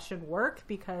succession work,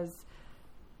 because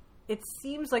it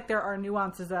seems like there are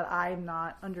nuances that I'm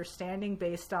not understanding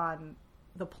based on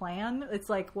the plan. It's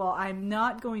like, well, I'm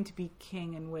not going to be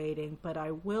king in waiting, but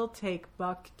I will take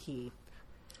Buckkeep,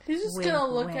 He's just Wink, gonna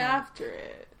look wink. after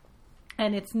it.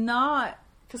 and it's not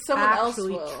Because someone else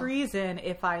actually will. treason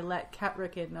if I let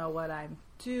Ketrican know what I'm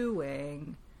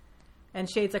doing. And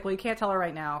Shade's like, well, you can't tell her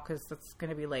right now because that's going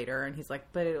to be later. And he's like,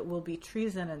 but it will be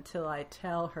treason until I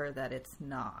tell her that it's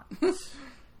not.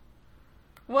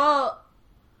 Well,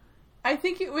 I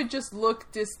think it would just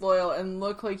look disloyal and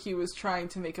look like he was trying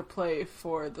to make a play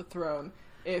for the throne.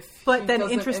 But he then,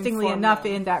 doesn't interestingly inform enough,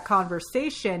 them. in that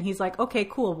conversation, he's like, okay,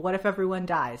 cool. What if everyone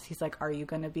dies? He's like, are you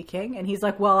going to be king? And he's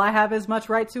like, well, I have as much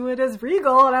right to it as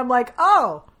Regal. And I'm like,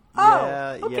 oh,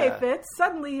 Yeah, okay, yeah. Fitz.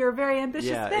 Suddenly you're a very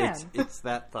ambitious man. it's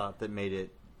that thought that made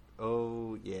it.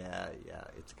 Oh yeah.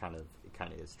 It kind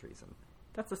of is treason.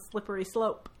 That's a slippery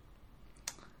slope.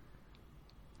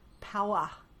 Power.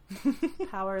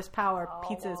 Power is power.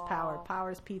 Pizza is power.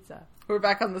 Power is pizza. We're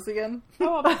back on this again.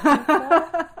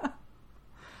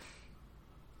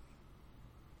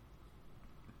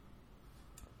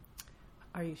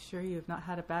 Are you sure you have not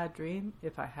had a bad dream?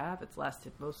 If I have, it's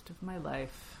lasted most of my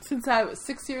life. Since I was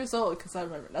 6 years old, because I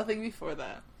remember nothing before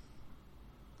that.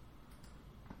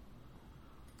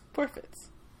 Poor Fitz.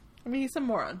 I mean, he's a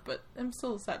moron, but I'm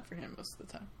still sad for him most of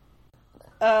the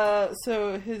time.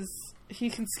 So he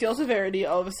can scale to Verity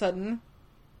all of a sudden.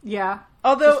 Yeah.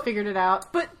 Although, Just figured it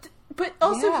out. but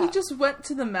also Yeah. he just went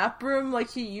to the map room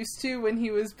like he used to when he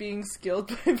was being skilled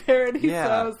by Verity. Yeah,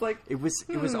 So I was like, it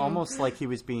was almost like he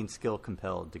was being skill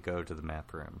compelled to go to the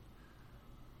map room.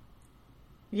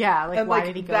 Yeah, like, and why like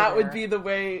did he go that there? would be the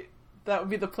way. That would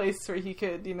be the place where he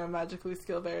could, magically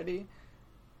skill Verity.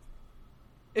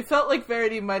 It felt like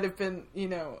Verity might have been,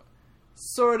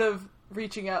 sort of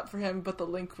reaching out for him, but the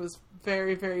link was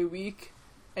very, very weak,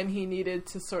 and he needed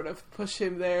to sort of push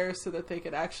him there so that they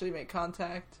could actually make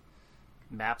contact.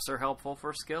 Maps are helpful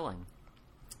for skilling.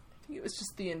 I think it was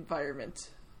just the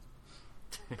environment.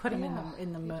 Put him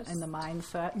in the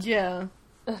mindset. Yeah.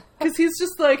 Because he's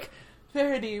just like,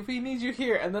 Verity, we need you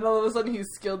here. And then all of a sudden he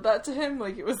skilled that to him.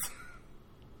 Like, it was...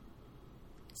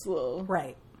 It's a little...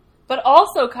 Right. But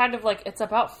also kind of like, it's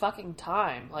about fucking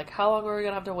time. Like, how long are we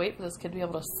going to have to wait for this kid to be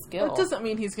able to skill? That doesn't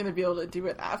mean he's going to be able to do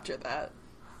it after that.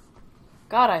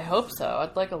 God, I hope so.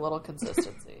 I'd like a little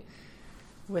consistency.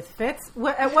 With Fitz?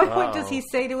 At what point does he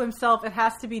say to himself, it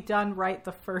has to be done right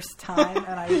the first time?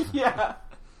 And Yeah.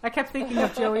 I kept thinking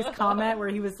of Joey's comment where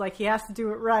he was like, he has to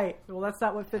do it right. Well, that's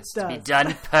not what Fitz does. Be done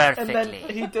And perfectly. then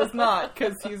he does not,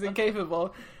 because he's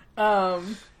incapable.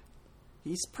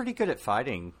 He's pretty good at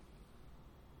fighting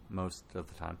most of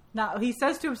the time. No, he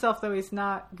says to himself, though, he's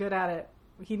not good at it.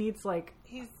 He needs, like,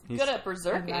 He's He's good at a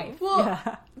berserking. knife. Well,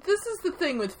 Yeah. this is the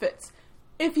thing with Fitz.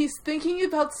 If he's thinking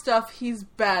about stuff, he's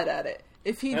bad at it.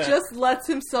 If he just lets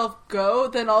himself go,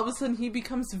 then all of a sudden he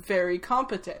becomes very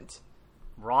competent.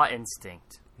 Raw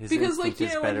instinct. His Because, like,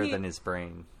 instinct is when better he- than his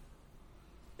brain.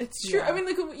 It's true. Yeah. I mean,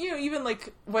 like, even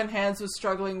like when Hans was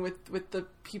struggling with the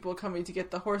people coming to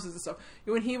get the horses and stuff.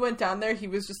 When he went down there, he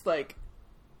was just like,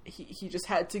 he just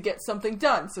had to get something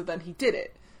done. So then he did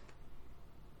it.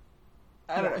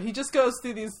 I don't know. He just goes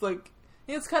through these like,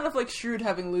 it's kind of like Shrewd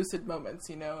having lucid moments.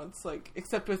 It's like,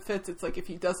 except with Fitz, it's like if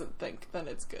he doesn't think, then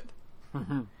it's good. All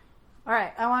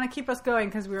right, I want to keep us going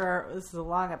because this is a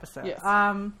long episode. Yes.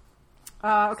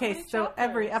 Okay, many so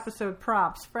every chapters. episode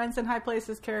prompts, friends in high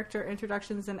places, character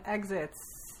introductions, and exits.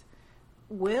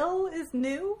 Will is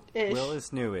new. Ish. Will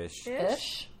is newish.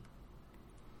 Ish.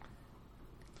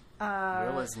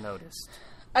 Will is noticed.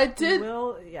 I did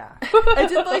yeah. I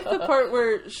did like the part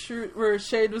where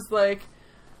Shade was like,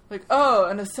 oh,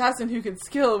 an assassin who can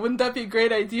skill, wouldn't that be a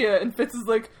great idea? And Fitz is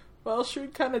like, well,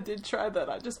 Shrewd kind of did try that,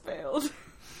 I just failed.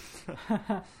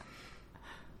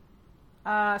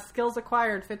 Skills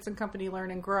acquired. Fitz and company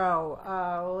learn and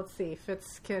grow. Let's see.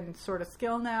 Fitz can sort of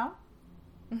skill now.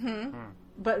 Mm-hmm.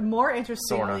 But more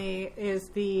interestingly is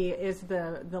the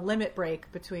limit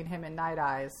break between him and Night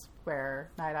Eyes,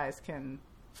 where Night Eyes can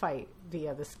fight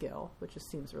via the skill, which just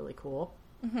seems really cool.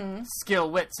 Mm-hmm. Skill,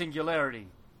 wit, singularity.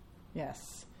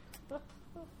 Yes.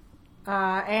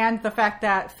 And the fact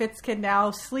that Fitz can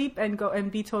now sleep and go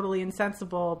and be totally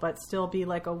insensible, but still be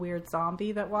like a weird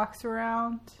zombie that walks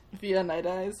around Via Night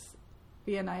Eyes.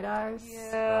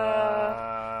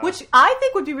 Yeah. Which I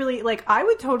think would be really, like, I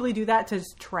would totally do that to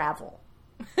just travel.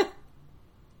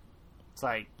 It's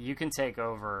like, you can take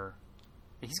over.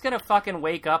 He's gonna fucking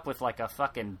wake up with like a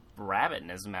fucking rabbit in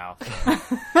his mouth.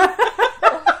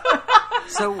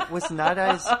 So was Night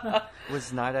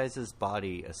Eyes'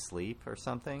 body asleep or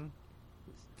something?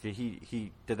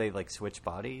 Did they like switch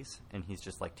bodies and he's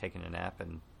just like taking a nap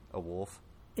and a wolf?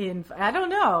 I don't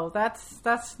know.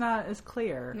 That's not as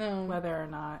clear. No. Whether or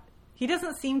not he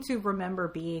doesn't seem to remember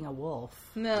being a wolf.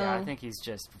 No. Yeah, I think he's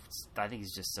just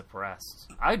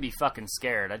suppressed. I'd be fucking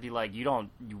scared. I'd be like, you don't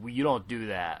do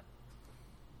that.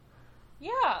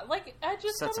 Yeah, like, I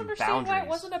just Set don't some understand why it boundaries.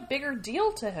 wasn't a bigger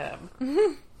deal to him.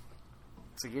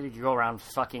 So you go around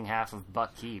fucking half of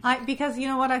Buck Keep. Because you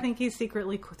know what? I think he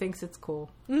secretly thinks it's cool.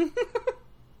 He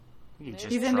just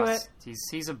He's into trusts-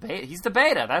 He's a beta. He's the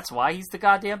beta. That's why he's the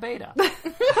goddamn beta.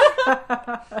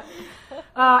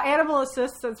 Animal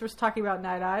assist, since we're talking about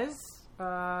Night Eyes.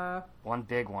 One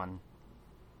big one.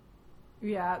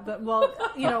 Yeah,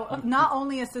 not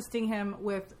only assisting him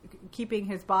with keeping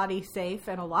his body safe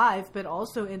and alive, but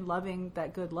also in loving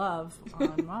that good love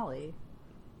on Molly.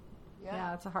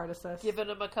 Yeah, it's a hard assist. Giving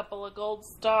him a couple of gold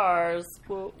stars.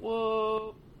 Whoa,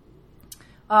 whoa.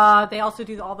 They also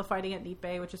do all the fighting at Neat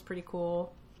Bay, which is pretty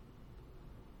cool.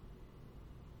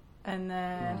 And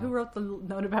then, who wrote the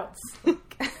note about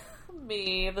Slink?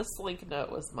 Me, the Slink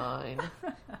note was mine.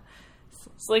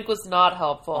 Slink was not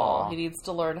helpful. Aw. He needs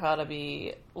to learn how to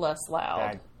be less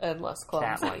loud Bad and less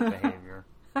clumsy. Cat-like behavior.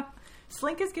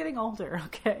 Slink is getting older,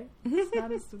 okay? He's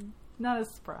not as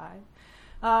spry.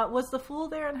 Was the fool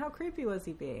there, and how creepy was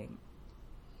he being?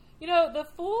 You know, the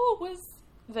fool was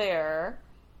there,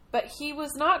 but he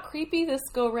was not creepy this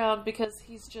go round because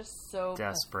he's just so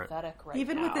Desperate. pathetic right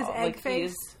Even now. with his egg Like,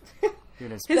 face?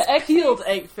 Dude, his His The egg peeled face?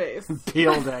 egg face.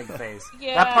 peeled egg face.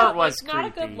 Yeah, That part was like, not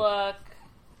a creepy. good look.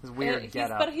 His weird He's-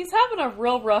 get up. But he's having a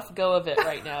real rough go of it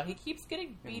right now. He keeps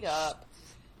getting beat up.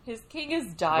 His king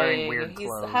is dying. weird He's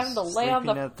clothes. having to lay on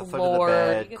Sleeping the at the floor. foot of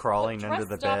the He bed, gets crawling under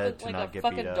the dressed up bed as, to like, not a get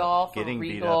fucking beat doll up, from getting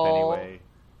beat up Regal. anyway.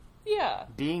 Yeah.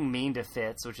 Being mean to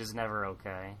Fitz, which is never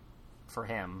okay for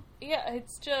him. Yeah,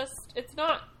 it's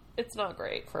not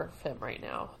great for him right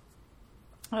now.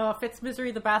 Fitz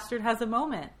Misery the Bastard has a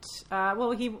moment.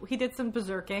 He did some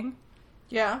berserking.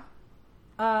 Yeah.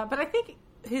 But I think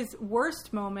his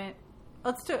worst moment...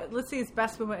 Let's see his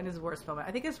best moment and his worst moment.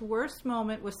 I think his worst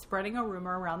moment was spreading a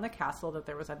rumor around the castle that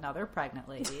there was another pregnant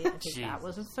lady. I think that Jesus.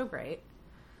 wasn't so great.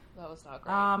 That was not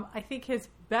great. I think his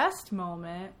best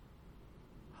moment...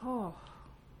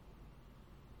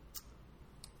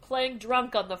 Playing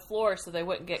drunk on the floor so they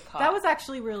wouldn't get caught. That was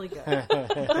actually really good.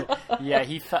 Yeah,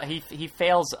 he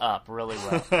fails up really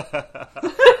well.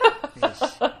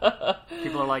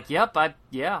 People are like, "Yep,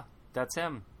 that's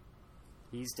him.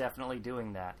 He's definitely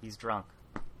doing that. He's drunk."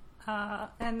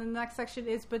 And the next section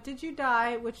is, but did you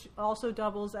die? Which also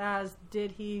doubles as,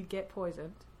 did he get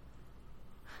poisoned?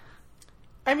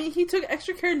 I mean, he took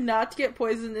extra care not to get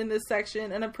poisoned in this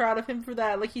section, and I'm proud of him for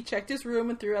that. Like, he checked his room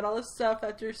and threw out all his stuff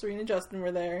after Serena and Justin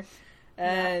were there.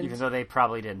 And Even though they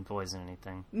probably didn't poison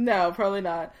anything. no, probably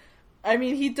not. I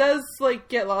mean, he does,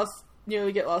 like,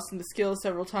 nearly get lost in the skill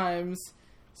several times,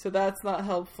 so that's not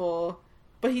helpful.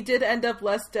 But he did end up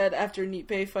less dead after Neat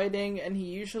Bay fighting, and he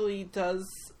usually does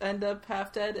end up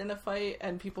half dead in a fight,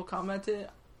 and people comment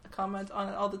on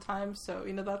it all the time, so,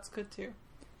 that's good too.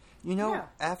 Yeah.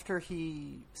 After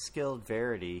he skilled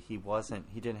Verity, he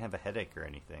didn't have a headache or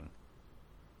anything,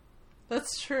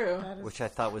 That's true. which I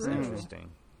thought was interesting.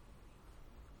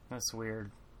 That's weird.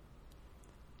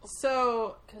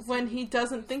 So, when he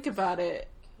doesn't think about it,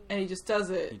 and he just does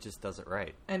He it, just does it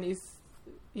right. and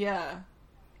yeah.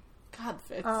 God,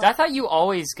 Fitz. I thought you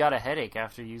always got a headache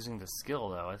after using the skill,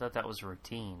 though. I thought that was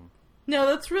routine. No,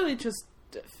 that's really just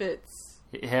Fitz.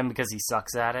 Him because he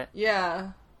sucks at it.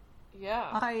 Yeah. Yeah.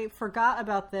 I forgot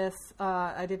about this.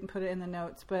 I didn't put it in the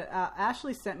notes, but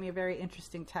Ashley sent me a very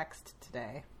interesting text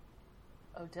today.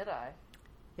 Oh, did I?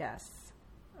 Yes.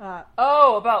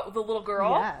 Oh, about the little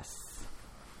girl? Yes.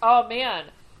 Oh, man.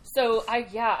 So,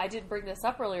 I didn't bring this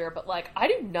up earlier, but, like, I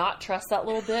do not trust that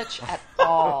little bitch at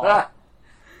all.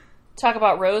 Talk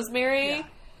about Rosemary. Yeah.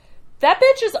 That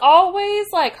bitch is always,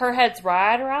 like, her head's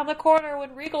right around the corner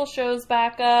when Regal shows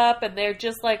back up, and they're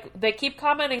just, like, they keep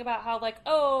commenting about how, like,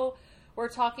 oh, we're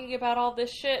talking about all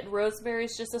this shit, and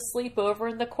Rosemary's just asleep over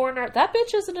in the corner. That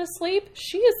bitch isn't asleep.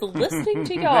 She is listening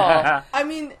to y'all. I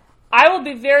mean, I will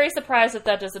be very surprised if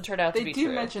that doesn't turn out to they be do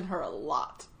true. mention her a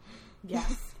lot.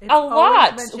 Yes. It's A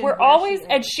lot. mentioned We're where always, she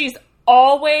and is. she's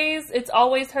always, it's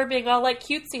always her being all, like,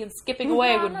 cutesy and skipping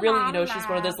away when really, you know, she's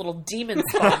one of those little demons.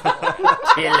 Kill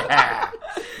her.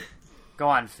 Go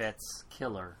on, Fitz.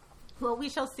 Kill her. Well, we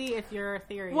shall see if your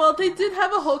theory. Well, they did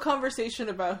have a whole conversation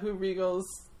about who Regal's,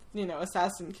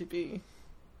 assassin could be.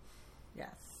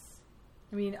 Yes.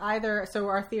 I mean, either. So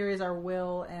our theories are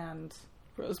Will and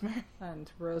Rosemary.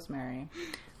 Rosemary.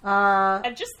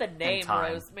 And just the name,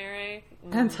 time. Rosemary.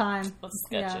 And time. That's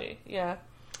sketchy. Yeah.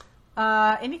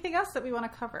 Anything else that we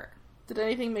want to cover? Did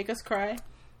anything make us cry?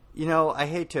 I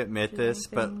hate to admit this,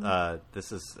 but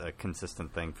this is a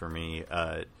consistent thing for me.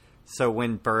 So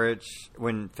when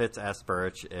Fitz asked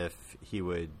Burrich if he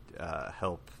would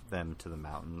help them to the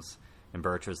mountains, and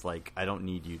Burrich was like, "I don't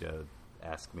need you to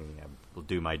ask me. I will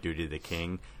do my duty to the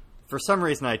king." For some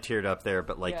reason, I teared up there,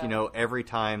 but every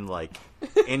time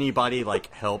anybody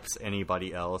helps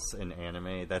anybody else in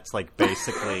anime, that's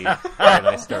basically when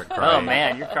I start crying. Oh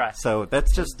man, you're crying. So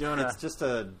that's just Doing it's just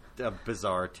a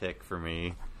bizarre tick for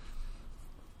me.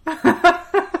 I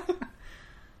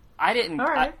didn't. All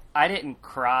right. I didn't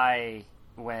cry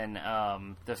when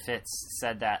the Fitz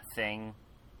said that thing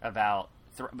about.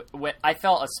 I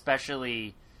felt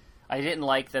especially. I didn't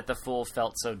like that the Fool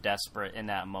felt so desperate in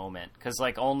that moment because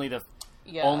only the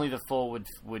Fool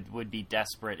would be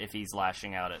desperate if he's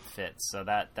lashing out at Fitz. So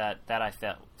that I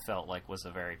felt like was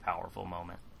a very powerful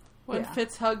moment. When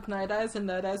Fitz hugged Night Eyes and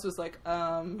Night Eyes was like,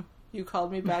 you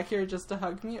called me back here just to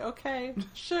hug me? Okay,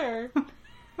 sure.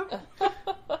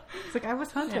 It's like I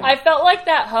was hunting. I felt like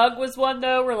that hug was one,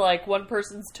 though, where, one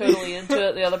person's totally into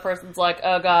it, the other person's like,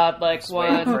 oh god, Waiting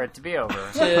one, for it to be over.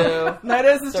 2. Night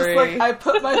Eyes is Three. just like, I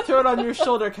put my throat on your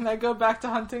shoulder. Can I go back to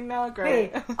hunting now?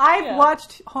 Great. Hey, I've Yeah.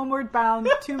 watched Homeward Bound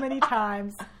too many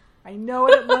times. I know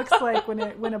what it looks like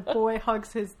when a boy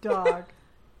hugs his dog.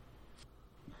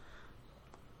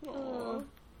 Aw.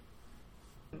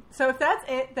 So if that's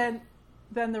it, then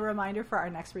the reminder for our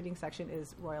next reading section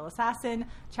is Royal Assassin,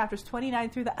 chapters 29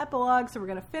 through the epilogue. So we're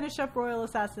going to finish up Royal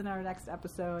Assassin in our next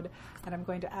episode, and I'm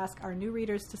going to ask our new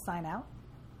readers to sign out.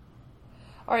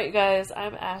 Alright, you guys,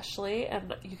 I'm Ashley,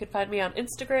 and you can find me on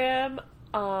Instagram,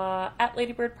 at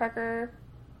LadyBirdParker.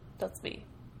 That's me.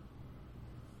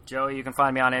 Joey, you can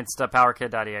find me on Insta,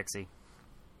 powerkid.exe.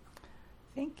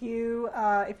 Thank you.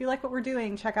 If you like what we're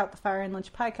doing, check out the Fire and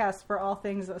Lynch podcast for all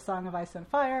things A Song of Ice and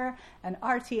Fire, and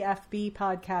RTFB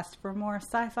podcast for more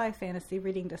sci-fi fantasy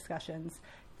reading discussions.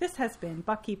 This has been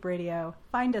Buckkeep Radio.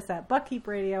 Find us at Buckkeep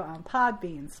Radio on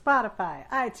Podbean, Spotify,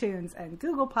 iTunes, and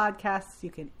Google Podcasts.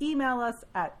 You can email us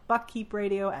at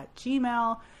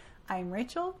buckkeepradio@gmail.com. I'm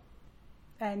Rachel,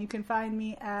 and you can find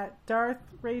me at Darth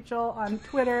Rachel on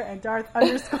Twitter and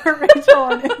Darth_Rachel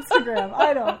on Instagram.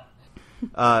 I don't.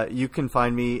 You can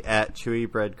find me at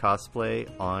Chewy Bread Cosplay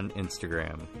on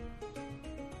Instagram.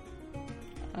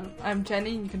 I'm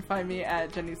Jenny. You can find me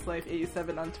at Jenny's Life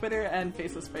 87 on Twitter and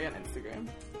Faceless Faye on Instagram.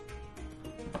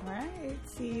 All right.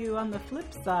 See you on the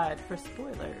flip side for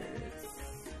spoilers.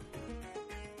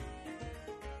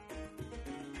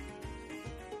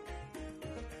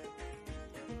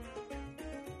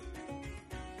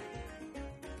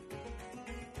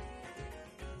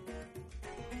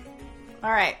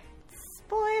 All right.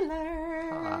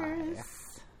 Spoilers.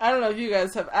 I don't know if you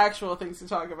guys have actual things to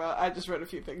talk about. I just wrote a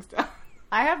few things down.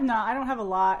 I have not. I don't have a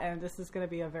lot, and this is going to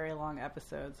be a very long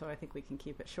episode, so I think we can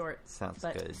keep it short. Sounds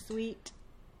but good. Sweet.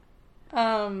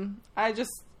 I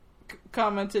just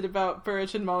commented about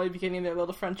Burrich and Molly beginning their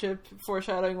little friendship,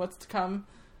 foreshadowing what's to come.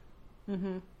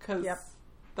 Because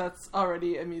that's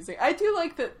already amusing. I do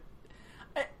like that.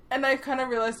 And I kind of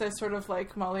realized I sort of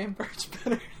like Molly and Burrich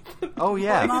better. Oh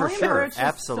yeah, Molly for and sure, Burrich is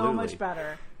absolutely. so much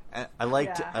better. I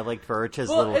liked Yeah. I liked Burrich's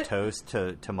Well, little toast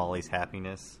to Molly's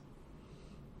happiness.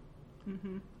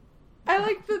 I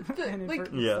like the And like.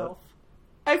 invert Yeah. yourself.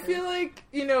 I feel like,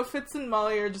 Fitz and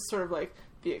Molly are just sort of like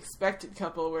the expected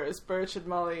couple, whereas Burrich and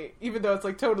Molly, even though it's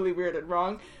like totally weird and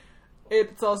wrong,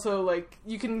 it's also like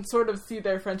you can sort of see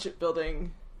their friendship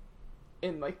building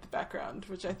in like the background,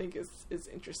 which I think is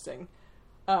interesting.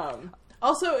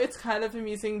 Also, it's kind of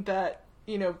amusing that,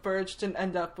 you know, Burrich didn't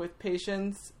end up with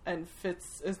Patience, and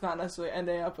Fitz is not necessarily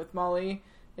ending up with Molly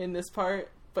in this part,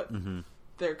 but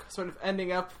they're sort of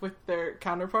ending up with their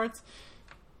counterparts.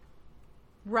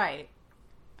 Right.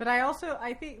 But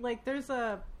I think, like, there's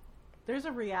a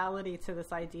reality to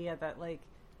this idea that, like,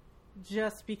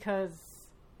 just because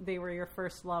they were your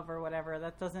first love or whatever,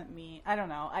 that doesn't mean... I don't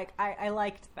know. I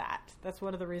liked that. That's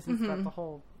one of the reasons that the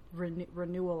whole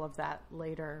renewal of that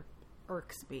later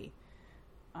irks me.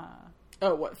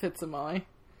 What, Fitz and Molly?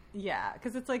 Yeah,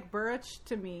 because it's like Burrich,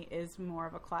 to me, is more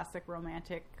of a classic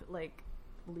romantic, like,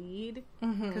 lead.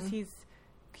 Because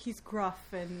he's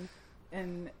gruff and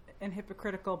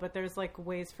hypocritical, but there's, like,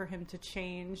 ways for him to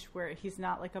change where he's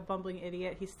not, like, a bumbling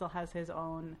idiot. He still has his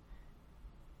own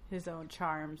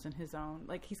charms and his own,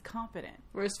 like, he's competent.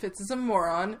 Whereas Fitz is a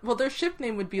moron. Well, their ship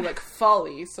name would be, like,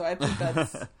 Folly, so I think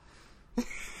that's...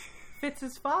 Fitz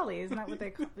is Folly, isn't that what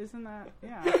they... Isn't that...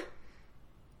 Yeah.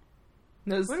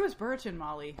 No, What was Burrich and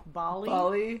Molly? Bali?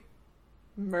 Folly?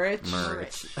 Murrich?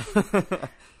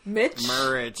 Mitch?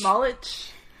 Murrich.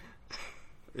 Mullich?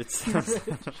 It's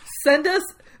Send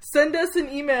us an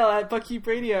email at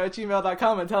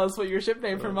buckkeepradio@gmail.com and tell us what your ship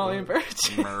name for Molly and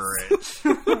Burrich is.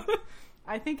 Murrich.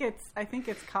 I think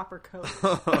it's Copper Coat.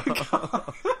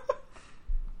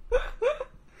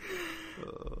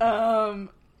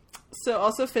 So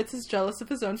also Fitz is jealous of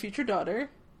his own future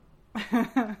daughter.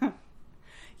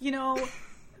 You know,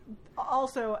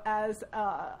 also as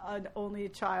an only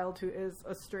child who is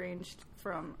estranged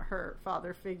from her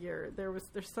father figure, there's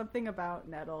something about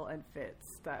Nettle and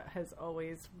Fitz that has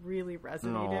always really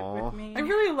resonated with me. I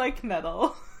really like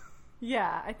Nettle.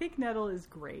 Yeah, I think Nettle is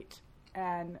great,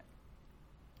 and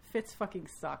Fitz fucking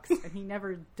sucks, and he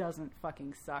never doesn't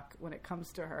fucking suck when it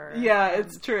comes to her. Yeah,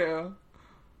 it's true.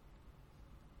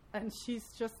 And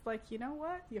she's just like, you know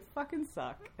what? You fucking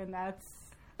suck, and that's...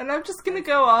 And I'm just gonna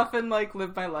go off and, like,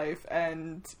 live my life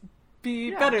and be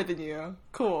better than you.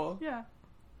 Cool. Yeah.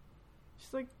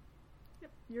 She's like, yep,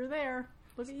 you're there.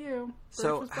 Look at you.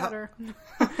 So was better.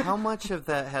 how much of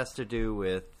that has to do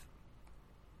with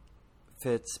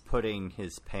Fitz putting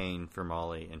his pain for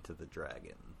Molly into the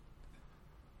dragon?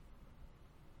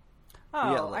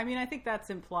 Oh, Yeah, like- I mean, I think that's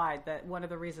implied that one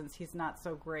of the reasons he's not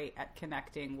so great at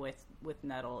connecting with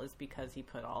Nettle is because he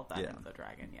put all that into the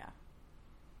dragon, yeah.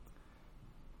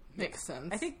 Makes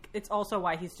sense. I think it's also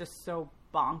why he's just so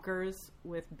bonkers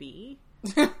with Bee.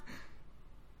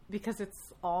 Because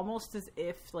it's almost as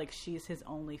if, like, she's his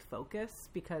only focus,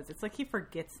 because it's like he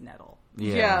forgets Nettle.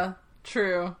 Yeah,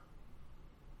 true.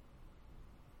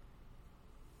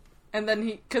 And then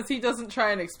because he doesn't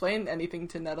try and explain anything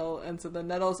to Nettle, and so then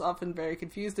Nettle's often very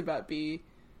confused about Bee,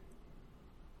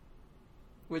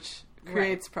 which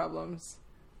creates problems.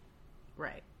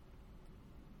 Right.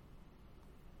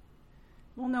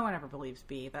 Well, no one ever believes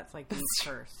Bee. That's like Bee's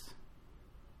curse.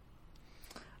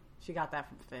 She got that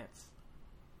from Fitz.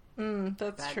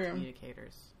 That's Bad true.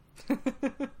 communicators.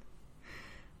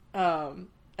 And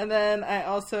then I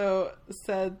also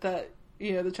said that,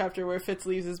 you know, the chapter where Fitz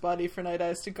leaves his body for Night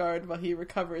Eyes to guard while he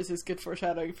recovers is good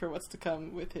foreshadowing for what's to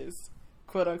come with his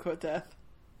quote-unquote death.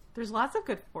 There's lots of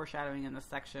good foreshadowing in this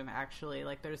section, actually.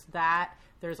 Like, there's that.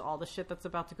 There's all the shit that's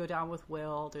about to go down with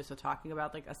Will. There's the talking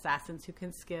about, like, assassins who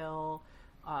can skill.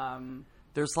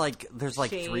 There's like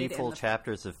Shade 3 in full the-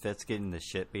 chapters of Fitz getting the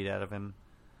shit beat out of him.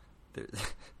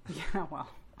 Yeah, well.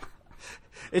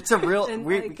 It's a real... And,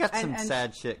 we like, got some and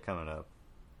sad shit coming up.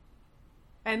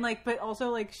 And, like, but also,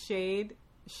 like, Shade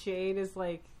is,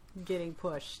 like, getting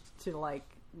pushed to, like,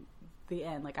 the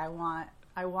end. Like, I want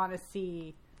to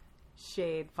see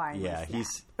Shade finally Yeah, snap.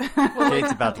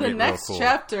 Shade's about to The get next real cool.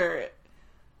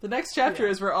 chapter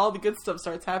is where all the good stuff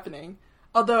starts happening.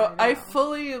 Although I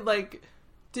fully, like,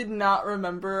 did not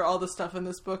remember all the stuff in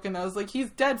this book, and I was like, he's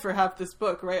dead for half this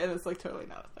book, right? And it's, like, totally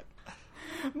not a thing.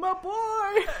 My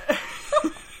boy!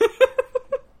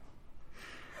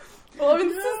 Well, I mean,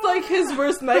 this is, like, his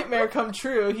worst nightmare come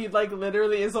true. He, like,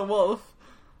 literally is a wolf.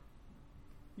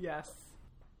 Yes.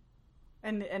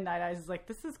 And Night Eyes is like,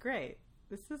 this is great.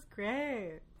 This is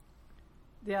great.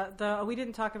 Yeah, we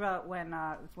didn't talk about when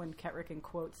Ketrican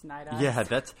quotes Night Eyes.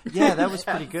 Yeah, that was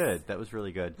pretty good. That was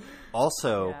really good.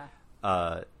 Also,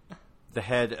 the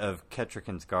head of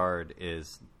Ketrican's guard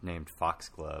is named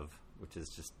Foxglove, which is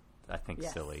just, I think,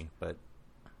 silly, but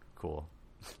cool.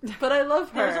 But I love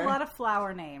her. There's a lot of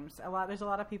flower names. There's a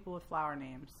lot of people with flower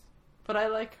names. But I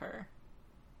like her.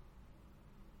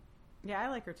 Yeah, I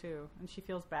like her too. And she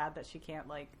feels bad that she can't,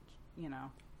 like, you know.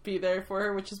 Be there for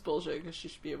her, which is bullshit, because she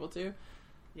should be able to.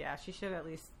 Yeah, she should at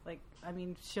least, like, I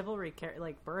mean, chivalry,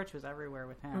 like, Burrich was everywhere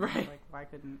with him. Right. Like, why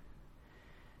couldn't...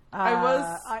 I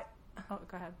go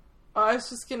ahead. I was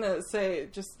just gonna say,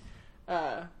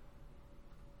 I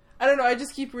don't know, I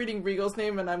just keep reading Regal's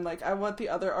name, and I'm like, I want the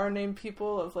other R-named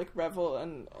people of, like, Revel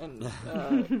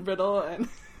and Riddle and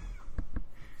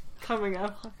coming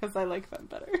up, because I like them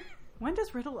better. When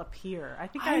does Riddle appear? I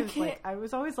think I I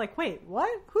was always like, wait, what?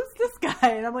 Who's this guy?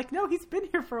 And I'm like, no, he's been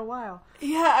here for a while.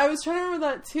 Yeah, I was trying to remember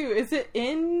that, too. Is it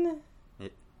in...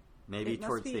 Maybe It must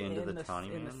towards be the end of in the the- Tawny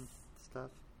in the Man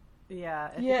stuff. Yeah. I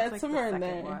think Yeah, it's it's the somewhere in second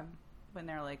there. one, when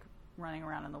they're, like, running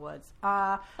around in the woods.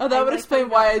 Oh, that would explain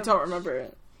why I don't remember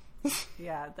it.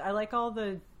 Yeah, I like all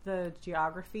the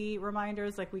geography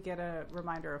reminders. Like, we get a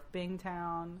reminder of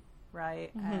Bingtown,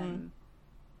 right? Mm-hmm. And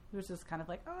it was just kind of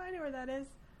like, oh, I know where that is.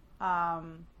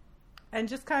 And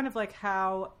just kind of like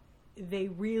how they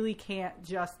really can't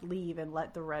just leave and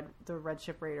let the red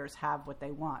ship raiders have what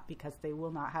they want, because they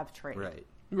will not have trade. Right.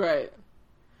 Right.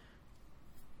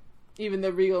 Even though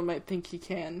Regal might think he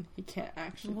can't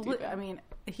actually do Well, that. I mean,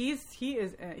 he is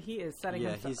setting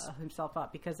Yeah, himself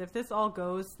up, because if this all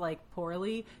goes like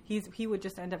poorly, he would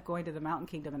just end up going to the Mountain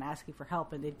Kingdom and asking for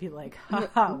help, and they'd be like,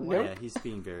 "Ha what?" Yeah, he's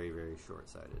being very, very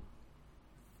short-sighted.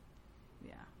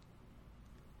 Yeah.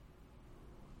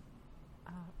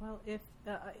 Well, if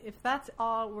that's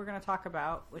all we're going to talk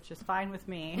about, which is fine with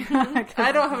me.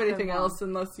 I don't have anything else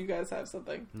unless you guys have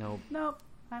something. Nope. Nope.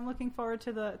 I'm looking forward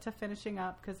to finishing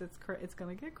up, because it's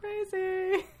going to get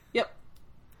crazy. Yep.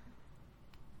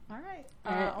 All right.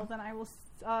 All right. Well, then I will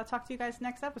talk to you guys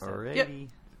next episode. Alrighty. Yep.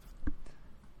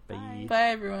 Bye. Bye,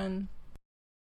 everyone.